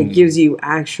 Yeah. It gives you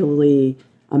actually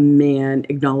a man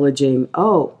acknowledging,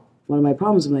 oh, one of my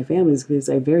problems with my family is because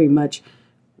I very much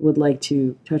would like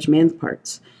to touch man's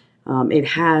parts. It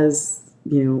has,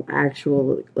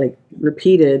 actual, like,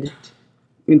 repeated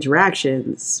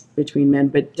interactions between men,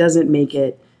 but doesn't make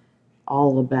it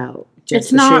all about just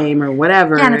It's the not- shame or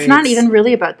whatever. Yeah, and it's not even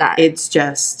really about that. It's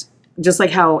just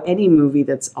like how any movie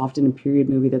that's often a period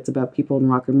movie that's about people in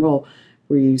rock and roll,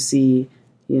 where you see,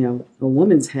 a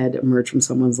woman's head emerge from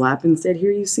someone's lap. Instead,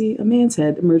 here you see a man's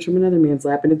head emerge from another man's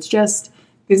lap, and it's just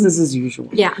business as usual.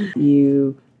 Yeah.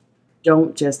 You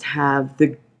don't just have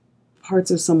the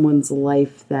parts of someone's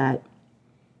life that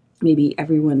maybe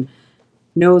everyone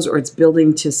knows, or it's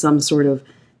building to some sort of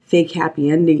fake happy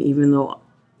ending, even though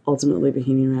ultimately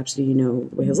Bohemian Rhapsody, the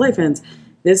way his life ends.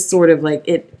 This sort of like,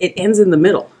 it ends in the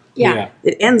middle. Yeah.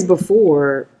 It ends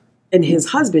before, and his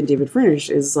husband, David Furnish,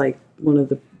 is like one of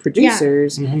the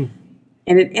producers, and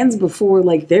it ends before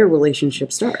like their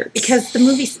relationship starts. Because the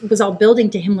movie was all building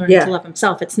to him learning Yeah. to love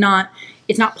himself. It's not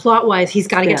plot wise. He's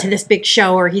got to get to this big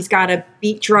show, or he's got to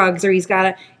beat drugs, or he's got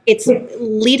to. It's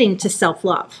leading to self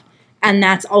love, and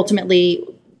that's ultimately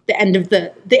the end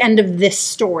of this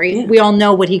story. We all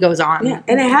know what he goes on. Yeah,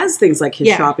 and it has things like his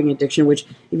Yeah. shopping addiction, which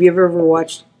if you've ever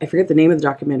watched, I forget the name of the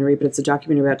documentary, but it's a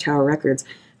documentary about Tower Records.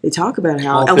 They talk about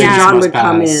how All Elton things John must would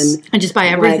come pass. in And just buy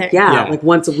everything. like, Yeah. like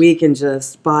once a week and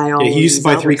just buy all. he used to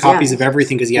buy 3 copies of everything.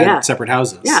 everything because he had Yeah. separate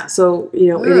houses. Yeah, so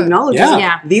it acknowledges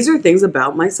Yeah. these are things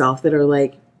about myself that are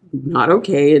like not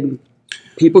okay, and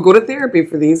people go to therapy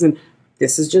for these, and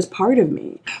this is just part of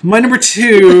me. My number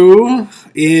 2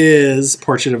 is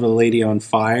Portrait of a Lady on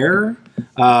Fire.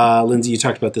 Lindsay, you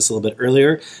talked about this a little bit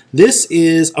earlier. This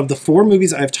is, of the 4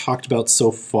 movies I've talked about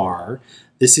so far,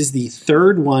 this is the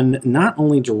 3rd one not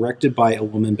only directed by a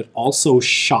woman, but also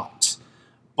shot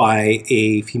by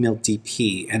a female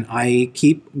DP. And I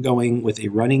keep going with a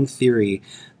running theory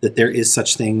that there is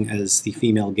such thing as the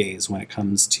female gaze when it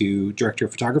comes to director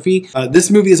of photography. This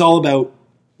movie is all about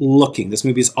looking. This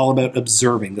movie is all about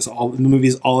observing. The movie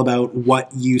is all about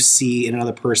what you see in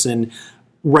another person,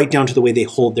 right down to the way they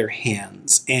hold their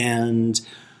hands. And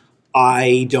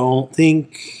I don't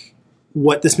think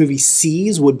what this movie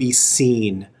sees would be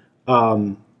seen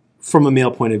from a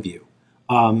male point of view,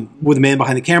 with a man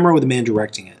behind the camera, with a man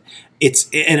directing it.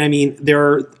 And I mean,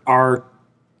 there are,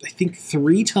 I think,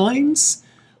 3 times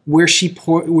where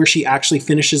she actually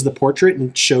finishes the portrait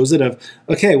and shows it of,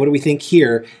 okay, what do we think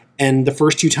here? And the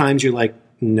first 2 times you're like,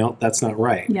 no, that's not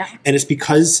right. Yeah. And it's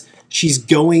because she's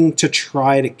going to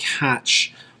try to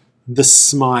catch the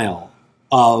smile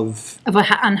of Of an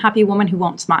unhappy woman who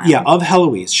won't smile. of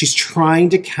Heloise. She's trying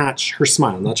to catch her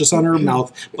smile, not just on her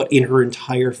mouth, but in her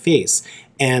entire face.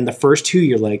 And the first 2,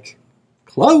 you're like,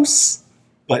 close,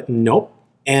 but nope.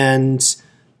 And,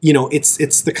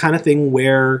 it's the kind of thing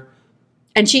where...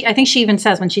 And I think she even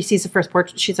says when she sees the first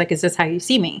portrait, she's like, is this how you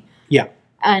see me? Yeah.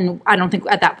 And I don't think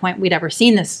at that point we'd ever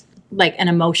seen this, like an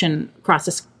emotion cross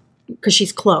this, because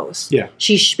she's closed. Yeah.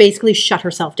 She basically shut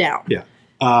herself down. Yeah.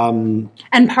 And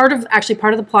part of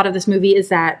the plot of this movie is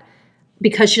that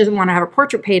because she doesn't want to have her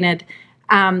portrait painted,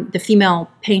 the female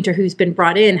painter who's been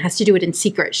brought in has to do it in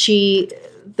secret.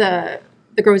 The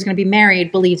girl who's going to be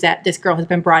married believes that this girl has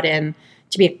been brought in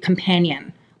to be a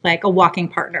companion, like a walking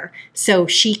partner. So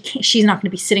she's not going to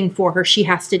be sitting for her. She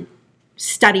has to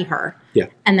study her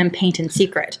and then paint in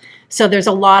secret. So there's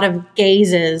a lot of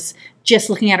gazes, just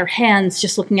looking at her hands,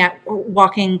 just looking at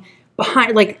walking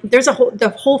behind. Like there's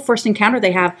the whole first encounter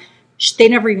they have. they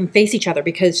never even face each other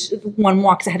because one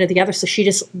walks ahead of the other. So she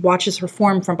just watches her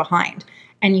form from behind.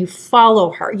 And you follow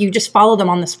her. You just follow them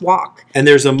on this walk. And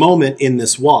there's a moment in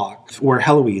this walk where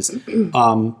Heloise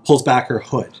pulls back her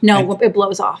hood. No, it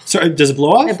blows off. Sorry, does it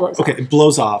blow off? It blows off. off. It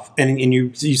blows off. And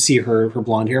you see her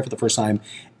blonde hair for the first time.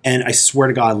 And I swear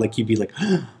to God, like you'd be like,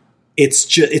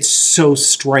 it's so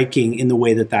striking in the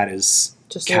way that is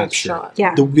Just captured. shot.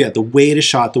 Yeah. The way it is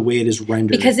shot, the way it is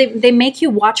rendered. Because they make you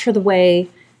watch her the way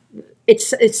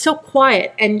it's so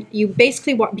quiet, and you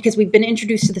basically because we've been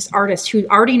introduced to this artist who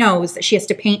already knows that she has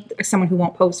to paint someone who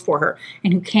won't pose for her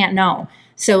and who can't know.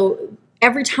 So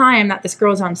every time that this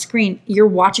girl's on screen, you're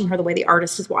watching her the way the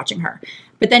artist is watching her.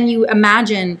 But then you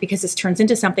imagine, because this turns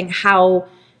into something, how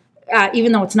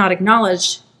even though it's not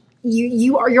acknowledged,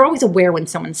 you're always aware when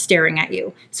someone's staring at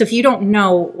you. So if you don't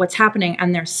know what's happening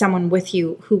and there's someone with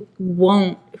you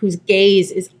whose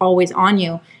gaze is always on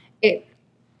you,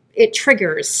 it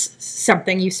triggers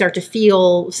something. You start to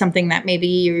feel something that maybe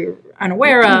you're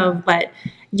unaware of, but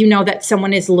you know that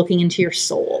someone is looking into your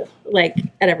soul, like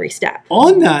at every step.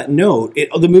 On that note,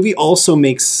 the movie also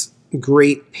makes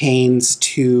great pains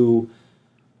to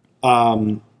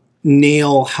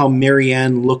nail how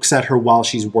Marianne looks at her while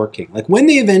she's working. Like when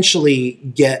they eventually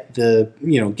get to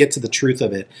the truth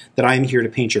of it, that I'm here to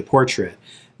paint your portrait,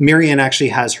 Marianne actually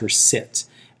has her sit.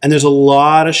 And there's a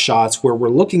lot of shots where we're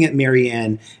looking at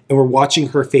Marianne and we're watching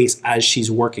her face as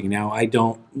she's working. Now, I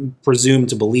don't presume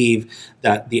to believe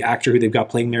that the actor who they've got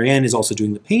playing Marianne is also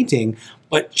doing the painting,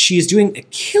 but she is doing a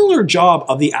killer job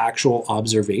of the actual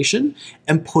observation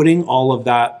and putting all of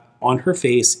that on her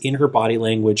face, in her body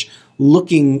language,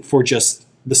 looking for just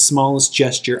the smallest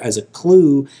gesture as a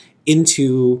clue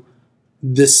into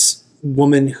this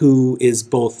woman who is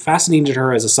both fascinating to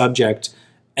her as a subject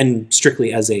and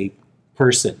strictly as a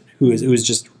person who is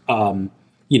just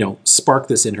spark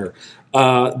this in her.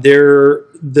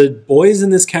 The boys in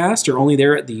this cast are only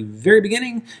there at the very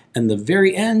beginning and the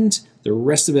very end. The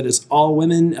rest of it is all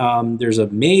women. There's a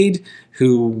maid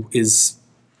who is,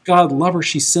 God love her,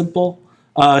 she's simple.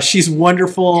 She's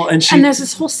wonderful, and there's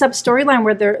this whole sub storyline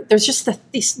where there's just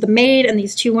the maid and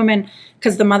these two women,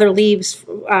 because the mother leaves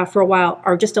for a while,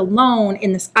 are just alone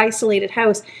in this isolated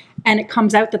house, and it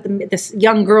comes out that this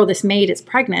young girl, this maid, is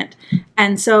pregnant,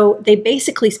 and so they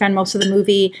basically spend most of the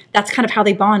movie. That's kind of how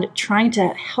they bond, trying to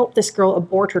help this girl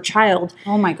abort her child.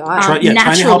 Oh my God! Trying to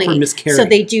help her miscarry. So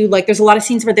they do, like, there's a lot of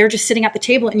scenes where they're just sitting at the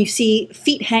table, and you see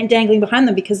feet dangling behind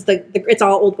them because it's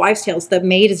all old wives' tales. The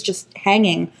maid is just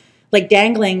hanging, like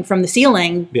dangling from the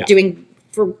ceiling, doing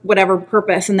for whatever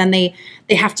purpose, and then they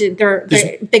have to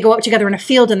they go out together in a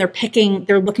field and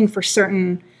they're looking for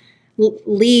certain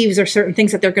leaves or certain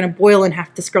things that they're going to boil and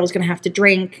this girl's going to have to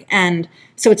drink, and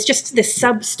so it's just this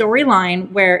sub storyline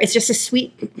where it's just a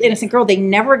sweet innocent girl. They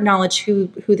never acknowledge who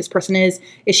this person is.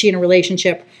 Is she in a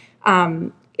relationship?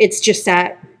 It's just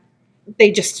that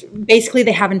they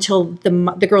have until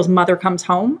the girl's mother comes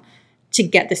home to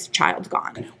get this child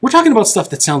gone. We're talking about stuff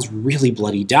that sounds really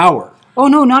bloody dour. Oh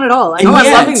no, not at all. I'm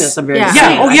loving this. I'm very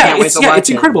excited. It's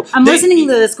incredible. I'm listening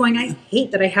to this going, I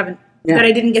hate that I haven't, that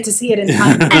I didn't get to see it in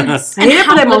time. I hate it,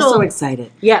 but I'm also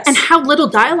excited. Yes. And how little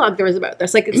dialogue there is about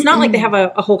this. Like, it's not like they have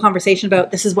a whole conversation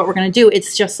about this is what we're going to do.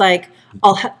 It's just like,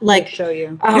 I'll show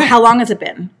you. How long has it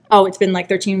been? Oh, it's been like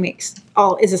 13 weeks.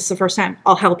 Oh, is this the first time?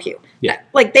 I'll help you. Yeah.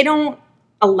 Like, they don't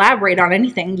elaborate on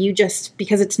anything. You just,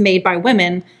 because it's made by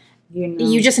women,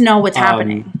 you just know what's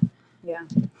happening. Yeah.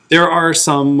 There are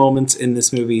some moments in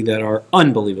this movie that are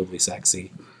unbelievably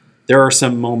sexy. There are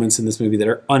some moments in this movie that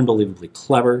are unbelievably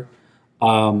clever.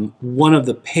 One of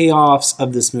the payoffs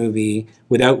of this movie,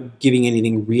 without giving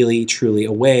anything really, truly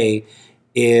away,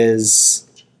 is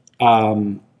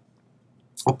a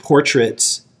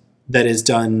portrait that is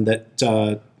done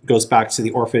that goes back to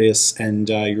the Orpheus and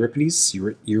Euripides.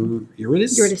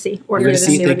 Eurydice.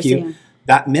 Thank you.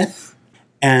 That myth.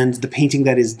 And the painting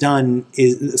that is done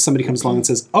is somebody comes along and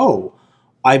says, "Oh,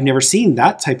 I've never seen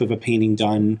that type of a painting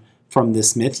done from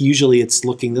this myth. Usually it's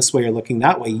looking this way or looking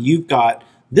that way. You've got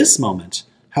this moment.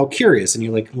 How curious." And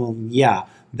you're like, well, yeah,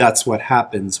 that's what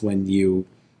happens when you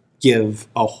give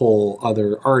a whole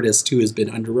other artist who has been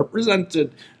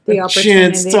underrepresented a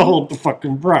chance to hold the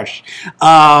fucking brush.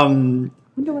 I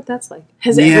wonder what that's like.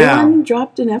 Has everyone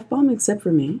dropped an F-bomb except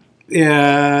for me?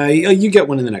 Yeah, you get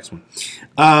one in the next one.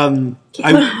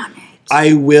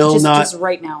 I will not. Just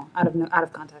right now, out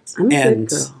of context. I'm a good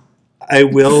girl. I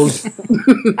will.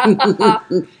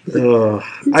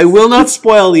 I will not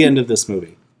spoil the end of this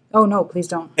movie. Oh no! Please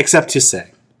don't. Except to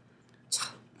say,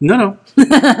 no.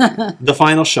 The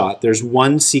final shot. There's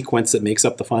one sequence that makes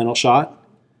up the final shot.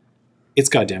 it's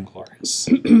goddamn glorious.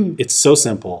 It's so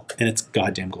simple, and it's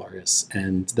goddamn glorious.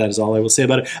 And that is all I will say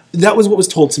about it. That was what was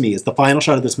told to me, is the final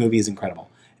shot of this movie is incredible.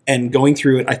 And going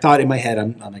through it, I thought in my head,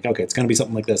 I'm like, okay, it's going to be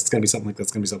something like this. It's going to be something like this.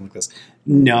 It's going to be something like this.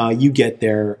 No, you get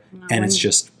there, and it's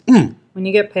just... When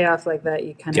you get payoff like that,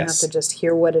 you kind of have to just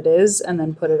hear what it is and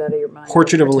then put it out of your mind.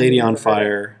 Portrait of a Lady on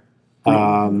Fire.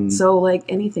 So, like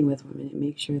anything with women,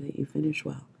 make sure that you finish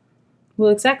well. Well,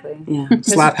 exactly. Yeah.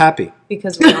 Slap happy.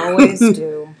 Because we always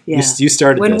do. Yeah. You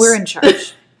started When this. we're in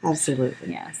charge.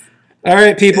 Absolutely. Yes. All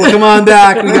right, people, come on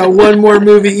back. We got one more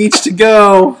movie each to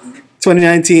go.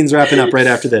 2019's wrapping up right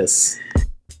after this.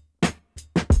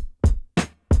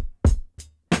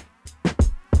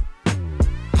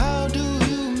 How do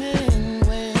you mend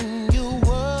when your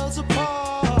world's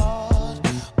apart?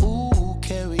 Ooh,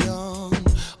 carry on.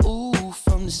 Ooh,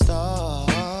 from the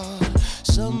start.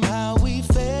 Somehow we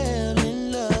fell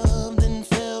in love, then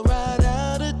fell right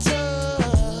out of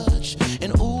touch.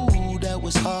 And ooh, that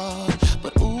was hard.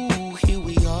 But ooh, here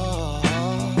we are.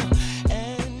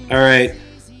 All right,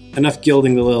 enough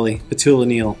gilding the lily. Petula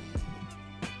Neal,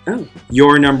 Oh,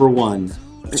 your number one,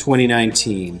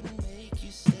 2019.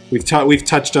 We've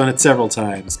touched on it several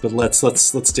times, but let's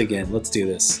dig in. Let's do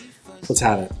this. Let's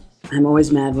have it. I'm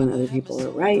always mad when other people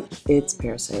are right. It's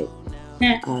Parasite.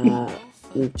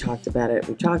 We've talked about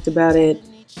it.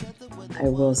 I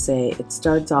will say it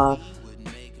starts off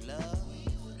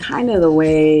kind of the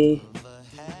way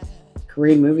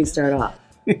Korean movies start off.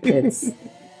 It's,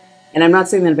 and I'm not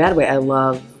saying that in a bad way. I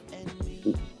love,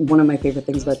 one of my favorite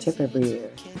things about TIFF every year,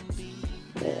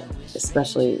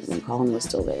 especially when Colin was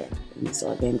still there and we still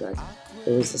had Vanguard,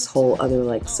 there was this whole other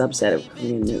like subset of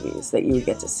Korean movies that you would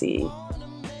get to see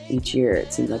each year.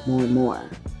 It seemed like more and more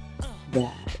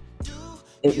that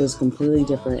it was completely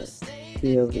different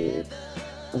POV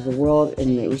of the world,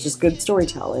 and it was just good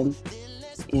storytelling.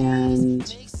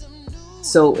 And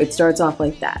so it starts off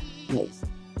like that. Like,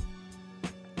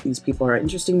 these people are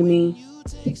interesting to me.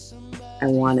 I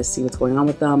want to see what's going on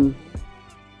with them.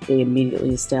 They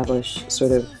immediately establish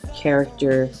sort of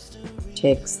character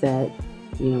ticks that,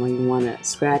 you know, you want to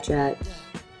scratch at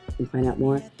and find out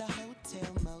more.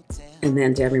 And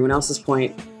then to everyone else's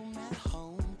point,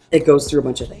 it goes through a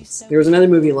bunch of things. There was another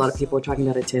movie a lot of people were talking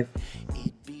about at TIFF,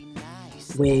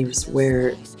 Waves,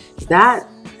 where that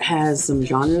has some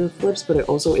genre flips, but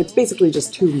it's basically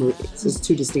just two movies. It's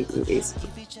two distinct movies.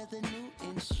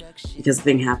 Because the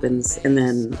thing happens, and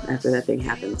then after that thing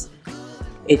happens,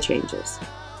 it changes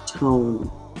tone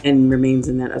and remains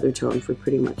in that other tone for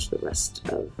pretty much the rest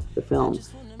of the film.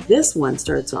 This one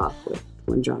starts off with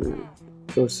one genre,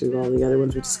 goes through all the other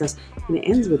ones we discussed, and it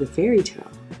ends with a fairy tale.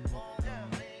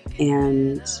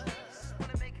 And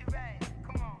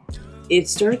it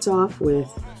starts off with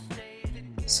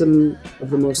some of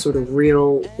the most sort of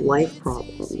real life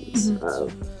problems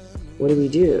of, what do we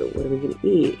do? What are we going to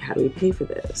eat? How do we pay for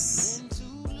this?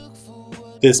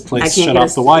 This place shut off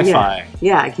the Wi-Fi.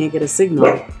 Yeah, I can't get a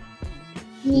signal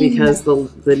because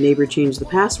the neighbor changed the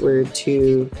password,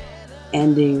 to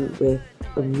ending with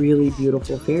a really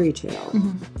beautiful fairy tale.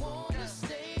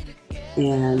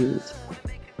 And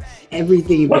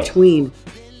everything in between.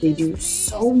 They do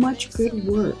so much good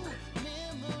work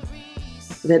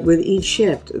that with each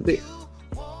shift,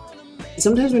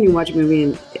 sometimes when you watch a movie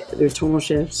and there's tonal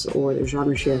shifts or there's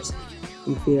genre shifts,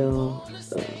 you feel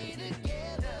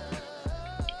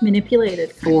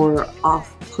Manipulated. or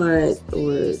off-put,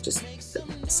 or just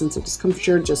a sense of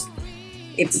discomfort.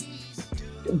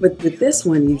 But with this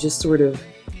one, you just sort of,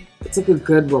 it's like a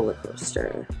good roller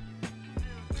coaster.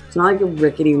 It's not like a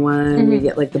rickety one where you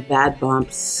get like the bad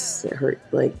bumps that hurt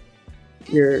like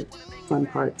your fun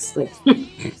parts. Like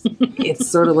it's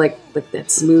sort of like that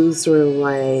smooth sort of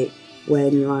like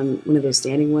when you're on one of those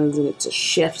standing ones and it just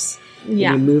shifts. Yeah. And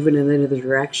you're moving in another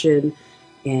direction,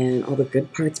 and all the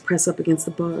good parts press up against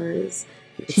the bars.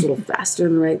 It's a little faster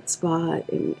in the right spot,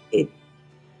 and it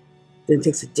then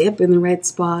takes a dip in the right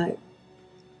spot, and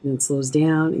then slows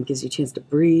down and gives you a chance to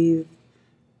breathe.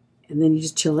 And then you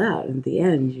just chill out. And at the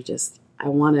end, I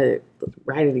want to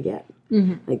write it again.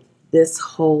 Like, this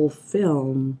whole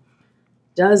film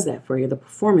does that for you. The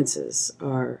performances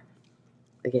are,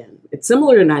 again, it's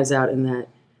similar to Knives Out in that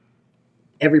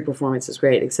every performance is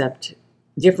great, except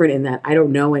different in that I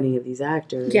don't know any of these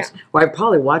actors. Yeah. Or I've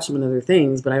probably watched them in other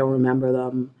things, but I don't remember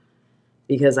them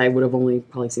because I would have only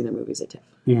probably seen their movies at TIFF.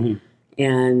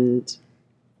 And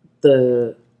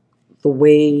the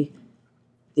way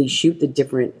they shoot the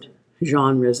different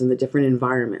genres and the different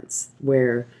environments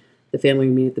where the family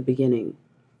we meet at the beginning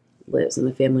lives and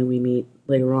the family we meet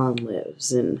later on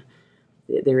lives, and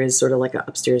there is sort of like a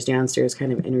upstairs downstairs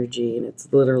kind of energy, and it's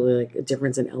literally like a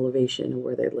difference in elevation of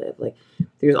where they live. Like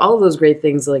there's all of those great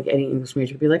things like any English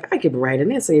major would be like, I could write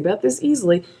an essay about this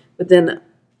easily, but then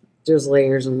there's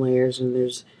layers and layers, and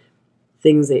there's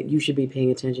things that you should be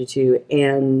paying attention to.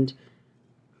 And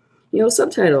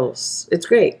subtitles, it's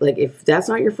great. Like if that's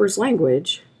not your first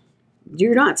language,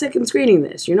 you're not second screening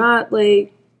this. You're not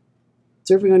like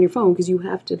surfing on your phone, because you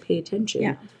have to pay attention.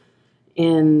 Yeah.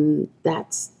 And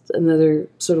that's another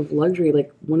sort of luxury.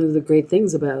 Like one of the great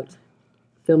things about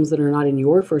films that are not in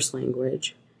your first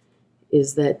language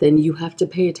is that then you have to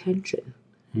pay attention.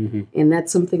 Mm-hmm. And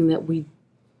that's something that we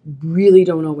really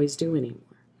don't always do anymore.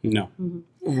 No.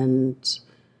 And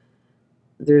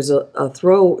there's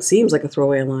seems like a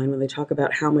throwaway line when they talk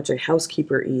about how much a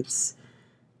housekeeper eats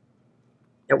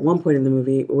at one point in the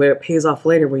movie, where it pays off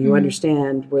later, where you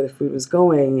understand where the food was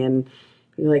going, and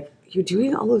you're like, you're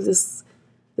doing all of this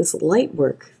light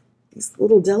work, these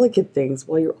little delicate things,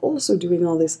 while you're also doing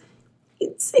all this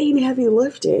insane heavy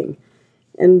lifting.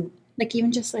 And Like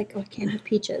even just like, a can of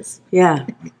peaches. yeah,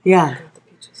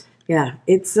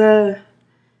 it's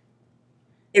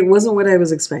it wasn't what I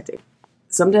was expecting.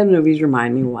 Sometimes movies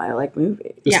remind me why I like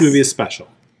movies. This Yes. movie is special.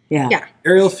 Yeah.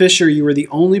 Ariel Fisher, you were the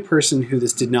only person who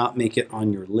this did not make it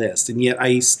on your list, and yet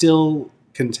I still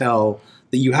can tell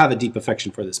that you have a deep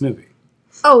affection for this movie.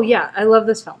 Oh yeah, I love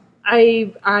this film.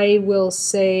 I will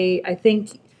say I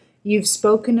think you've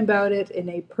spoken about it in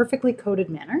a perfectly coded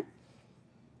manner.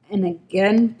 And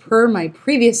again, per my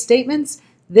previous statements,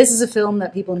 this is a film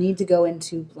that people need to go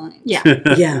into blind. Yeah.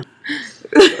 Yeah.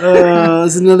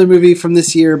 There's another movie from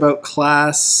this year about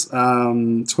class.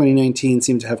 2019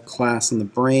 seemed to have class in the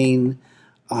brain.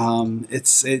 One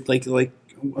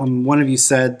of you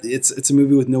said, it's a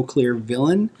movie with no clear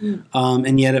villain,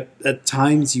 and yet at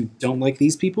times you don't like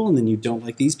these people, and then you don't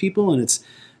like these people, and it's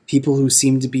people who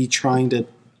seem to be trying to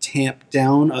tamp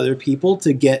down other people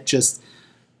to get just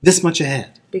this much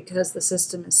ahead. Because the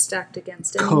system is stacked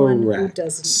against anyone who Correct.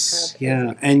 doesn't have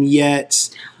Yeah, and yet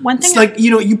One thing it's like,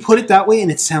 you put it that way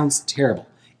and it sounds terrible.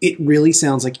 It really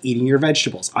sounds like eating your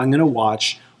vegetables. I'm going to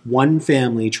watch one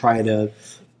family try to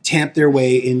tamp their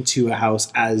way into a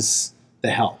house as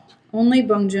the help. Only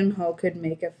Bong Joon-ho could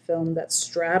make a film that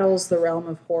straddles the realm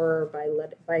of horror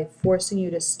by forcing you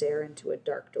to stare into a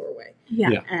dark doorway.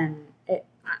 Yeah. Yeah. And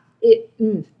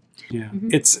Yeah,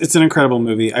 it's an incredible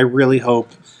movie. I really hope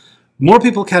more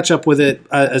people catch up with it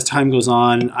as time goes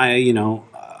on.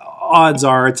 Odds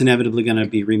are it's inevitably going to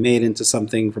be remade into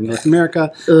something from North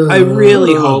America. I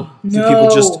really hope that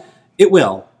people it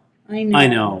will. I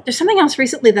know. There's something else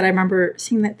recently that I remember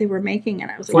seeing that they were making, and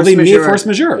I was like, Well, they made Force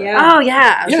Majeure. Yeah. oh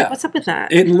yeah. I was Yeah. like, what's up with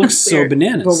that? It looks so Weird.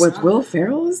 bananas. But with Will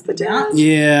Ferrell as the dad?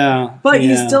 Yeah. But you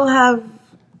yeah. still have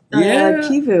Yeah.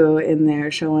 Kivu in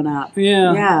there showing up.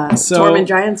 Yeah. Yeah. So Tormund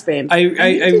Giantsbane. I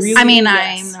really. I mean,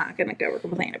 Yes. I'm not gonna go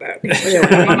complain about it.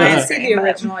 I see the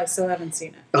original. I still haven't seen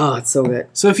it. Oh, it's so good.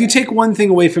 So if you take one thing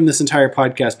away from this entire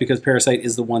podcast, because Parasite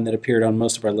is the one that appeared on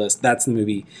most of our list, that's the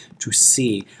movie to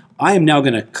see. I am now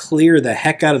going to clear the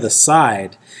heck out of the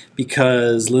side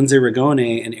because Lindsay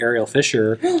Rigone and Ariel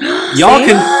Fisher, y'all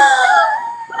can.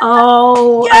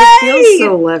 Oh, Yay! I feel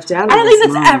so left out of I don't this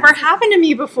think that's moment. ever happened to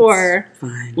me before.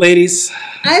 Fine. Ladies,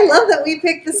 I love that we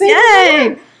picked the same Yay!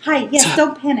 one. Hi, yes,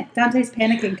 don't panic. Dante's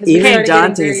panicking because Even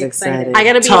Dante's excited. I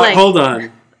gotta be talk, like, hold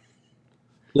on.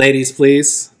 Ladies,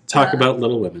 please talk about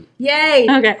Little Women. Yay!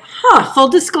 okay. Full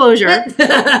disclosure: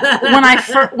 when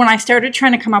I started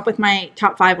trying to come up with my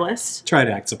top 5 list Try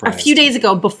to act a surprised. few days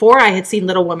ago, before I had seen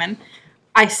Little Women,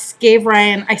 I gave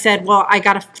Ryan. I said, "Well, I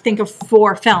got to think of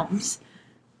 4 films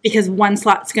because one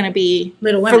slot's going to be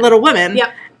Little for Women. Little Women."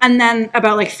 Yep. And then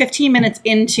about like 15 minutes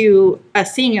into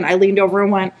us seeing it, I leaned over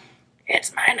and went,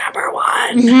 "It's my number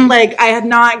 1." Like I had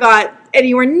not got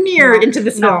anywhere near into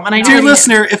this film, and I Dear know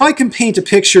listener, if I can paint a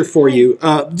picture for you,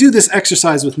 do this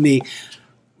exercise with me.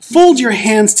 Fold your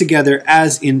hands together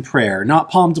as in prayer, not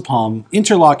palm to palm.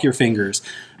 Interlock your fingers.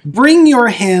 Bring your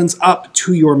hands up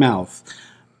to your mouth.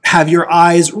 Have your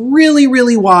eyes really,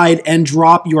 really wide and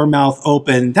drop your mouth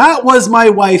open. That was my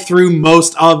wife through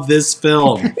most of this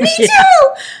film. Me too.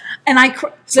 And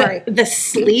Sorry. the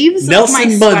sleeves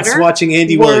Nelson of my Muntz sweater watching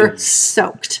Andy were Williams.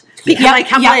 soaked because Yep, I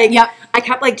kept I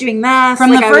kept like doing this From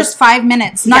like, the I first was- 5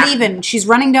 minutes, not Yeah. even. She's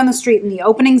running down the street in the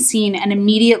opening scene, and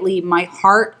immediately my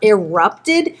heart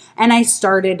erupted, and I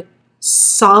started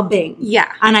sobbing. Yeah.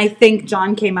 And I think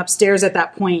John came upstairs at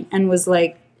that point and was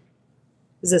like,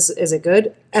 "Is it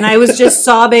good?" And I was just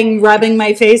sobbing, rubbing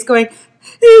my face, going,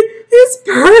 is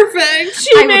perfect.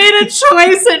 She made a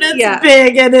choice and it's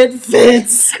big and it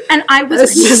fits. And I was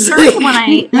It's just concerned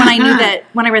like-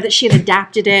 when I read that she had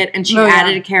adapted it and she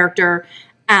added a character.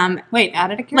 Wait,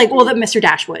 added a character? Like, well, that Mr.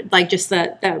 Dashwood, like just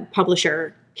the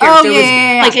publisher character. Oh,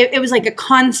 yeah. Like, it was like a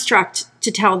construct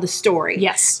to tell the story.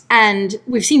 Yes. And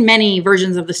we've seen many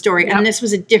versions of the story, and this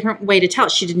was a different way to tell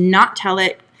it. She did not tell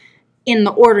it in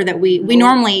the order that we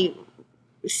normally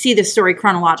see the story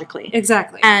chronologically.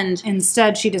 Exactly. And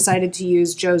instead, she decided to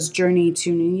use Jo's journey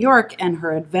to New York and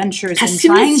her adventures in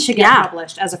soon trying as- to get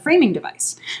published as a framing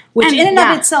device, which And, in and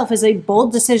yeah. of itself is a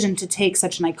bold decision to take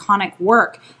such an iconic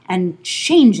work and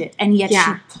change it, and yet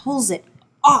Yeah. she pulls it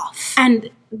off. And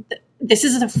this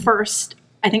is the first,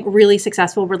 I think, really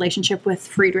successful relationship with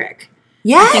Friedrich.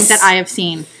 Yes! I think that I have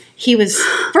seen. He was,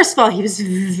 first of all, he was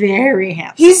very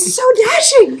handsome. He's so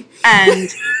dashing! And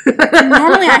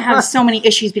normally I have so many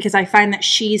issues because I find that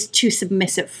she's too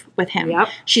submissive with him. Yep.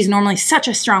 She's normally such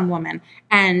a strong woman.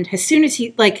 And as soon as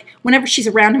he, like, whenever she's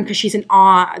around him, because she's in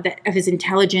awe of his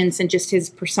intelligence and just his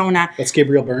persona. That's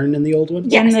Gabriel Byrne in the old one?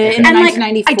 Yes. In the And, like,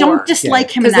 1994. I don't dislike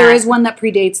him in Because there that. is one that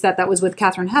predates that was with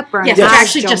Katharine Hepburn. Yes,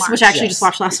 as which Jo I actually March. just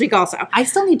watched last week also. I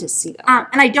still need to see that.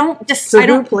 And I don't just, So I who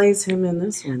don't, plays him in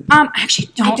this one? I actually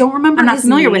don't. I don't remember I'm not his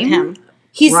familiar with name. him.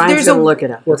 Ryan's There's gonna look it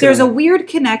up. There's a on it. weird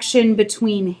connection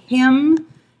between him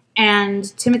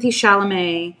and Timothy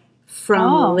Chalamet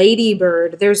from Lady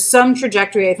Bird. There's some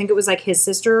trajectory. I think it was like his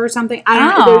sister or something. I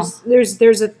don't know.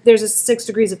 There's a 6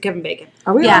 degrees of Kevin Bacon.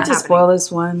 Are we Yeah. allowed to spoil this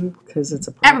one? Because it's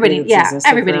a property Everybody, that's yeah, existed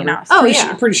everybody forever. knows. Oh Pretty yeah.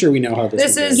 sure- pretty sure we know how this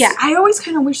This will go. is- Yeah. I always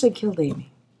kind of wish they killed Amy.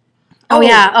 Oh,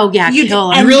 yeah. You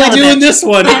kill d- him. You're really Kill doing it. this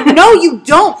one. No, you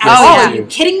don't at Yes, all. I Are do. you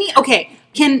kidding me? Okay.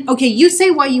 You say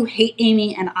why you hate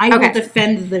Amy, and I Okay. will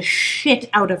defend the shit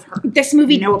out of her. This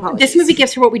movie, No apologies. this movie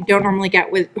gives her what we don't normally get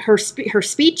with her her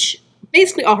speech.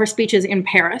 Basically, all her speeches in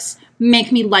Paris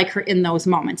make me like her in those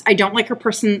moments. I don't like her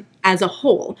person as a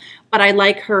whole, but I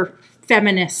like her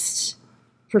feminist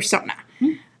persona.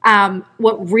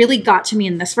 What really got to me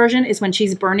in this version is when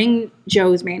she's burning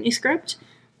Jo's manuscript.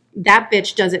 That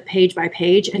bitch does it page by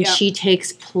page, and Yep. she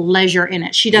takes pleasure in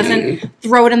it. She doesn't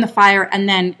throw it in the fire and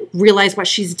then realize what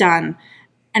she's done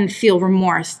and feel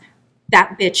remorse.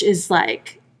 That bitch is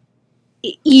like,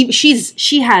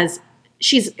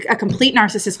 she's a complete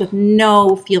narcissist with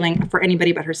no feeling for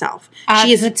anybody but herself.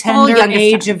 She is the full tender youngest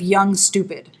age time. of young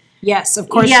stupid. Yes, of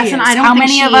course Yes, she is. and I don't How think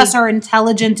many of she- us are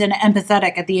intelligent and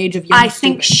empathetic at the age of young I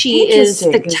think stupid? she is the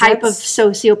Interesting, 'cause type of that's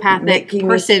sociopathic Making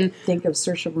person. me think of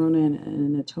Saoirse Ronan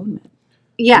and Atonement.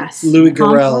 Yes. Louis Garrel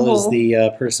Comparable. is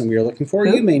the person we are looking for.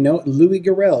 Who? You may know Louis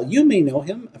Garrel. You may know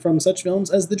him from such films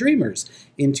as The Dreamers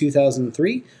in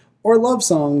 2003 or Love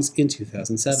Songs in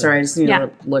 2007. Sorry, I just need Yeah.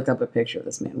 to look up a picture of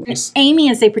this man.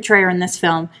 Amy, as they portray her in this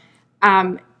film,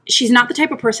 she's not the type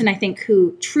of person I think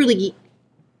who truly.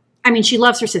 I mean, she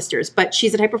loves her sisters, but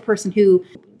she's the type of person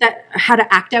how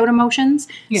to act out emotions.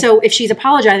 So if she's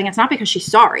apologizing, it's not because she's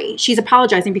sorry. She's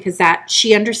apologizing because that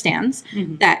she understands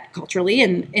that culturally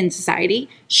and in society,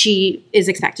 she is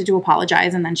expected to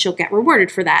apologize, and then she'll get rewarded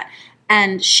for that.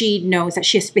 And she knows that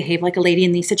she has to behave like a lady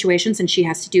in these situations, and she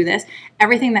has to do this.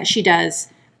 Everything that she does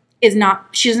is not.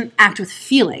 She doesn't act with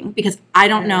feeling, because I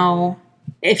don't know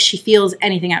if she feels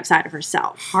anything outside of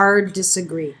herself. Hard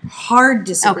disagree. Hard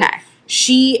disagree.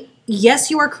 Okay.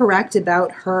 Yes, you are correct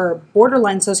about her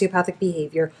borderline sociopathic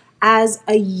behavior as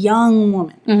a young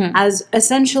woman, as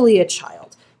essentially a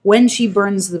child, when she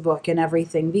burns the book and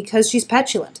everything, because she's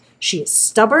petulant. She is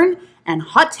stubborn and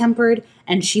hot-tempered,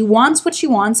 and she wants what she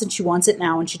wants, and she wants it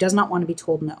now, and she does not want to be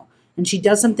told no. And she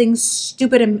does something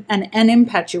stupid and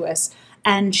impetuous,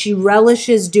 and she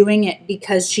relishes doing it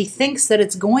because she thinks that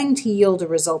it's going to yield a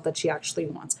result that she actually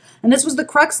wants. And this is the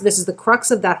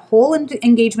crux of that whole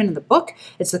engagement in the book.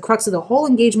 It's the crux of the whole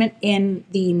engagement in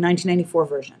the 1994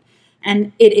 version.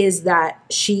 And it is that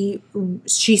she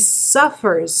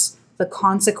suffers the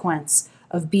consequence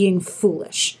of being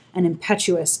foolish and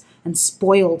impetuous and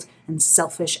spoiled and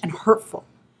selfish and hurtful.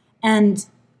 And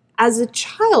as a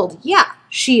child, yeah,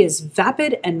 she is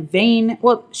vapid and vain.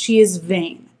 Well, she is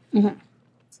vain.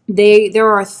 There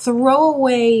are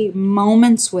throwaway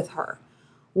moments with her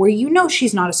where you know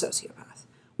she's not a sociopath,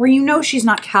 where you know she's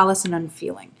not callous and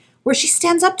unfeeling, where she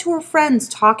stands up to her friends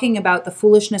talking about the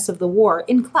foolishness of the war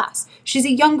in class. She's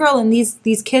a young girl, and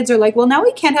these kids are like, well, now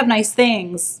we can't have nice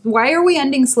things. Why are we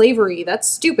ending slavery? That's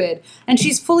stupid. And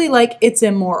she's fully like, it's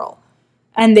immoral.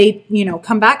 And they,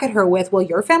 come back at her with, well,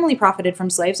 your family profited from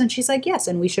slaves. And she's like, yes,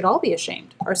 and we should all be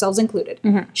ashamed, ourselves included.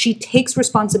 She takes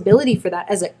responsibility for that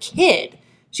as a kid.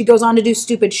 She goes on to do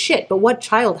stupid shit, but what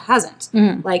child hasn't?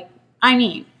 And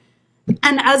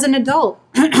as an adult,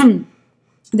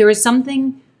 there is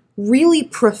something really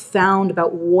profound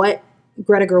about what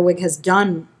Greta Gerwig has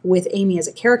done with Amy as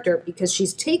a character, because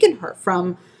she's taken her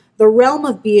from the realm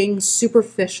of being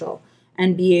superficial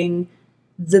and being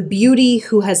the beauty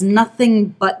who has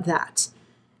nothing but that,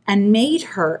 and made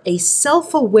her a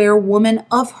self-aware woman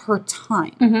of her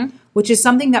time, which is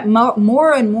something that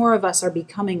more and more of us are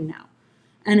becoming now.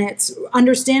 And it's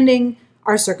understanding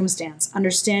our circumstance,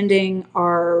 understanding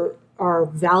our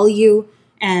value,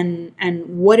 and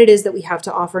what it is that we have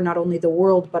to offer not only the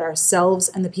world, but ourselves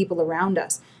and the people around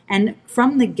us. And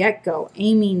from the get-go,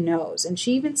 Amy knows, and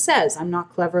she even says, I'm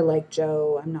not clever like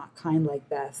Joe, I'm not kind like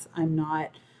Beth, I'm not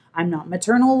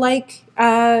maternal like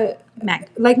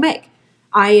Meg.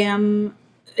 I am,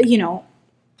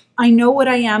 I know what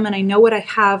I am, and I know what I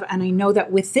have, and I know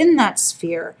that within that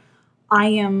sphere, I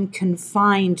am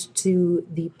confined to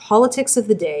the politics of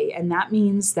the day, and that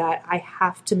means that I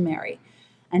have to marry.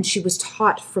 And she was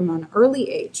taught from an early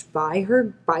age by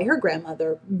her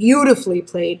grandmother, beautifully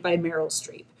played by Meryl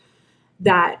Streep,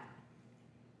 that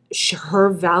her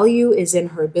value is in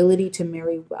her ability to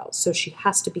marry well. So she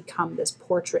has to become this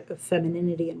portrait of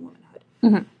femininity and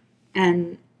womanhood.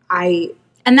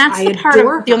 And that's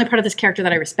the only part of this character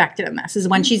that I respected in this is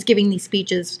when she's giving these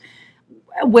speeches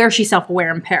where she's self-aware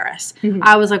in Paris.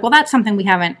 I was like, well, that's something we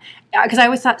haven't, because I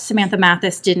always thought Samantha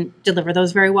Mathis didn't deliver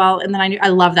those very well, and then I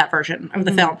love that version of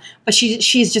the film, but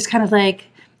she's just kind of like,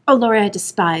 oh, Laurie, I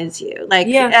despise you, like,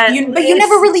 but you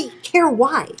never really care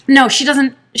why. No, she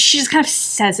doesn't. She just kind of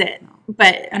says it,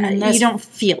 but you don't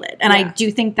feel it, and I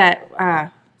do think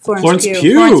that Florence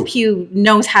Pugh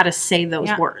knows how to say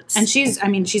those words. And she's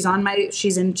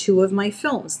in 2 of my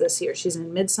films this year. She's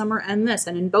in Midsommar and this.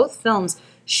 And in both films,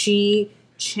 she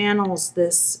channels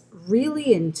this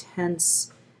really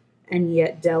intense and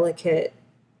yet delicate,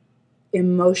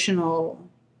 emotional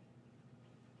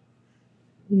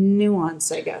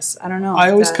nuance, I guess. I don't know. I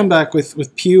always come back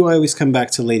with Pugh. I always come back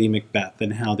to Lady Macbeth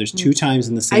and how there's 2 times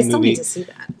in the same movie. I still need to see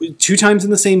that. 2 times in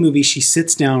the same movie, she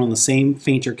sits down on the same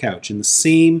fainter couch in the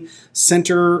same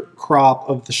center crop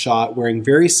of the shot, wearing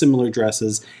very similar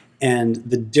dresses. And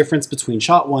the difference between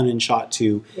shot 1 and shot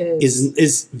 2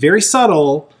 is very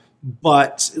subtle,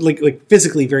 but like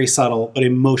physically very subtle, but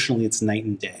emotionally it's night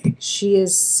and day. She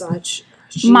is such.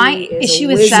 My issue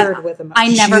is that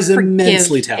I never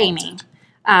forgive Amy.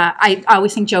 I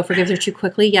always think Joe forgives her too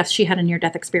quickly. Yes, she had a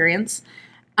near-death experience,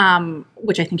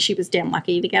 which I think she was damn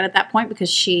lucky to get at that point,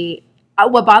 because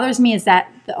what bothers me is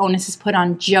that the onus is put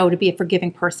on Joe to be a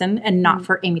forgiving person and not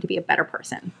for Amy to be a better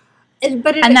person. And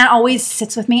that always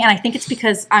sits with me, and I think it's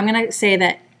because I'm going to say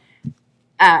that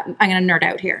I'm going to nerd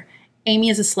out here. Amy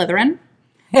is a Slytherin,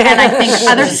 and I think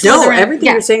other Slytherin... No, everything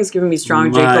you're saying is giving me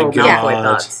strong Draco Malfoy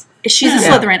thoughts. She's a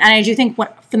Slytherin, and I do think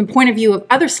from the point of view of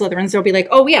other Slytherins, they'll be like,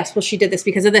 oh, yes, well, she did this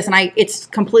because of this, and it's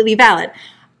completely valid.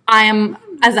 I am,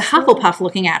 as a Hufflepuff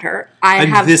looking at her,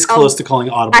 I'm this close to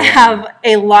calling audible. I have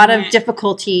a lot of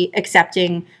difficulty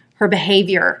accepting her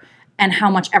behavior and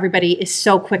how much everybody is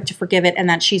so quick to forgive it, and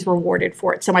that she's rewarded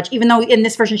for it so much. Even though in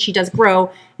this version she does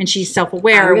grow and she's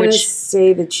self-aware. I'm going to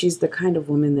say that she's the kind of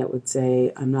woman that would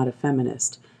say, I'm not a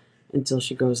feminist, until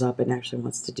she grows up and actually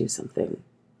wants to do something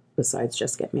besides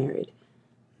just get married.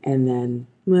 And then,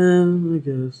 well, I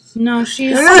guess. No,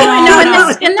 she's...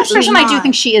 in this version, I do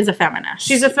think she is a feminist.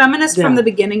 She's a feminist from the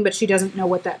beginning, but she doesn't know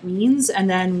what that means. And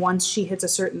then once she hits a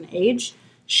certain age...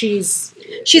 She's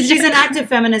an active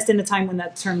feminist in a time when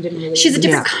that term didn't really. She's a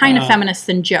different kind of feminist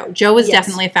than Joe. Joe is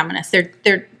definitely a feminist.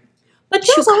 They're but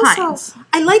Joe's also.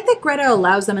 I like that Greta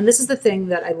allows them, and this is the thing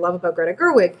that I love about Greta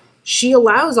Gerwig. She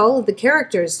allows all of the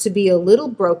characters to be a little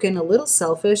broken, a little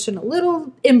selfish, and a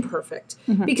little imperfect.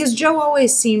 Because Joe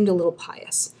always seemed a little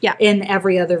pious. In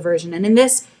every other version, and in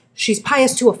this, she's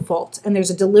pious to a fault, and there's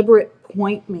a deliberate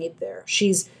point made there.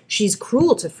 She's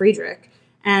cruel to Friedrich,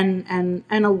 and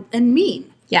mean.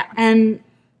 Yeah. And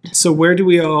so where do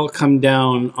we all come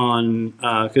down on,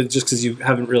 because you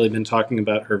haven't really been talking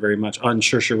about her very much, on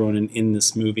Saoirse Ronan in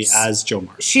this movie as Jo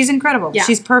March? She's incredible. Yeah.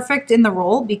 She's perfect in the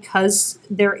role because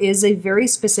there is a very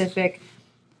specific...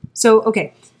 So,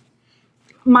 okay.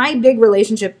 My big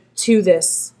relationship to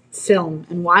this film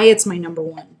and why it's my number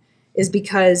 1 is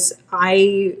because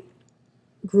I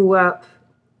grew up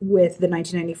with the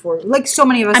 1994, like so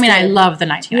many of us. I mean, I love the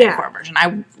 1994 version.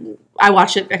 I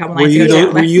watched it a couple nights ago.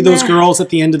 Were you those girls at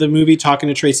the end of the movie talking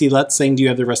to Tracy Letts saying, do you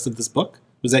have the rest of this book?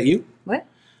 Was that you? What?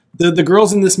 The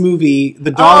girls in this movie,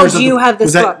 the daughters do you have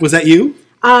this book? Was that you?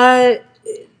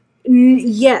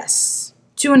 Yes,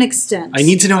 to an extent. I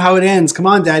need to know how it ends. Come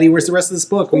on, Daddy, where's the rest of this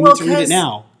book? We need to read it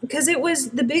now. because it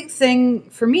was the big thing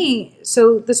for me.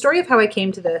 So the story of how I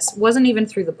came to this wasn't even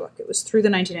through the book. It was through the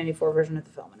 1994 version of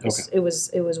the film. And it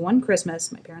was one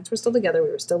Christmas. My parents were still together. We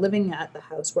were still living at the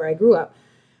house where I grew up.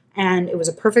 And it was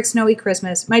a perfect snowy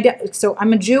Christmas. My dad, so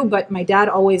I'm a Jew, but my dad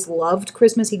always loved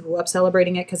Christmas. He grew up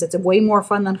celebrating it because it's way more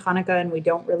fun than Hanukkah, and we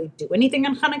don't really do anything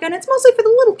on Hanukkah, and it's mostly for the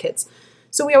little kids.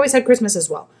 So we always had Christmas as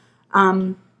well.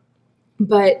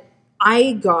 But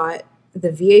I got the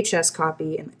VHS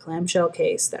copy in the clamshell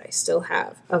case that I still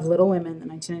have of Little Women, the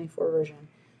 1994 version,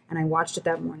 and I watched it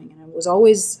that morning, and it was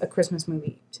always a Christmas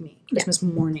movie to me, Christmas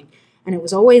morning, and it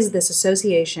was always this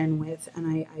association with, and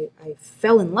I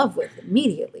fell in love with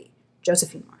immediately,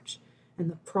 Josephine March, and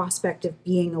the prospect of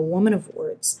being a woman of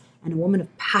words and a woman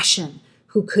of passion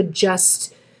who could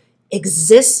just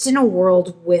exist in a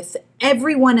world with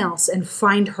everyone else and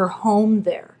find her home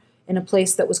there in a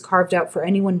place that was carved out for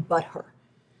anyone but her.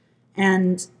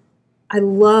 And I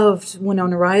loved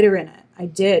Winona Ryder in it. I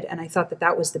did. And I thought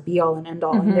that was the be all and end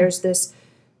all. And there's this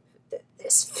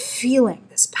feeling,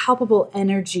 this palpable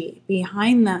energy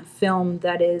behind that film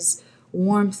that is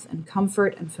warmth and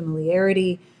comfort and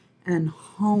familiarity and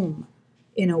home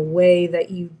in a way that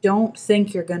you don't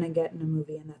think you're going to get in a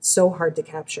movie. And that's so hard to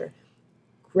capture.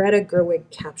 Greta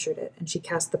Gerwig captured it. And she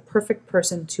cast the perfect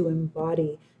person to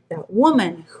embody that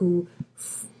woman who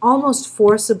almost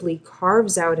forcibly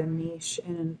carves out a niche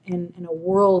in a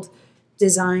world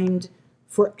designed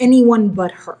for anyone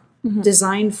but her,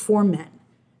 designed for men.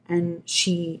 And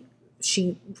she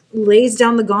lays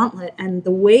down the gauntlet, and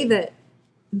the way that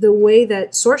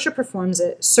Saoirse performs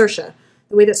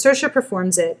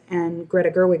it, and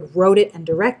Greta Gerwig wrote it and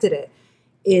directed it,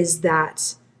 is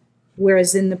that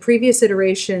whereas in the previous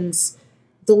iterations,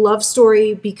 the love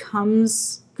story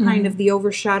becomes kind of the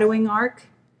overshadowing arc,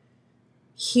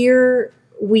 here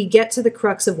we get to the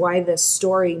crux of why this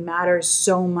story matters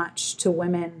so much to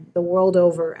women the world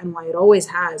over, and why it always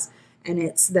has. And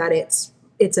it's that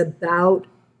it's about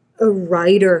a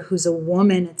writer who's a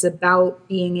woman. It's about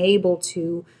being able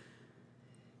to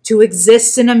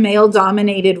exist in a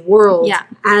male-dominated world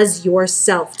as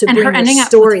yourself, to and bring her ending your up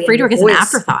story with Friedrich and is your an voice.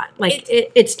 afterthought. Like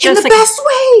it's just in the like, best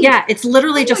way. Yeah, it's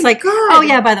literally just my like, God. oh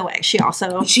yeah, by the way, she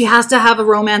has to have a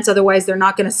romance, otherwise they're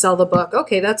not going to sell the book.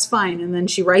 Okay, that's fine. And then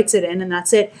she writes it in, and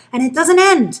that's it. And it doesn't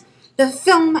end. The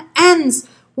film ends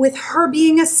with her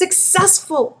being a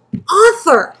successful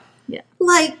author. Yeah.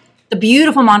 Like the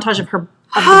beautiful montage of her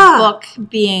the book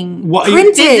being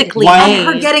printed, physically and made.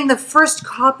 her getting the first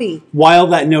copy. While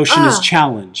that notion is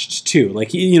challenged too,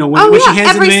 like when Oh, she yeah,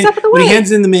 hands every step of the when he way.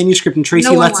 hands in the manuscript and Tracy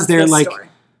No one Letts is wants there this like, story.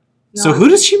 so who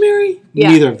does she marry?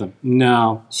 Yeah. Neither of them.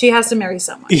 No. She has to marry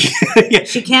someone. Yeah.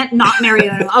 She can't not marry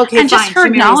them. Okay, and fine. just her she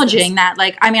marries acknowledging this. that,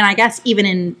 like, I mean, I guess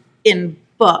even in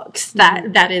books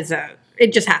that is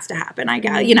it just has to happen. I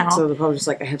guess, So the publisher's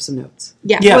like, I have some notes.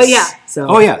 yeah. Yes. Well, yeah. So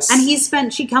Oh yes.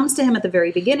 And she comes to him at the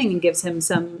very beginning and gives him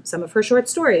some of her short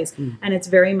stories. And it's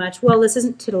very much, well, this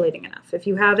isn't titillating enough. If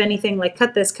you have anything like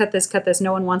cut this,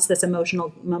 no one wants this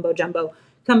emotional mumbo jumbo.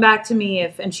 Come back to me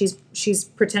and she's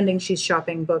pretending she's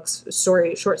shopping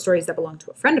short stories that belong to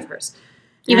a friend of hers.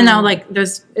 Even And though, like, they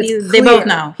clear. both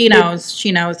know. He knows.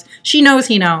 She knows. She knows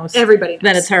he knows. Everybody knows.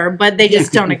 that it's her, but they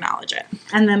just don't acknowledge it.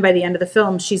 And then by the end of the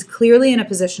film, she's clearly in a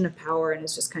position of power and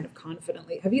is just kind of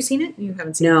confidently. Have you seen it? You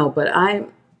haven't seen it. No, but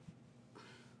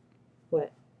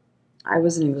What? I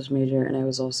was an English major, and I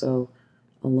was also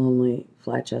a lonely,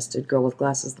 flat-chested girl with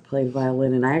glasses that played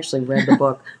violin. And I actually read the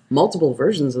book, multiple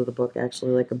versions of the book,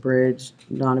 actually, like abridged,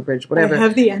 non-abridged, whatever. I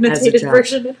have the as a annotated child.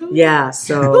 version at home. Yeah,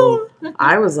 so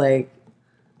I was like,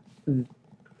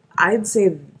 I'd say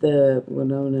the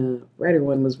Winona Ryder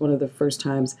one was one of the first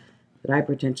times that I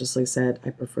pretentiously said, I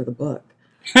prefer the book.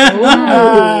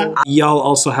 Y'all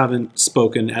also haven't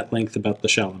spoken at length about the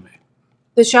Chalamet.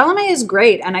 The Chalamet is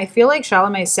great, and I feel like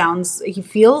Chalamet he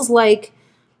feels like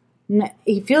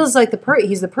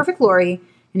he's the perfect Laurie,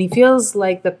 and he feels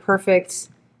like the perfect,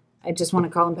 I just want to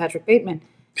call him Patrick Bateman.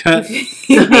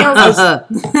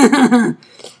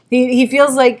 He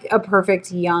feels like a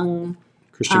perfect young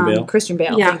Christian Bale. Christian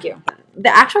Bale. Yeah. Thank you.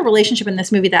 The actual relationship in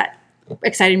this movie that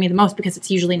excited me the most, because it's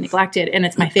usually neglected and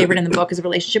it's my favorite in the book, is a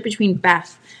relationship between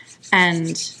Beth and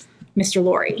Mr.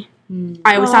 Laurie.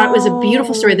 I always thought it was a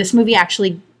beautiful story. This movie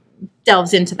actually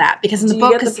delves into that, because in the Do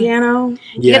book, you get the piano?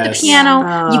 you get the Yes.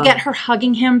 piano, you get her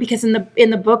hugging him, because in the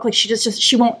book, like,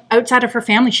 she won't, outside of her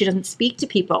family, she doesn't speak to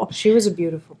people. She was a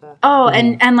beautiful Beth. Oh,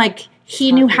 and like,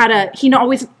 he knew how to,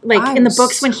 always, like, in the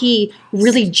books, when he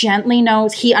really gently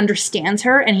knows, he understands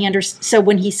her, and so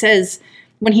when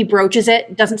he broaches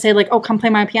it, doesn't say, like, oh, come play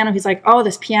my piano. He's like, oh,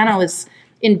 this piano is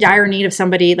in dire need of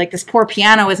somebody. Like this poor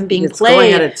piano isn't being It's played.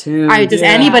 going out of tune. Does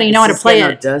anybody know how to It's play getting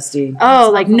all it? dusty. Oh,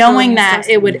 like awful knowing feeling that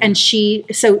disgusting. it would, and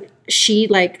she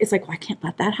like is like, well, I can't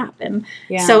let that happen.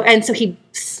 Yeah. So he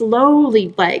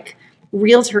slowly like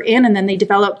reels her in, and then they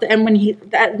develop. And when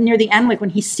near the end, like when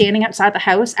he's standing outside the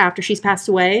house after she's passed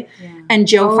away, and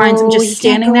Joe finds him Oh, just he can't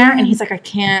standing go there, in. and he's like, I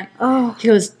can't. Oh. He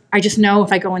goes, I just know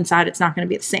if I go inside, it's not going to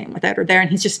be the same without her there. And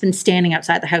he's just been standing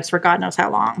outside the house for God knows how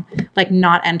long, like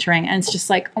not entering. And it's just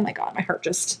like, oh my God, my heart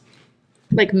just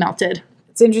like melted.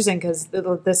 It's interesting because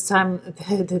this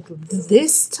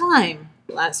time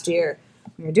last year,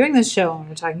 we were doing this show and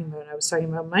I was talking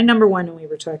about my number one, and we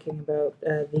were talking about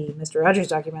the Mr. Rogers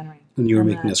documentary. And you were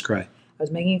And, making us cry. I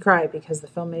was making you cry because the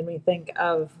film made me think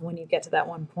of when you get to that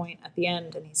one point at the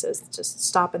end, and he says, just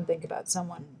stop and think about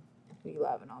someone who you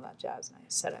love and all that jazz. And I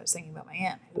said I was thinking about my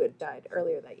aunt who had died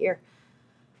earlier that year.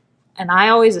 And I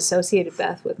always associated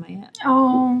Beth with my aunt.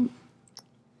 Oh,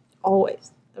 Always.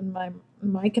 And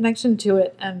my connection to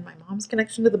it, and my mom's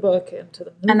connection to the book and to the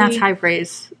movie. and that's high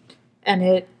praise.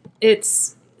 And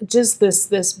it's just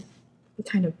this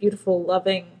kind of beautiful,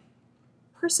 loving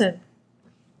person.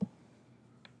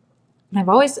 And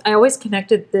I always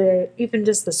connected even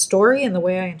just the story and the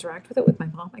way I interact with it with my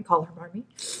mom. I call her Marmee.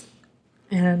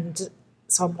 And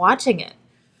so I'm watching it.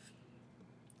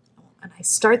 And I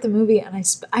start the movie, and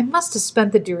I must have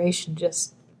spent the duration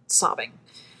just sobbing.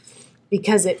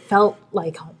 Because it felt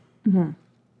like home. Mm-hmm.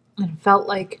 And it felt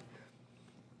like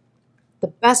the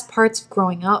best parts of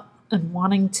growing up and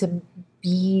wanting to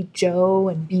be Joe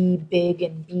and be big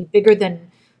and be bigger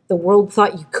than the world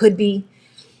thought you could be.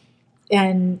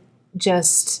 And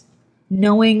just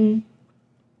knowing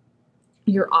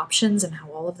your options and how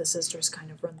all of the sisters kind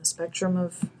of run the spectrum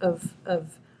of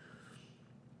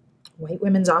white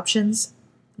women's options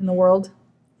in the world.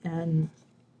 And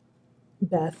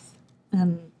Beth,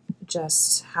 and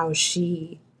just how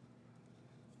she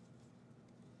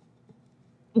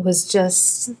was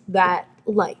just that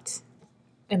light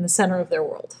in the center of their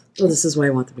world. Well, this is why I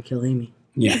want them to kill Amy.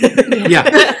 Yeah.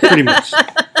 Yeah, pretty much.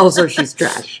 Also, she's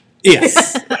trash.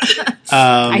 Yes.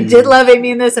 I did love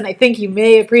Amy in this, and I think you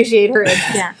may appreciate her.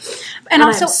 Yeah. And And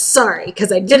also, I'm sorry,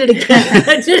 because I did it again.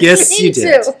 I didn't Yes, mean you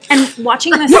did. to. and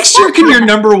watching this. Next year, can your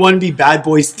number one be Bad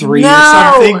Boys 3 or No.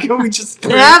 something? Can we just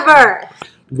Never.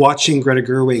 watching Greta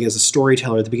Gerwig as a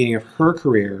storyteller at the beginning of her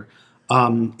career,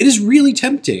 it is really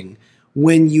tempting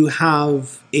when you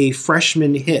have a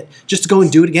freshman hit just to go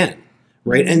and do it again,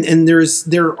 right? And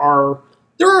there are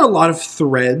a lot of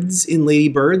threads in Lady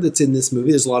Bird that's in this movie.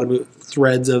 There's a lot of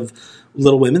threads of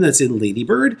Little Women that's in Lady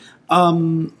Bird,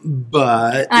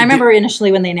 but I remember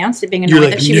initially when they announced it being You're annoyed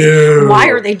like, that she "No. was, why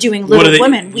are they doing What are Little they-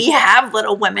 Women? We have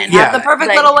Little Women. Yeah. The perfect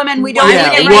Like, Little Women. We don't why need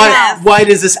did it they right why, now. why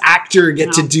does this actor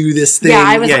get to do this thing? Yeah,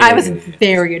 I was Yeah.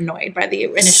 very annoyed by the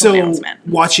initial So announcement.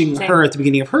 watching her at the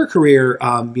beginning of her career,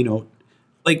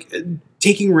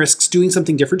 taking risks, doing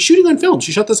something different, shooting on film.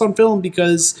 She shot this on film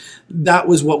because that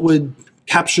was what would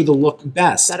capture the look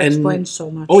best. That And- explains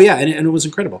so much. Oh yeah, and it was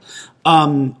incredible.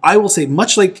 I will say,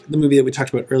 much like the movie that we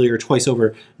talked about earlier, Twice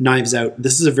Over, Knives Out,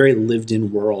 this is a very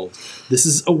lived-in world. This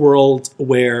is a world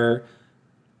where,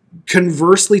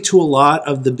 conversely to a lot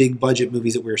of the big budget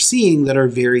movies that we're seeing that are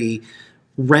very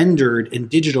rendered and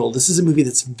digital, this is a movie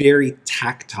that's very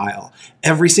tactile.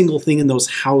 Every single thing in those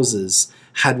houses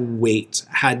had weight,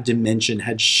 had dimension,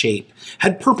 had shape,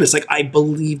 had purpose. Like, I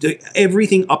believed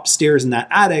everything upstairs in that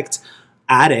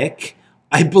attic,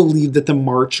 I believed that the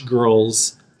March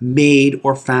girls made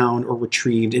or found or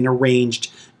retrieved and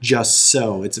arranged just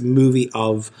so. It's a movie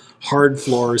of hard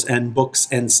floors and books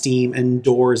and steam and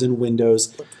doors and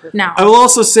windows. Now, I will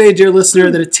also say, dear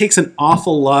listener, that it takes an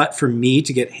awful lot for me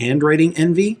to get handwriting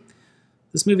envy.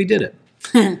 This movie did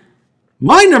it.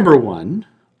 My number one,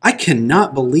 I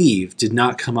cannot believe, did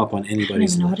not come up on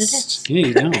anybody's know what it list. Yeah,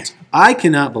 you don't. I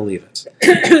cannot believe it.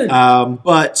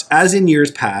 But as in years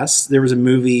past, there was a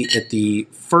movie at the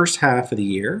first half of the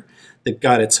year that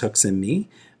got its hooks in me.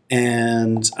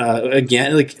 And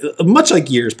again, much like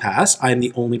years past, I'm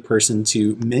the only person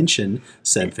to mention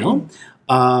said film.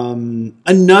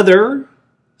 Another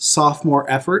sophomore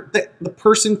effort that the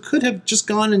person could have just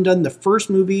gone and done the first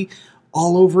movie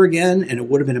all over again, and it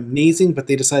would have been amazing, but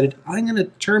they decided, I'm going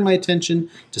to turn my attention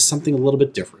to something a little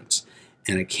bit different.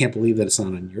 And I can't believe that it's not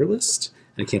on your list.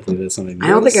 And I can't believe that it's not on your list.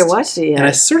 I don't think I watched it yet. And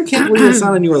I sort of can't believe it's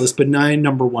not on your list, but my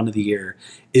number one of the year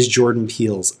is Jordan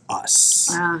Peele's Us.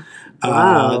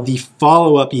 Wow. The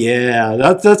follow-up, yeah.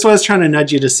 That's why I was trying to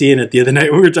nudge you to seeing it the other night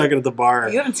when we were talking at the bar.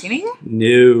 You haven't seen it yet?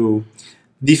 No.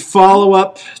 The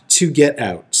follow-up to Get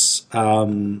Out.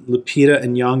 Lupita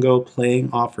Nyong'o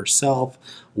playing off herself,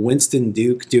 Winston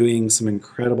Duke doing some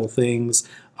incredible things.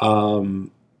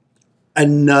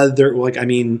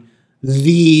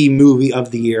 The movie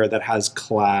of the year that has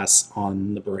class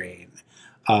on the brain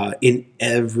in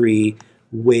every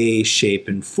way, shape,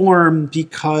 and form,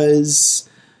 because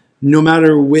no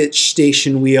matter which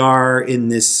station we are in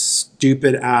this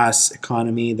stupid ass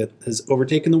economy that has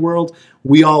overtaken the world,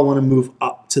 we all want to move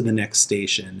up to the next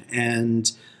station.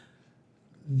 And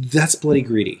that's bloody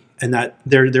greedy. And that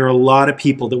there are a lot of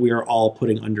people that we are all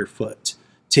putting underfoot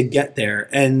to get there.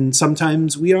 And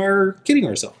sometimes we are kidding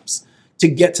ourselves to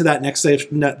get to that next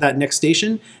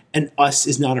station. And Us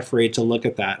is not afraid to look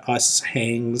at that. Us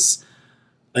hangs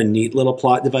a neat little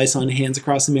plot device on Hands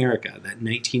Across America, that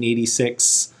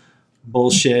 1986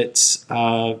 bullshit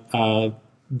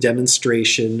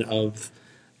demonstration of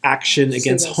action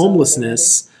against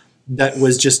homelessness that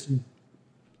was just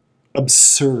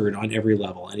absurd on every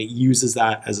level, and it uses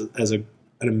that as an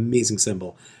amazing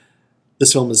symbol.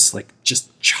 This film is like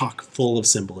just chock full of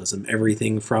symbolism,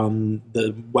 everything from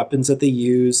the weapons that they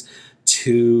use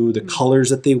to the colors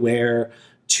that they wear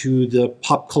to the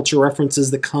pop culture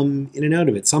references that come in and out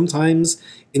of it. Sometimes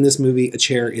in this movie a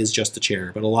chair is just a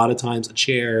chair, but a lot of times a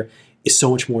chair is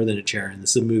so much more than a chair, and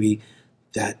this is a movie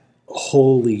that,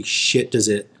 holy shit, does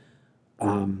it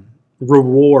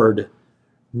reward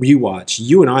rewatch.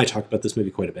 You and I talked about this movie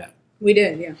quite a bit. We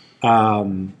did, yeah.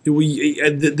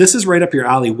 This is right up your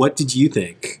alley. What did you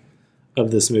think of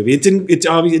this movie? It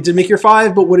didn't make your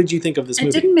 5, but what did you think of this movie?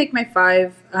 It didn't make my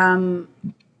 5.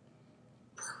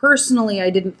 Personally,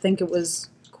 I didn't think it was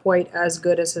quite as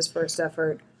good as his first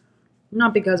effort.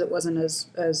 Not because it wasn't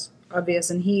as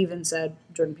obvious, and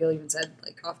Jordan Peele even said,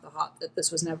 like, off the hop, that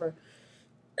this was never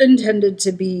intended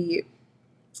to be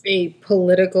a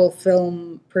political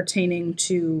film pertaining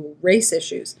to race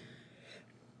issues.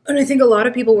 And I think a lot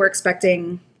of people were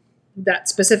expecting that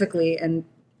specifically, and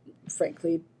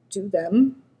frankly, to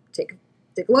them, take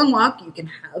a long walk. You can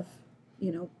have,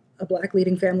 a black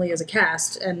leading family as a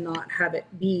cast and not have it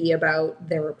be about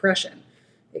their oppression.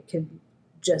 It can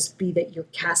just be that you're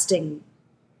casting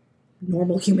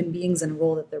normal human beings in a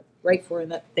role that they're right for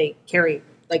and that they carry.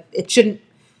 Like, it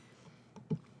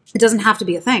doesn't have to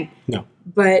be a thing. No.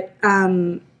 But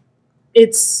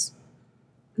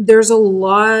there's a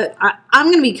lot. I'm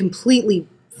going to be completely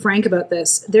frank about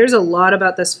this. There's a lot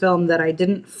about this film that I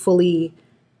didn't fully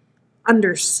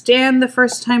understand the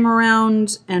first time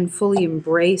around and fully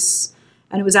embrace.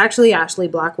 And it was actually Ashley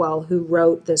Blackwell who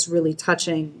wrote this really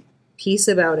touching piece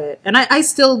about it. And I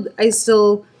still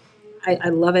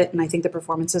love it, and I think the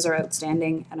performances are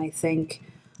outstanding. And I think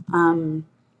Lupita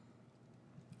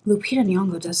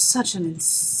Nyong'o does such an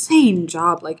insane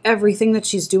job. Like, everything that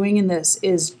she's doing in this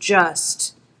is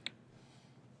just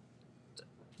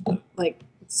like,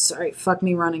 sorry, fuck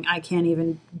me running. I can't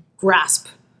even grasp.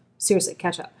 Seriously,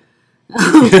 catch up.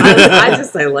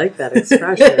 I like that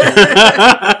expression.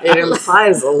 It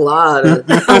implies a lot of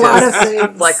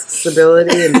things.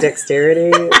 Flexibility and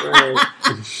dexterity.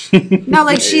 No,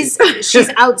 like, she's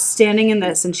outstanding in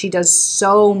this, and she does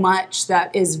so much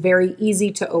that is very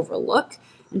easy to overlook.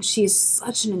 And she's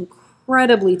such an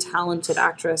incredibly talented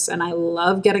actress, and I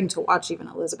love getting to watch even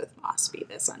Elizabeth Moss be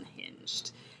this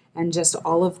unhinged, and just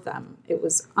all of them. It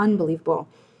was unbelievable.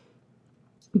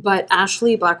 But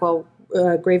Ashley Blackwell,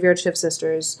 Graveyard Shift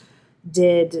Sisters,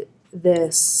 did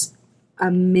this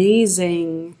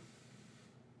amazing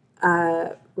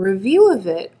review of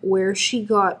it where she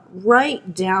got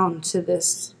right down to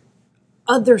this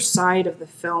other side of the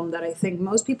film that I think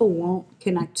most people won't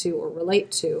connect to or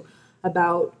relate to,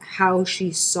 about how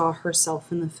she saw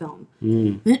herself in the film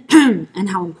and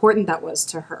how important that was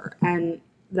to her. And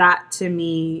that, to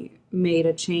me, made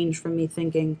a change from me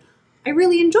thinking, I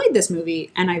really enjoyed this movie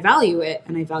and I value it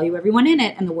and I value everyone in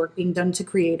it and the work being done to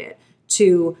create it,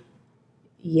 to,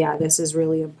 yeah, this is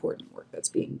really important work that's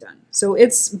being done. So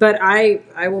but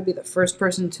I will be the first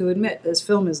person to admit this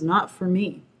film is not for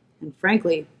me. And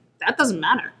frankly, that doesn't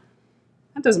matter.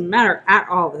 That doesn't matter at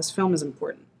all. This film is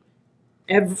important.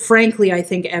 Frankly, I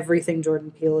think everything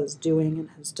Jordan Peele is doing and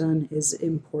has done is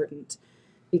important,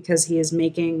 because he is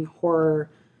making horror.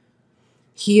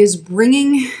 He is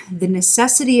bringing the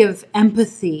necessity of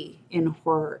empathy in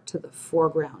horror to the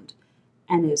foreground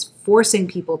and is forcing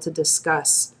people to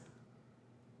discuss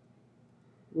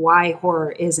why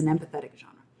horror is an empathetic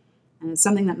genre. And it's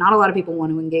something that not a lot of people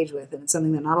want to engage with, and it's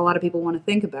something that not a lot of people want to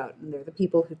think about. And they're the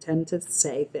people who tend to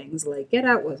say things like, Get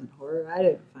Out wasn't horror, I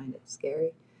didn't find it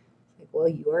scary. Like, well,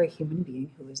 you are a human being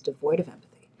who is devoid of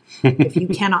empathy. If you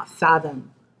cannot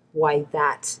fathom why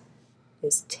that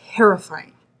is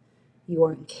terrifying, you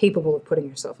are incapable of putting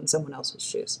yourself in someone else's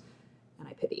shoes, and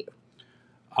I pity you.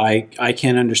 I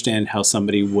can't understand how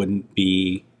somebody wouldn't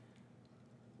be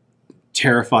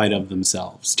terrified of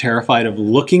themselves, terrified of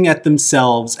looking at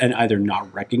themselves and either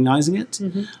not recognizing it,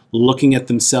 looking at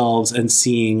themselves and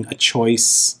seeing a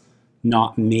choice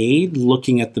not made,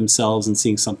 looking at themselves and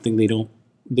seeing something they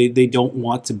don't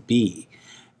want to be,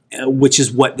 which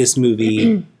is what this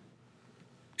movie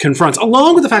confronts,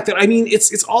 along with the fact that, I mean,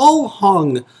 it's all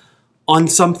hung on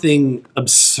something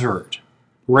absurd,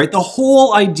 right? The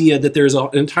whole idea that there's an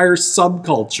entire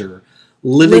subculture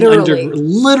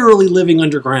literally living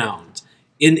underground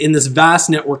in this vast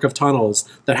network of tunnels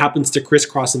that happens to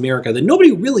crisscross America that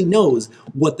nobody really knows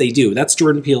what they do. That's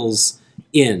Jordan Peele's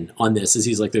in on this, is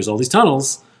he's like, there's all these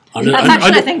tunnels.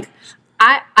 I think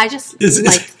I just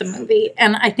liked the movie,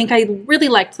 and I think I really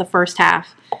liked the first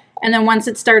half. And then once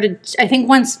it started, I think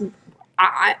once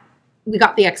we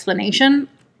got the explanation,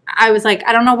 I was like,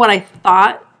 I don't know what I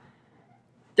thought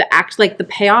the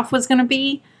payoff was going to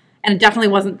be, and it definitely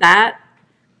wasn't that.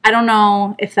 I don't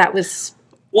know if that was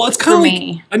it's kind of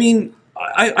me. Like, I mean,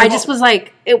 I just was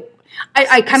like,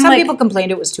 I kind of Some people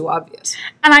complained it was too obvious,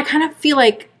 and I kind of feel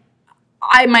like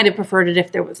I might have preferred it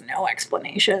if there was no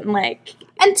explanation. Like,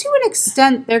 and to an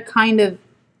extent, there kind of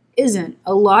isn't.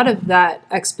 A lot of that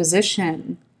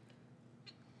exposition.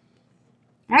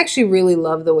 I actually really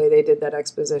love the way they did that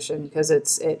exposition because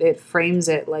it frames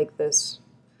it like this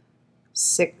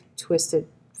sick, twisted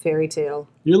fairy tale.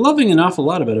 You're loving an awful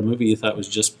lot about a movie you thought was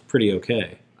just pretty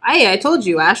okay. I told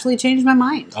you, Ashley changed my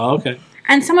mind. Oh, okay.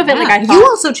 and some of it, like I thought, you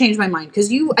also changed my mind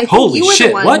because you. I think Holy you were shit!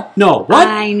 the one, What? No, what?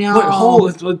 I know.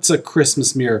 It's a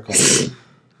Christmas miracle.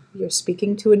 You're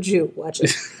speaking to a Jew. Watch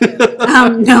it.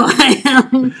 No, I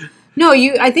am. No,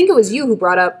 you. I think it was you who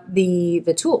brought up the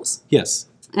tools. Yes.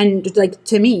 And like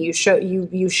to me, you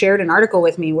shared an article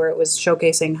with me where it was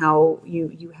showcasing how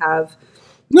you have.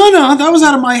 No, that was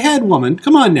out of my head, woman.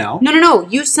 Come on now. No.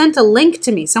 You sent a link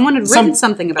to me. Someone had written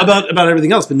something about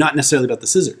everything else, but not necessarily about the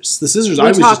scissors. The scissors We I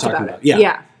was just talked talking about about.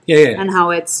 it. Yeah. And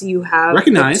how it's you have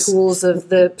Recognize. the tools of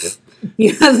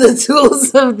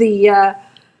the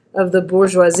of the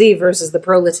bourgeoisie versus the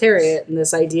proletariat, and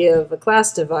this idea of a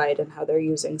class divide, and how they're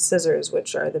using scissors,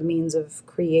 which are the means of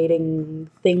creating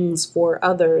things for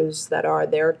others that are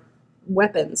their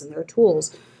weapons and their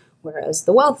tools. Whereas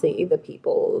the wealthy, the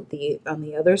people on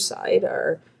the other side,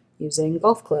 are using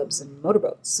golf clubs and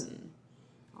motorboats and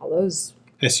all those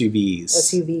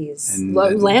SUVs. And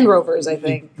Land Rovers, I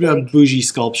think. Bougie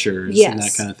sculptures and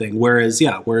that kind of thing. Whereas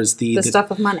the stuff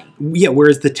of money. Yeah,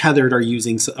 whereas the tethered are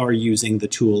using the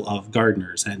tool of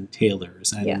gardeners and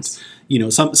tailors and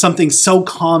something so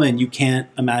common you can't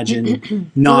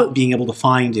imagine not being able to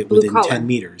find it within 10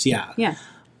 meters. Yeah. Yeah.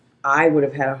 I would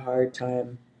have had a hard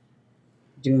time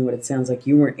doing what it sounds like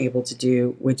you weren't able to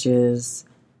do, which is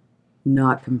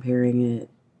not comparing it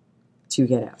to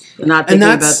Get Out. Not thinking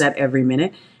about that every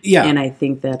minute. Yeah. And I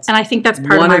think that's part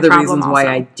one of my of the problem reasons why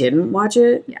also. I didn't watch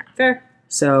it. Yeah, fair.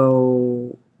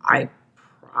 So I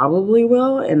probably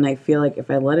will, and I feel like if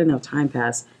I let enough time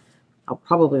pass, I'll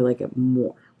probably like it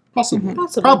more. Possibly.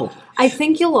 Probably. I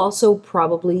think you'll also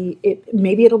probably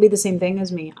maybe it'll be the same thing as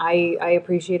me. I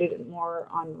appreciated it more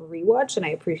on rewatch, and I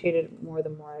appreciated it more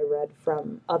the more I read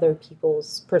from other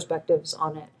people's perspectives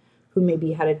on it, who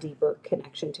maybe had a deeper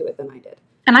connection to it than I did.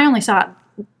 And I only saw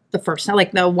it the first,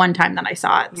 like the one time that I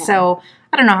saw it. Yeah. So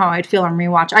I don't know how I'd feel on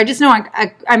rewatch. I just know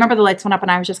I remember the lights went up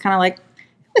and I was just kind of like,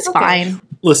 it's fine.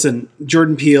 Listen,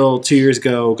 Jordan Peele 2 years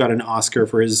ago got an Oscar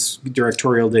for his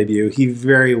directorial debut. He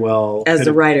very well As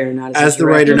the writer, not as the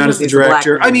writer, not as the He's a black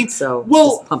director. man, I mean, so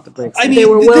well, just pump the brakes. I mean, They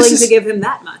were this willing is- to give him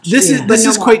that much. This But is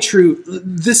no more. quite true.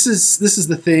 This is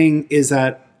the thing, is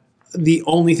that the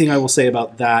only thing I will say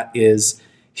about that is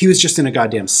he was just in a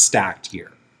goddamn stacked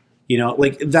year. You know,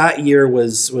 like that year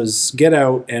was Get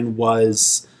Out and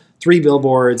was 3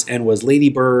 Billboards and was Lady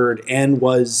Bird and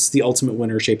was the ultimate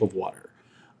winner, Shape of Water.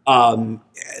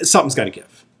 Something's got to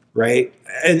give, right?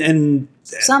 And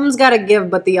Something's got to give,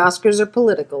 but the Oscars are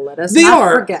political. Let us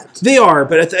not forget. They are,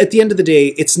 but at the end of the day,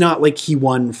 it's not like he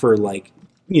won for lighting.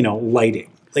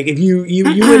 Like if you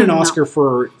win an Oscar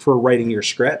for writing your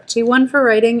script. He won for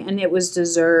writing, and it was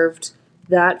deserved.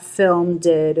 That film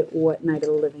did what Night of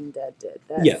the Living Dead did.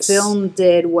 That film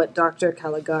did what Dr.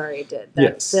 Caligari did.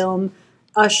 That film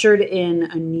ushered in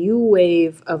a new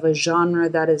wave of a genre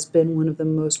that has been one of the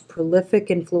most prolific,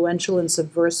 influential, and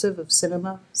subversive of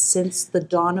cinema since the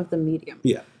dawn of the medium.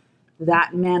 Yeah.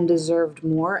 That man deserved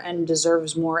more and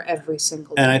deserves more every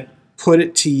single day. And I put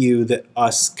it to you that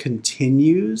Us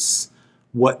continues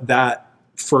what that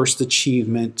first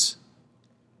achievement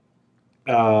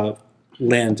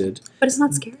landed. But it's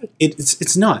not scary.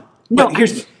 It's not. No,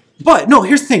 here's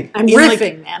the thing. I'm In,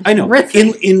 riffing, man. I know.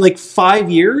 Riffing. In like 5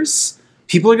 years,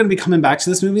 people are going to be coming back to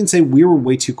this movie and say we were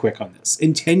way too quick on this.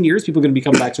 In 10 years, people are going to be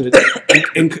coming back to it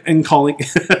and calling.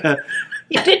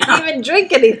 You didn't even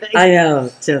drink anything. I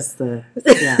know, just the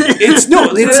It's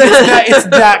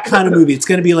that kind of movie. It's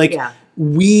going to be like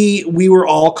we were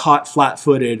all caught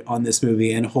flat-footed on this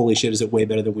movie, and holy shit, is it way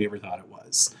better than we ever thought it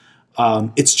was.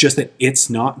 It's just that it's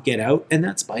not Get Out, and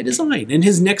that's by design. And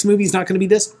his next movie is not going to be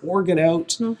this or Get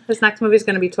Out. No, his next movie is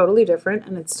going to be totally different,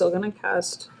 and it's still going to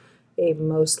cast a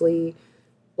mostly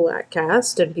black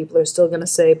cast, and people are still going to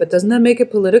say, but doesn't that make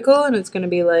it political? And it's going to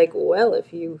be like, well,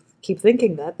 if you keep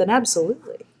thinking that, then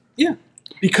absolutely. Yeah,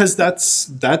 because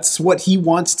that's what he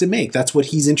wants to make. That's what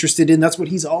he's interested in. That's what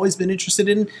he's always been interested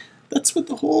in. That's what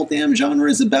the whole damn genre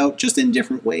is about, just in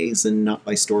different ways and not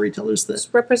by storytellers.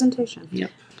 It's representation. Yeah.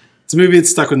 It's a movie that's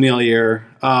stuck with me all year.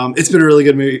 It's been a really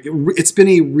good movie. It's been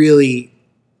a really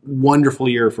wonderful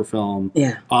year for film.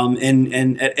 Yeah.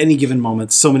 And at any given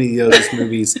moment, so many of those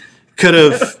movies could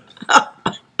have...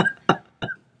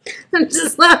 I'm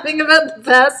just laughing about the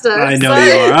pasta. I know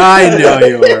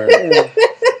you are.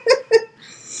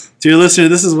 Dear listener,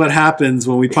 this is what happens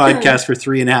when we podcast for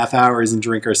 3.5 hours and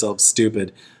drink ourselves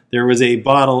stupid. There was a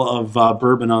bottle of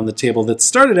bourbon on the table that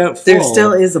started out full. There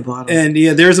still is a bottle. And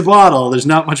yeah, there's a bottle. There's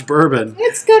not much bourbon.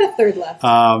 It's got a third left.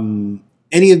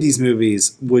 Any of these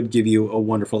movies would give you a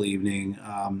wonderful evening.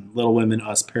 Little Women,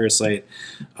 Us, Parasite,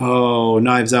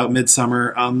 Knives Out,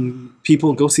 Midsummer.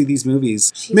 People, go see these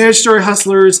movies. Marriage Story,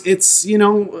 Hustlers. It's,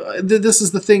 this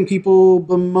is the thing. People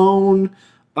bemoan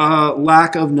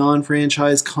lack of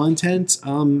non-franchise content.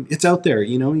 It's out there.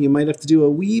 You might have to do a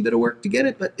wee bit of work to get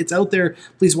it, but it's out there.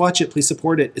 Please watch it. Please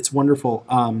support it. It's wonderful.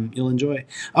 You'll enjoy.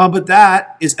 But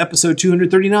that is episode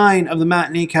 239 of the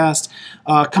Matinee Cast.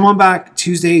 Come on back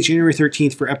Tuesday, January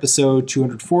 13th for episode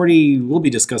 240. We'll be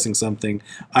discussing something.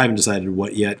 I haven't decided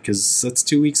what yet because that's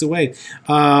 2 weeks away.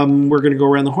 We're going to go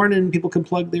around the horn and people can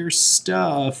plug their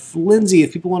stuff. Lindsay,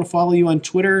 if people want to follow you on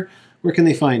Twitter, where can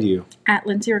they find you? At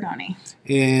Lindsay Orgoni.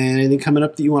 And anything coming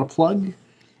up that you want to plug?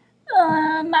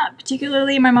 Not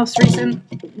particularly. My most recent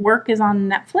work is on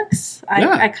Netflix.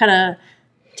 I cut a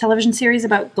television series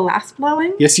about glass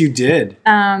blowing. Yes, you did.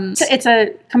 It's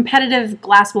a competitive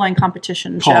glass blowing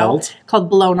competition show called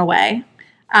Blown Away.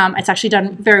 It's actually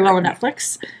done very well on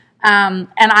Netflix. And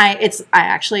I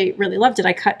actually really loved it.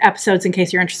 I cut episodes, in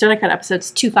case you're interested, I cut episodes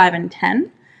 2, 5, and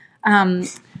 10.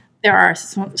 There are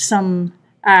some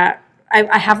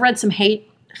I have read some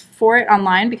hate for it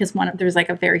online because there's like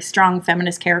a very strong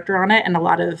feminist character on it, and a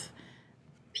lot of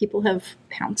people have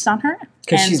pounced on her.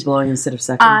 Because she's blowing instead of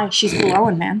sucking. She's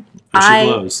blowing, man. She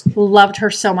blows. Loved her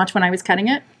so much when I was cutting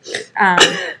it. But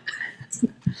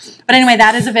anyway,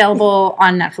 that is available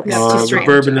on Netflix. The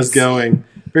bourbon is going.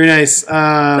 Very nice.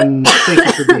 Thank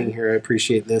you for being here. I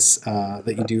appreciate this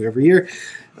that you do every year.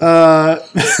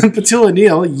 Patilla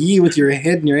Neal, ye with your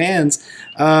head in your hands.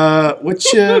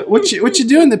 What you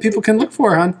doing that people can look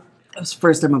for, hon?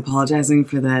 First, I'm apologizing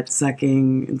for that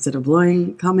sucking instead of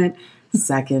blowing comment.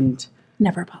 Second,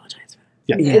 never apologize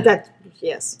for that.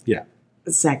 Yes. Yeah.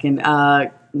 Second,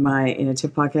 my In a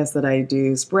TIFF podcast that I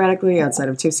do sporadically outside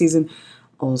of TIFF season.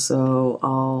 Also,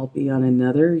 I'll be on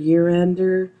another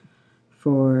year-ender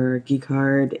for Geek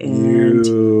Hard and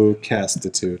you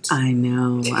castitute. I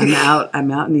know.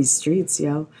 I'm out in these streets,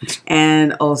 yo.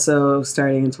 And also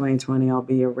starting in 2020, I'll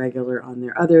be a regular on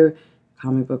their other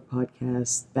comic book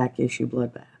podcast, Back Issue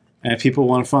Bloodbath. And if people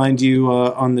want to find you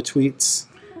on the tweets,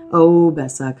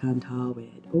 Obesa Cantavit.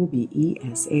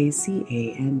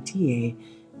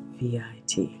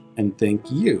 OBESACANTAVIT. And thank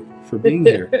you for being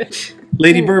here.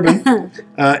 Lady Bourbon,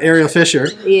 Ariel Fisher.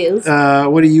 Yes.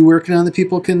 What are you working on that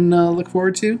people can look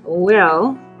forward to?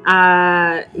 Well,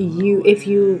 you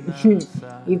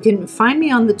can find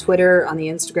me on the Twitter, on the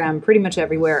Instagram, pretty much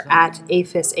everywhere at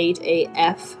AFIS8,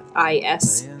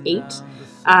 AFIS8.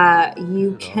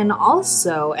 You can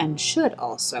also, and should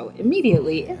also,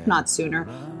 immediately, if not sooner,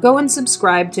 go and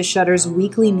subscribe to Shudder's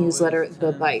weekly newsletter,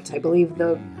 The Bite. I believe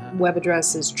the web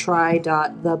address is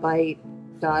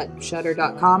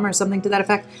try.thebite.shudder.com or something to that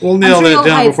effect. We'll nail that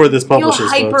down before this publishes,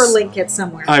 You'll folks. hyperlink it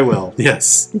somewhere. I will,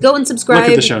 yes. Go and subscribe. Look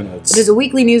at the show notes. It is a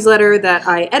weekly newsletter that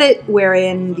I edit,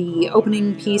 wherein the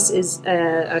opening piece is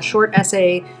a short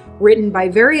essay written by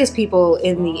various people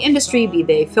in the industry, be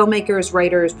they filmmakers,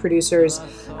 writers, producers,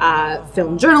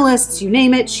 film journalists, you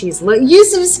name it. You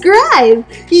subscribe!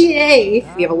 Yay!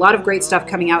 We have a lot of great stuff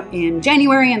coming out in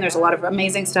January, and there's a lot of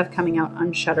amazing stuff coming out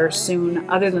on Shudder soon.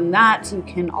 Other than that, you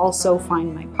can also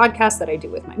find my podcast that I do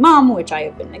with my mom, which I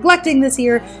have been neglecting this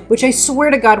year, which I swear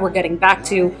to God we're getting back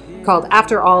to, called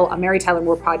After All, a Mary Tyler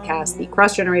Moore podcast, the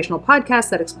cross-generational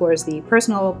podcast that explores the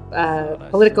personal,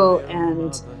 political,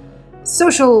 and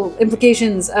social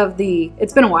implications of the...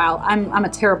 It's been a while. I'm a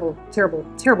terrible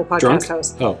podcast Drunk?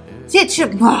 host. Oh.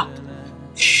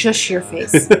 Shush your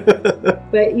face.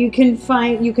 But you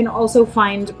can also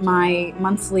find my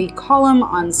monthly column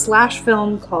on Slash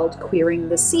Film called Queering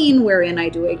the Scene, wherein I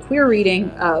do a queer reading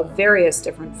of various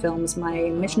different films. My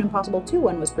Mission Impossible 2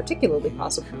 one was particularly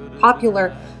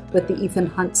popular with the Ethan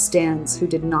Hunt stans who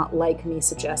did not like me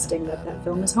suggesting that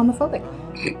film is homophobic.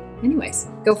 Anyways,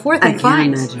 go forth and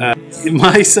find.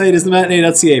 My site is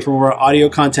thematinee.ca. For more audio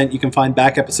content, you can find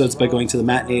back episodes by going to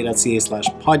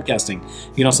thematinee.ca/podcasting.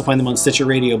 You can also find them on Stitcher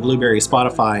Radio, Blueberry,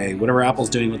 Spotify, whatever Apple's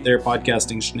doing with their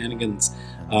podcasting shenanigans.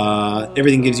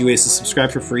 Everything gives you ways to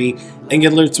subscribe for free and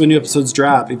get alerts when new episodes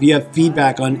drop. If you have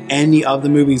feedback on any of the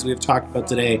movies we have talked about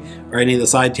today or any of the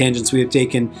side tangents we have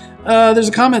taken, there's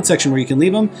a comment section where you can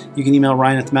leave them. You can email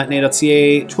Ryan at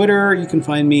thematinee.ca. Twitter, you can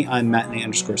find me. I'm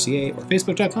matinee_ca, or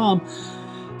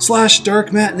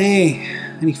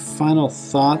Facebook.com/darkmatinee. Any final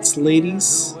thoughts,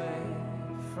 ladies?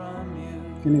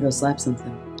 I'm gonna go slap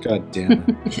something. God damn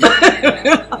it.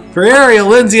 For Ariel,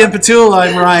 Lindsay, and Petula,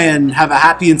 I'm Ryan. Have a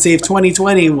happy and safe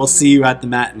 2020, and we'll see you at the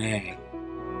matinee.